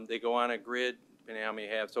 They go on a grid, depending on how many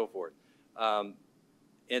you have, so forth.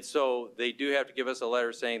 And so they do have to give us a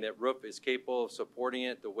letter saying that roof is capable of supporting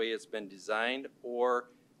it the way it's been designed, or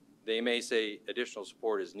they may say additional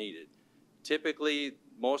support is needed. Typically,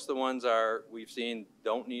 most of the ones we've seen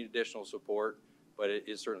don't need additional support, but it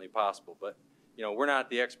is certainly possible. But, we're not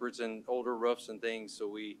the experts in older roofs and things, so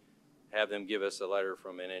we have them give us a letter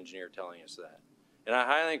from an engineer telling us that. And I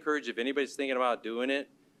highly encourage, if anybody's thinking about doing it,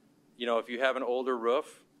 you know, if you have an older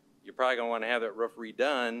roof, you're probably going to want to have that roof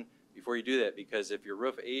redone before you do that, because if your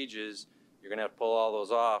roof ages, you're going to have to pull all those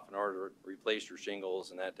off in order to replace your shingles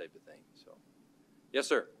and that type of thing. So, yes,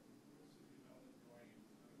 sir.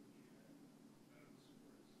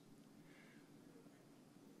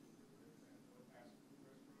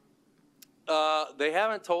 They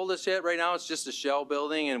haven't told us yet. Right now, it's just a shell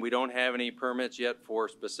building, and we don't have any permits yet for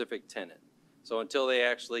specific tenant. So until they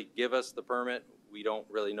actually give us the permit, we don't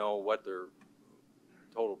really know what their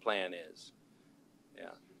total plan is. Yeah.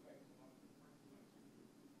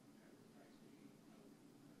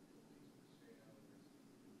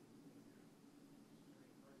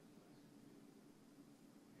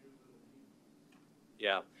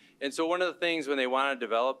 Yeah. And so one of the things when they want to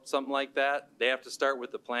develop something like that, they have to start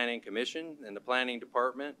with the planning commission and the planning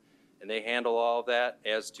department, and they handle all of that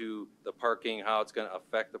as to the parking, how it's going to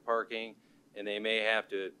affect the parking, and they have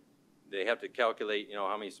to calculate, you know,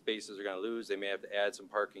 how many spaces they're going to lose. They may have to add some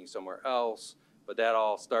parking somewhere else, but that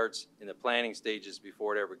all starts in the planning stages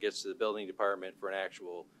before it ever gets to the building department for an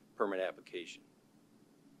actual permit application.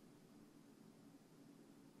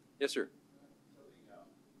 Yes, sir.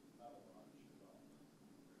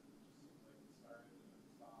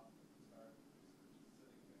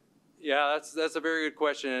 Yeah, that's a very good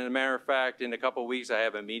question. And as a matter of fact, in a couple of weeks, I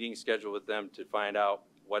have a meeting scheduled with them to find out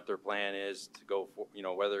what their plan is to go for, you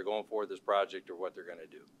know, whether they're going forward this project or what they're going to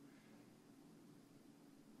do.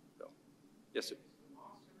 So, yes, sir.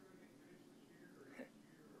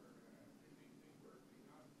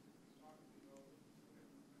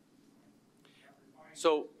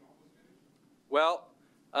 So, well,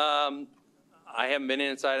 I haven't been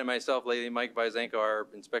inside it myself lately. Mike Vyzenko, our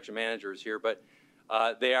inspection manager, is here, but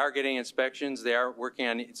they are getting inspections. They are working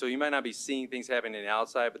on, so you might not be seeing things happening on the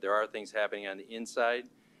outside, but there are things happening on the inside.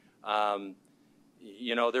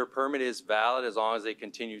 You know, their permit is valid as long as they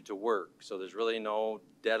continue to work. So there's really no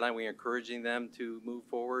deadline. We're encouraging them to move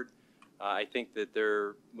forward. I think that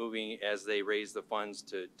they're moving as they raise the funds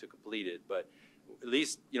to complete it. But at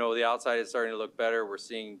least, you know, the outside is starting to look better. We're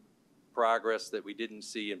seeing progress that we didn't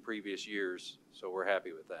see in previous years. So we're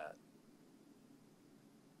happy with that.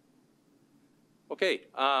 Okay,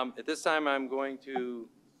 at this time I'm going to,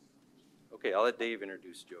 okay, I'll let Dave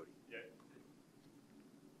introduce Jody. Yeah.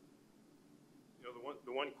 You know,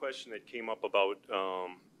 the one question that came up about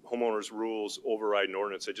homeowners rules override an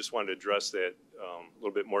ordinance, I just wanted to address that a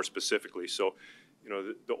little bit more specifically. So, you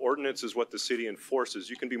know, the ordinance is what the city enforces.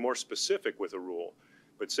 You can be more specific with a rule,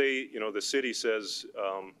 but say, you know, the city says,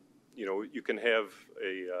 you know, you can have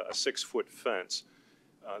a 6-foot fence.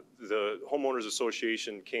 The homeowners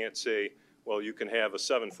association can't say, well, you can have a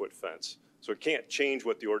 7-foot fence. So it can't change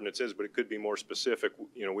what the ordinance is, but it could be more specific.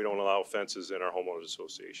 You know, we don't allow fences in our homeowners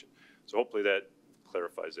association. So hopefully that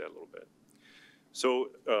clarifies that a little bit. So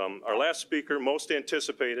our last speaker, most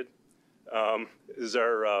anticipated, is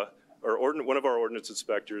one of our ordinance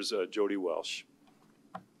inspectors, Jody Welsh.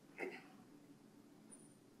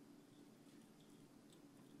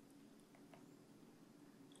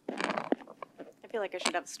 I feel like I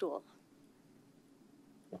should have a stool.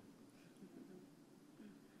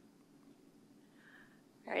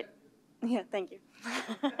 All right. Yeah, thank you.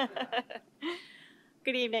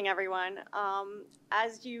 Good evening, everyone.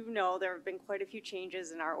 As you know, there have been quite a few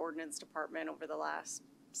changes in our ordinance department over the last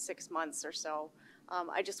 6 months or so.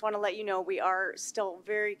 I just want to let you know we are still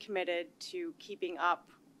very committed to keeping up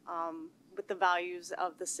with the values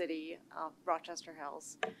of the city of Rochester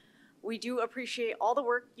Hills. We do appreciate all the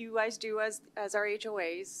work you guys do as our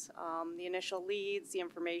HOAs, the initial leads, the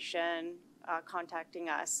information, contacting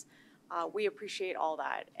us. We appreciate all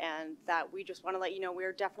that, and that we just want to let you know we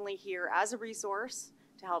are definitely here as a resource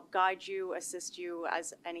to help guide you, assist you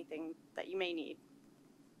as anything that you may need.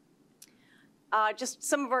 Just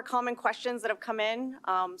some of our common questions that have come in.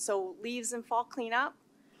 So leaves and fall cleanup.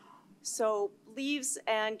 So leaves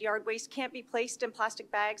and yard waste can't be placed in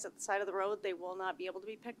plastic bags at the side of the road. They will not be able to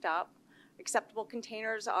be picked up. Acceptable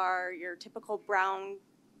containers are your typical brown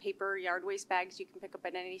paper yard waste bags you can pick up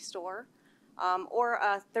at any store. Or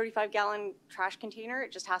a 35-gallon trash container.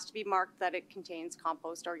 It just has to be marked that it contains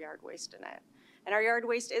compost or yard waste in it. And our yard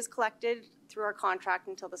waste is collected through our contract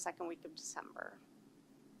until the second week of December.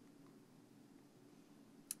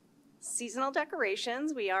 Seasonal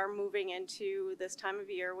decorations, we are moving into this time of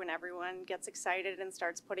year when everyone gets excited and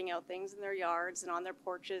starts putting out things in their yards and on their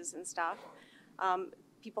porches and stuff.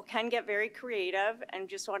 People can get very creative, and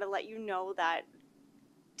just want to let you know that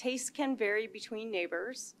tastes can vary between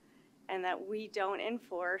neighbors, and that we don't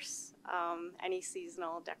enforce any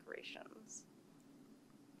seasonal decorations.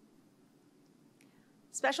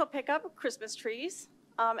 Special pickup of Christmas trees.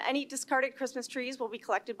 Any discarded Christmas trees will be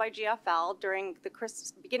collected by GFL during the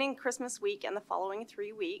beginning Christmas week and the following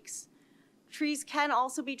 3 weeks. Trees can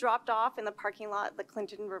also be dropped off in the parking lot at the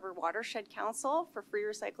Clinton River Watershed Council for free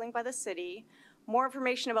recycling by the city. More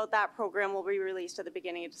information about that program will be released at the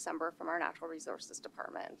beginning of December from our Natural Resources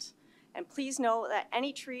Department. And please note that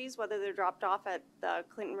any trees, whether they're dropped off at the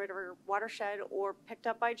Clinton River Watershed or picked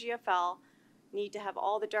up by GFL, need to have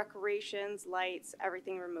all the decorations, lights,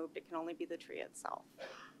 everything removed. It can only be the tree itself.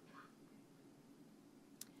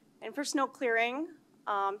 And for snow clearing,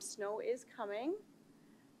 snow is coming.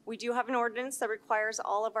 We do have an ordinance that requires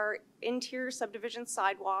all of our interior subdivision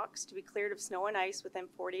sidewalks to be cleared of snow and ice within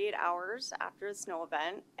 48 hours after the snow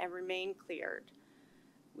event and remain cleared.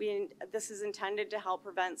 This is intended to help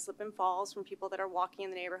prevent slip and falls from people that are walking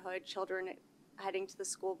in the neighborhood, children heading to the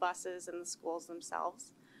school buses and the schools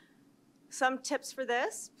themselves. Some tips for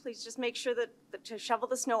this: please just make sure that to shovel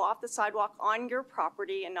the snow off the sidewalk on your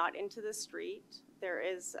property and not into the street. There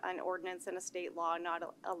is an ordinance and a state law not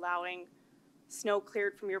allowing snow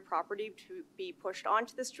cleared from your property to be pushed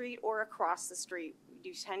onto the street or across the street. We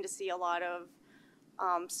do tend to see a lot of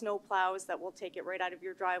snow plows that will take it right out of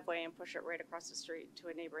your driveway and push it right across the street to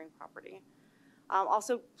a neighboring property.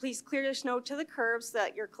 Also, please clear your snow to the curbs so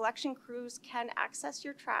that your collection crews can access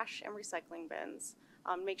your trash and recycling bins.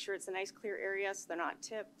 Make sure it's a nice clear area so they're not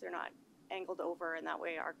tipped, they're not angled over, and that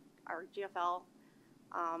way our GFL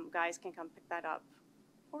guys can come pick that up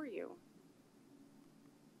for you.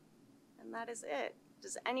 And that is it.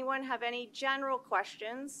 Does anyone have any general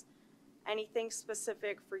questions? Anything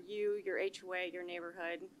specific for you, your HOA, your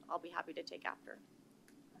neighborhood? I'll be happy to take after.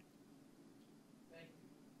 Thank you.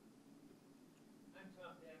 I'm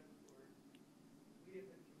Tom Davenport. We have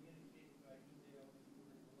been communicating by email for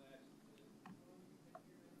the last,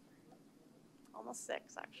 Almost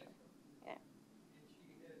 6, actually. Yeah. and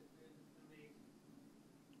she has been amazing.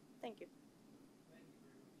 Thank you. Thank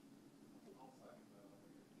you very much.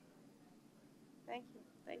 Thank you.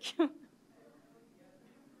 Thank you.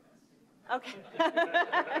 Okay.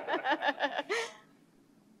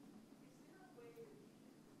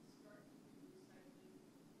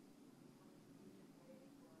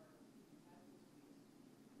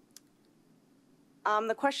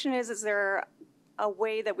 The question is there a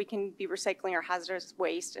way that we can be recycling our hazardous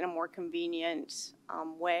waste in a more convenient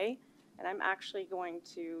way? And I'm actually going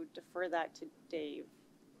to defer that to Dave.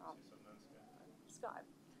 Scott.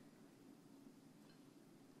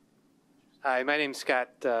 Hi, my name's Scott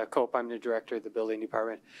Cope. I'm the director of the building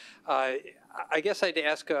department. I guess I'd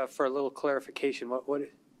ask for a little clarification. What?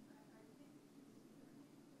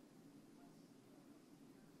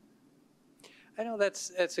 I know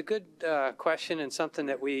that's a good question and something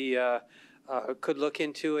that we could look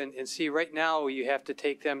into and see. Right now, you have to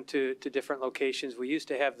take them to different locations. We used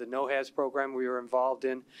to have the No-Haz program we were involved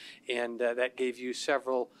in, and that gave you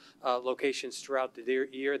several locations throughout the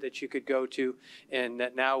year that you could go to, and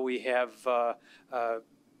that now we have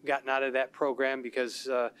gotten out of that program because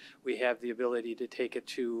we have the ability to take it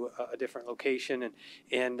to a different location.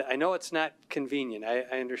 And I know it's not convenient.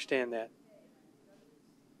 I understand that.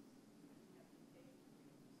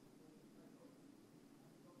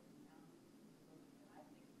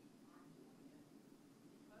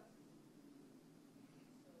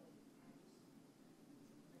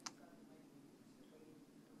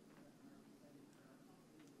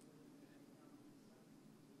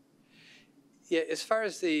 Yeah, as far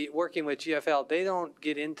as the working with GFL, they don't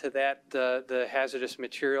get into that, the hazardous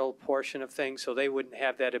material portion of things, so they wouldn't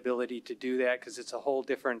have that ability to do that because it's a whole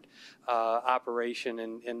different operation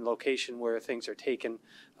and location where things are taken.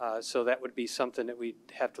 So that would be something that we'd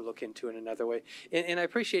have to look into in another way. And I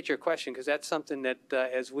appreciate your question because that's something that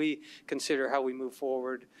as we consider how we move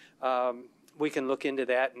forward, we can look into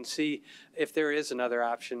that and see if there is another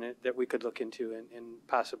option that we could look into and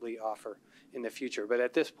possibly offer in the future. But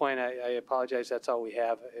at this point, I apologize. That's all we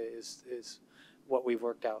have is what we've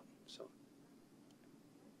worked out. So.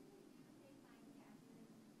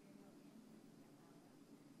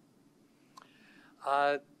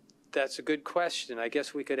 That's a good question. I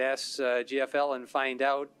guess we could ask GFL and find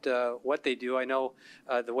out what they do. I know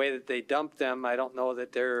the way that they dump them, I don't know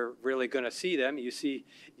that they're really going to see them. You see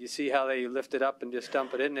how they lift it up and just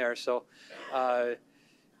dump it in there. So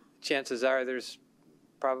chances are there's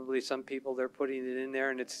probably some people they're putting it in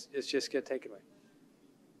there and it's just get taken away.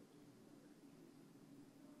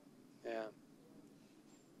 Yeah.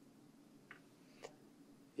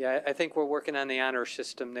 Yeah, I think we're working on the honor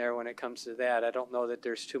system there when it comes to that. I don't know that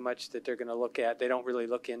there's too much that they're going to look at. They don't really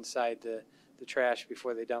look inside the trash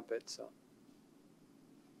before they dump it. So.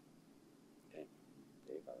 Okay.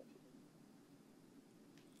 Dave,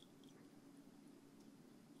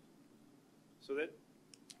 So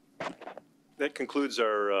that concludes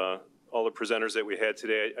our all the presenters that we had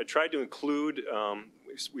today. I tried to include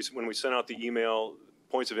when we sent out the email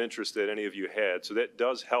points of interest that any of you had. So that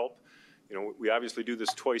does help. You know, we obviously do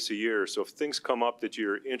this twice a year. So if things come up that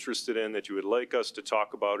you're interested in, that you would like us to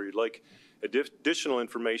talk about, or you'd like additional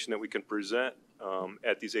information that we can present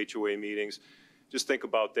at these HOA meetings, just think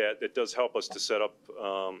about that. That does help us to set up,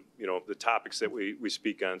 you know, the topics that we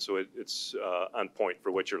speak on. So it's on point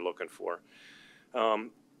for what you're looking for.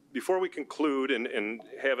 Before we conclude and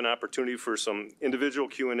have an opportunity for some individual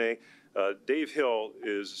Q&A, Dave Hill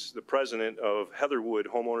is the president of Heatherwood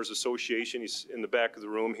Homeowners Association. He's in the back of the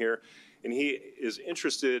room here, and he is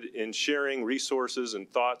interested in sharing resources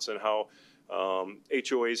and thoughts on how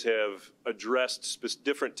HOAs have addressed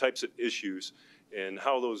different types of issues and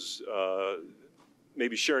how those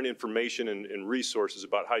maybe sharing information and resources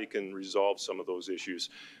about how you can resolve some of those issues.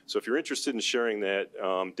 So if you're interested in sharing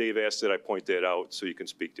that, Dave asked that I point that out so you can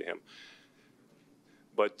speak to him.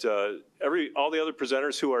 But all the other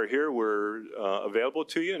presenters who are here were available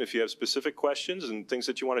to you, and if you have specific questions and things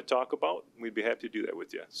that you want to talk about, we'd be happy to do that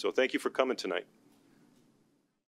with you. So thank you for coming tonight.